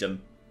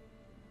Sweden.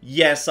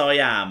 Yes, I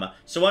am.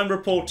 So I'm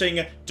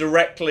reporting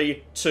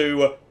directly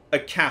to a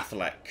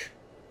Catholic.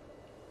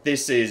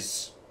 This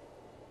is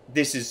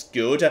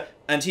good.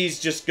 And he's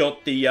just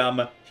got the,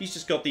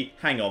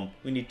 hang on,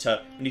 we need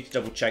to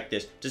double check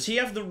this. Does he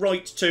have the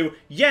right to,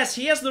 yes,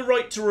 he has the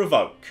right to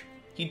revoke.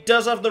 He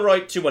does have the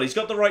right to, well, he's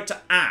got the right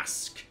to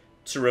ask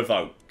to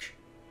revoke.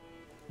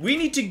 We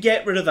need to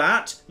get rid of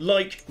that,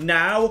 like,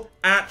 now,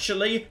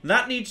 actually.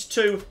 That needs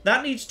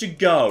to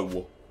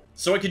go.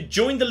 So I could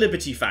join the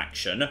Liberty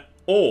faction,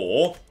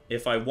 or,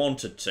 if I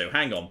wanted to,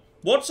 hang on.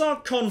 What's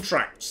our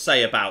contract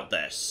say about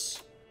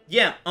this?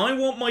 Yeah, I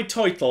want my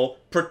title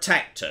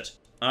protected.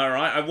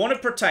 Alright, I want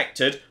it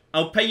protected.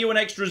 I'll pay you an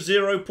extra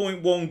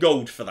 0.1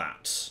 gold for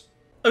that.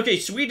 Okay,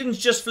 Sweden's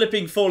just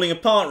flipping falling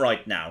apart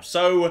right now.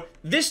 So,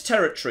 this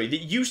territory that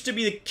used to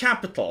be the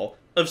capital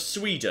of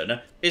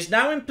Sweden is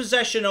now in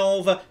possession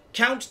of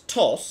Count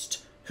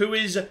Tost, who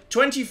is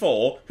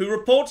 24, who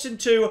reports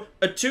into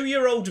a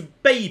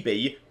 2-year-old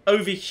baby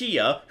over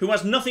here, who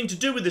has nothing to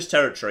do with this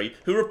territory,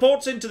 who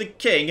reports into the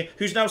king,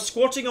 who's now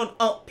squatting on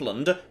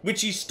Uppland,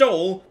 which he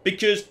stole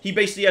because he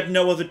basically had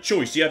no other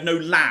choice. He had no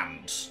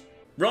land.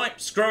 Right,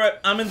 screw it.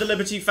 I'm in the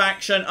Liberty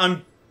faction.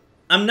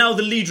 I'm now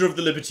the leader of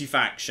the Liberty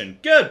faction.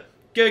 Good.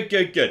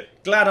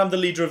 Glad I'm the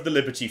leader of the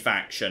Liberty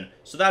faction.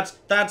 So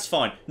that's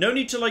fine. No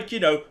need to, like, you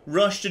know,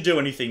 rush to do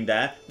anything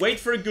there. Wait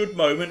for a good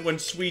moment when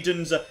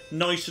Sweden's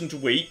nice and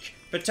weak.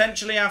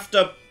 Potentially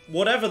after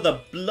whatever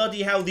the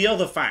bloody hell the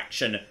other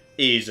faction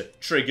is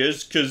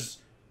triggers, because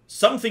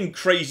something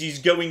crazy's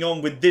going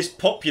on with this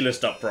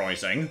populist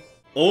uprising.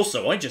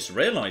 Also, I just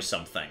realised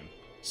something.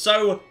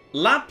 So,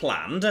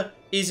 Lapland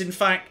is in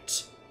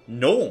fact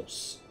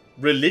Norse.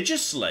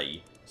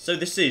 religiously. So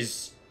this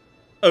is...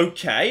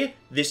 okay,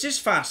 this is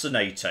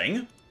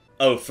fascinating.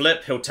 Oh,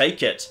 flip, he'll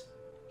take it.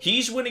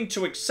 He's willing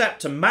to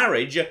accept a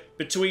marriage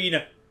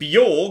between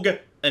Bjorg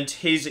and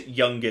his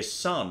youngest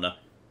son.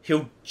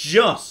 He'll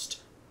just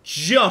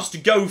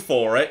go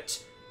for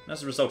it. And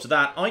as a result of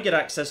that, I get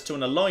access to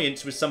an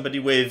alliance with somebody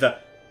with,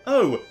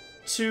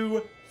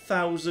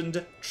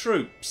 2,000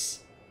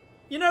 troops.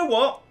 You know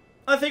what?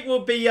 I think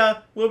we'll be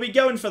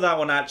going for that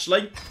one,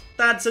 actually.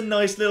 That's a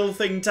nice little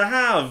thing to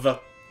have.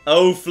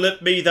 Oh,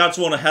 flip me, that's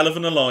one hell of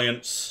an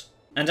alliance.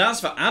 And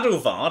as for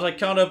Adelvard, I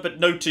can't help but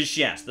notice,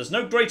 yes, there's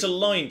no great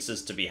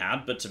alliances to be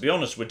had, but to be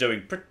honest, we're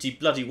doing pretty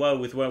bloody well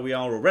with where we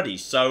are already.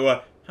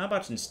 So, how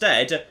about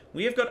instead,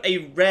 we have got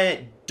a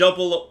rare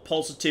double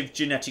positive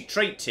genetic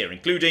trait here,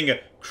 including,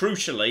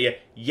 crucially,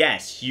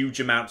 yes, huge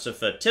amounts of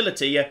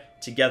fertility,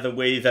 together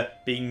with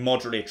being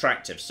moderately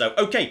attractive. So,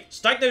 okay,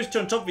 stack those two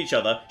on top of each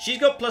other. She's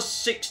got plus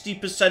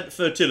 60%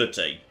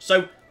 fertility.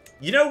 So,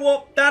 you know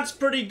what? That's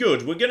pretty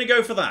good. We're going to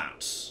go for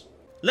that.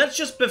 Let's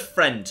just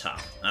befriend her.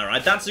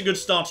 Alright, that's a good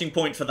starting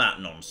point for that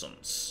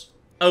nonsense.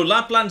 Oh,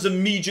 Lapland's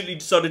immediately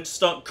decided to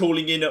start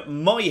calling in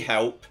my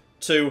help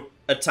to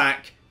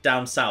attack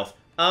down south.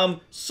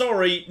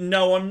 Sorry,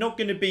 no, I'm not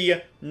gonna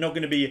be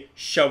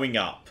showing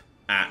up,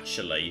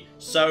 actually.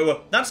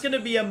 So, that's gonna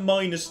be a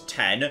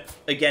 -10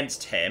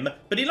 against him,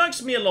 but he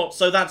likes me a lot,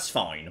 so that's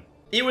fine.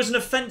 It was an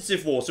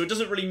offensive war, so it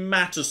doesn't really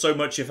matter so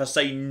much if I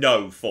say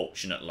no,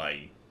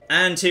 fortunately.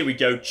 And here we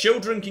go.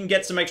 Children can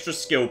get some extra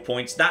skill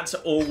points. That's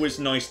always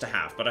nice to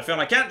have. But I feel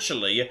like,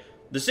 actually,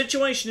 the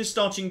situation is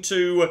starting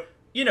to,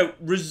 you know,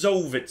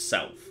 resolve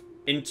itself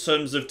in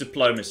terms of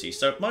diplomacy.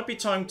 So it might be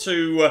time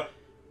to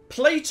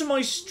play to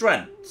my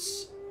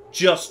strengths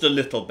just a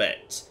little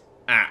bit,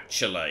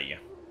 actually.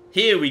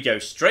 Here we go.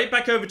 Straight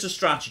back over to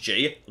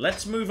strategy.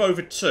 Let's move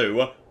over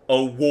to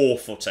a war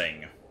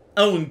footing.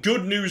 Oh, and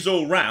good news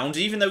all round.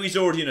 Even though he's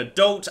already an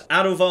adult,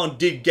 Adelvard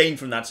did gain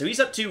from that. So he's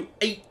up to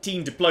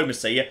 18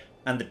 diplomacy,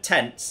 and the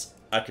tents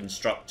are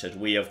constructed.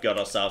 We have got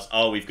ourselves...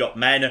 oh, we've got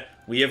men.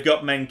 We have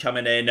got men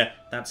coming in.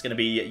 That's going to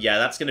be... yeah,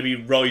 that's going to be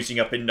rising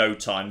up in no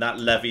time. That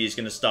levy is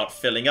going to start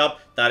filling up.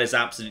 That is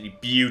absolutely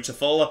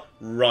beautiful.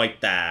 Right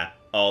there.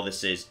 Oh,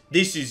 this is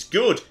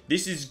good.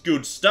 This is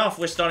good stuff.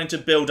 We're starting to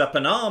build up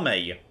an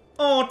army.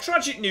 Oh,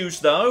 tragic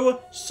news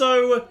though.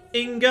 So,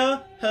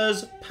 Inga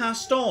has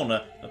passed on.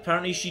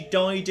 Apparently she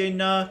died in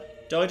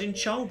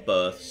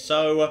childbirth.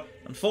 So,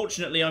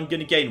 unfortunately I'm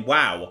going to gain,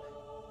 wow,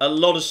 a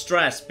lot of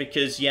stress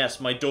because, yes,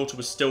 my daughter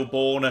was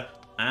stillborn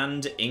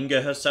and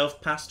Inga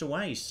herself passed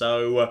away.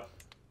 So,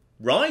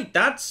 right,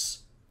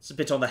 that's a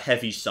bit on the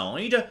heavy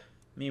side.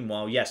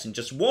 Meanwhile, yes, in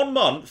just 1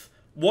 month,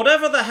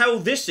 whatever the hell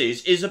this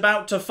is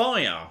about to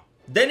fire.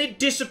 Then it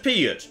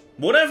disappeared.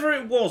 Whatever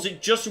it was,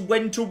 it just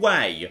went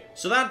away.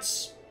 So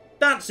that's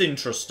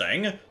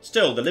interesting.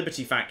 Still, the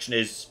Liberty faction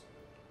is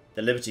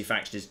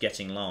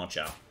getting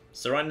larger.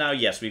 So right now,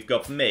 yes, we've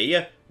got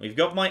me, we've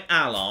got my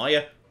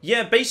ally.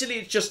 Yeah, basically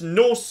it's just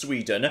North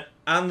Sweden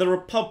and the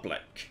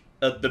Republic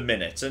at the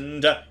minute,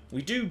 and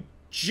we do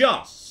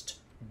just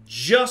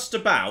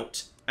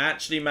about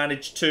actually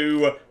manage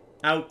to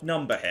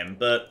outnumber him,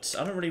 but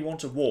I don't really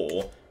want a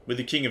war with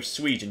the King of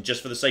Sweden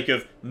just for the sake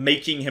of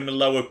making him a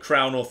lower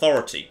crown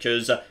authority,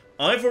 because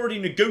I've already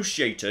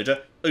negotiated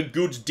a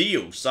good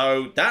deal,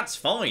 so that's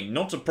fine,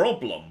 not a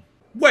problem.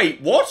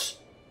 Wait, what?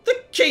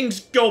 The King's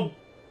gone...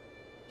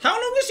 how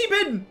long has he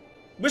been?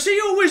 Was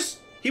he always...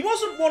 he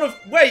wasn't one of...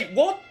 wait,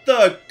 what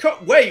the...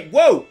 wait,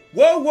 whoa,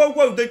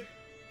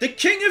 the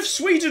King of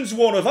Sweden's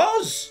one of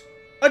us?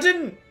 I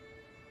didn't...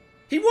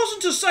 he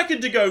wasn't a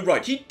second ago,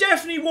 right? He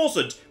definitely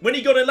wasn't when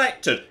he got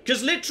elected,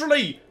 because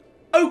literally...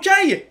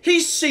 okay,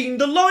 he's seen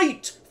the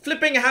light!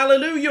 Flipping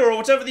hallelujah or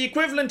whatever the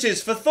equivalent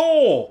is for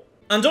Thor.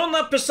 And on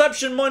that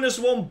perception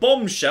 -1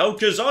 bombshell,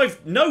 because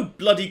I've no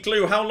bloody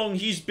clue how long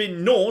he's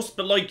been Norse,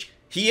 but like,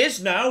 he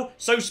is now,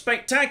 so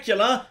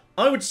spectacular,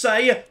 I would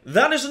say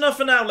that is enough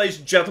for now, ladies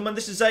and gentlemen.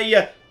 This is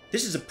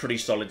a pretty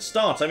solid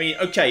start. I mean,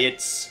 okay,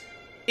 it's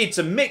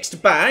a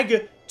mixed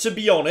bag, to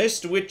be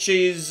honest, which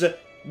is,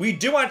 we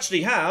do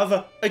actually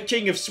have a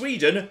King of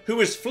Sweden who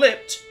has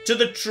flipped to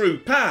the true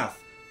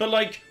path. But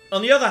like,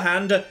 on the other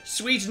hand,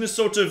 Sweden has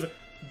sort of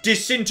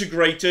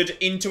disintegrated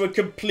into a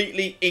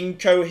completely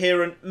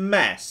incoherent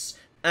mess.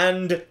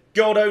 And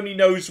God only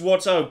knows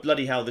what... oh,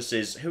 bloody hell, this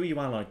is... who are you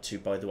allied to,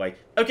 by the way?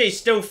 Okay,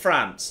 still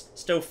France.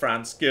 Still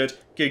France. Good.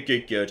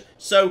 Good.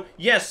 So,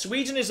 yes,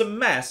 Sweden is a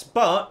mess,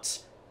 but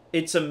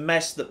it's a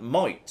mess that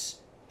might,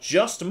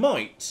 just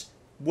might,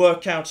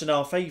 work out in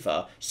our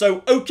favour.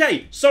 So,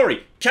 okay,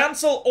 sorry.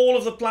 Cancel all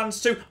of the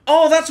plans to...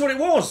 oh, that's what it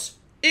was!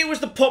 It was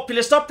the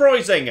populist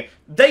uprising.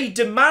 They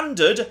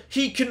demanded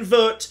he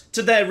convert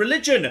to their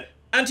religion.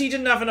 And he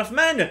didn't have enough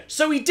men,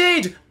 so he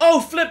did! Oh,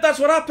 flip, that's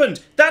what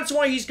happened! That's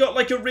why he's got,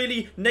 like, a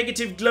really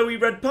negative glowy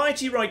red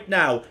piety right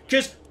now.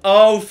 Because,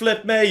 oh,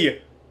 flip me!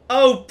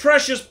 Oh,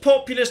 precious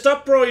populist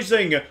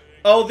uprising!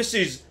 Oh,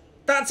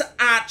 that's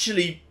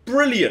actually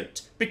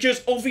brilliant.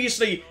 Because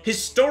obviously,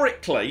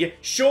 historically,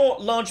 sure,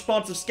 large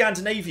parts of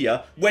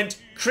Scandinavia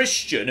went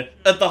Christian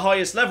at the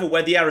highest level,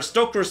 where the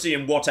aristocracy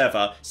and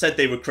whatever said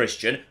they were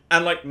Christian,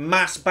 and like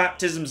mass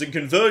baptisms and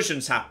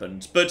conversions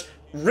happened. But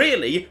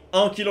really,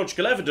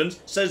 archaeological evidence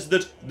says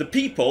that the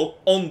people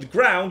on the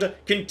ground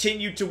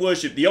continued to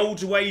worship the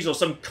old ways, or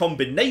some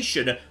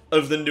combination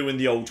of the new and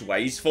the old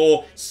ways,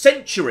 for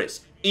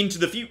centuries into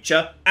the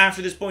future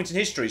after this point in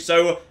history.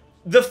 So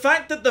the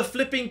fact that the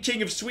flipping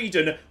king of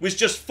Sweden was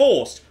just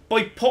forced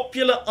by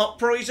popular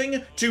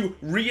uprising to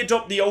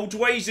re-adopt the old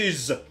ways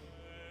is,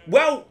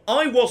 well,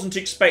 I wasn't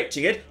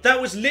expecting it. That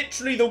was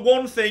literally the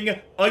one thing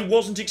I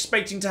wasn't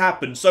expecting to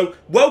happen. So,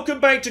 welcome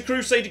back to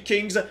Crusader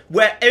Kings,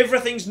 where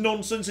everything's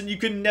nonsense and you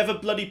can never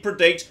bloody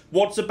predict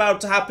what's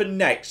about to happen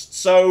next.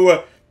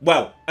 So,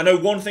 well, I know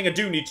one thing I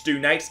do need to do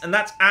next, and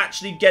that's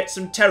actually get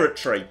some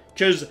territory.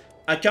 Because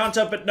I can't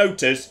help but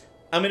notice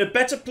I'm in a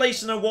better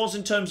place than I was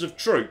in terms of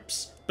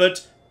troops,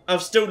 but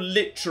I've still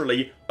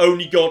literally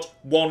only got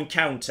one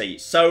county.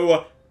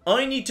 So,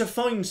 I need to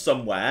find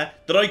somewhere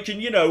that I can,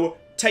 you know,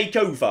 take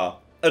over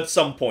at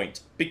some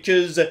point.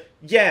 Because,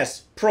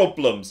 yes,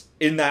 problems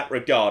in that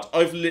regard.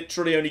 I've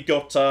literally only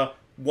got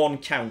one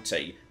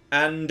county.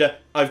 And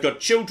I've got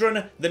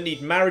children that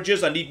need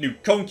marriages. I need new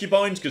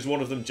concubines because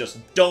one of them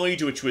just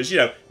died, which was, you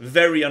know,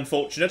 very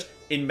unfortunate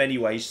in many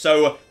ways.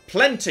 So,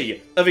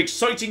 plenty of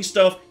exciting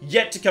stuff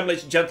yet to come,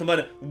 ladies and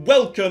gentlemen.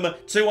 Welcome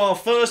to our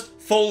first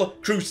full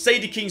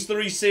Crusader Kings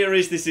 3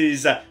 series. This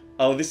is,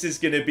 this is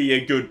going to be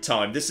a good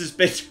time. This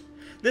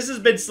has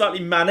been slightly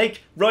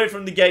manic right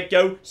from the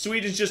get-go.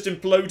 Sweden's just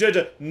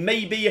imploded.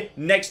 Maybe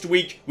next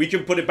week we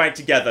can put it back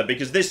together,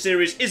 because this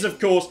series is, of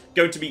course,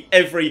 going to be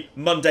every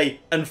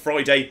Monday and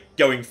Friday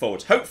going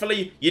forward.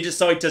 Hopefully you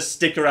decide to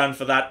stick around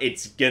for that.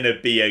 It's gonna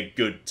be a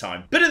good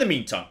time. But in the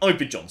meantime, I've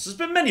been John. This has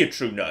been many a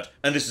true nerd,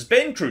 and this has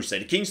been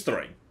Crusader Kings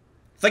 3.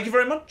 Thank you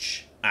very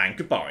much, and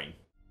goodbye.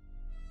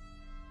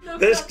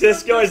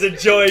 This guy's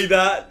enjoying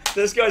that.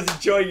 This guy's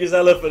enjoying his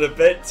elephant a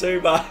bit too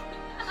much.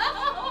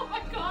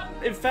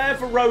 In fair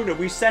Verona,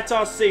 we set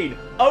our scene.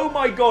 Oh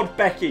my god,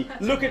 Becky,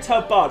 look at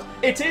her butt.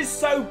 It is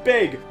so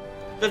big.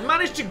 They've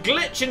managed to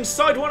glitch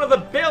inside one of the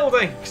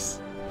buildings.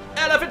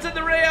 Elephants in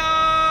the rear!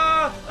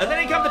 And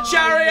then in come the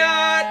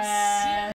chariots!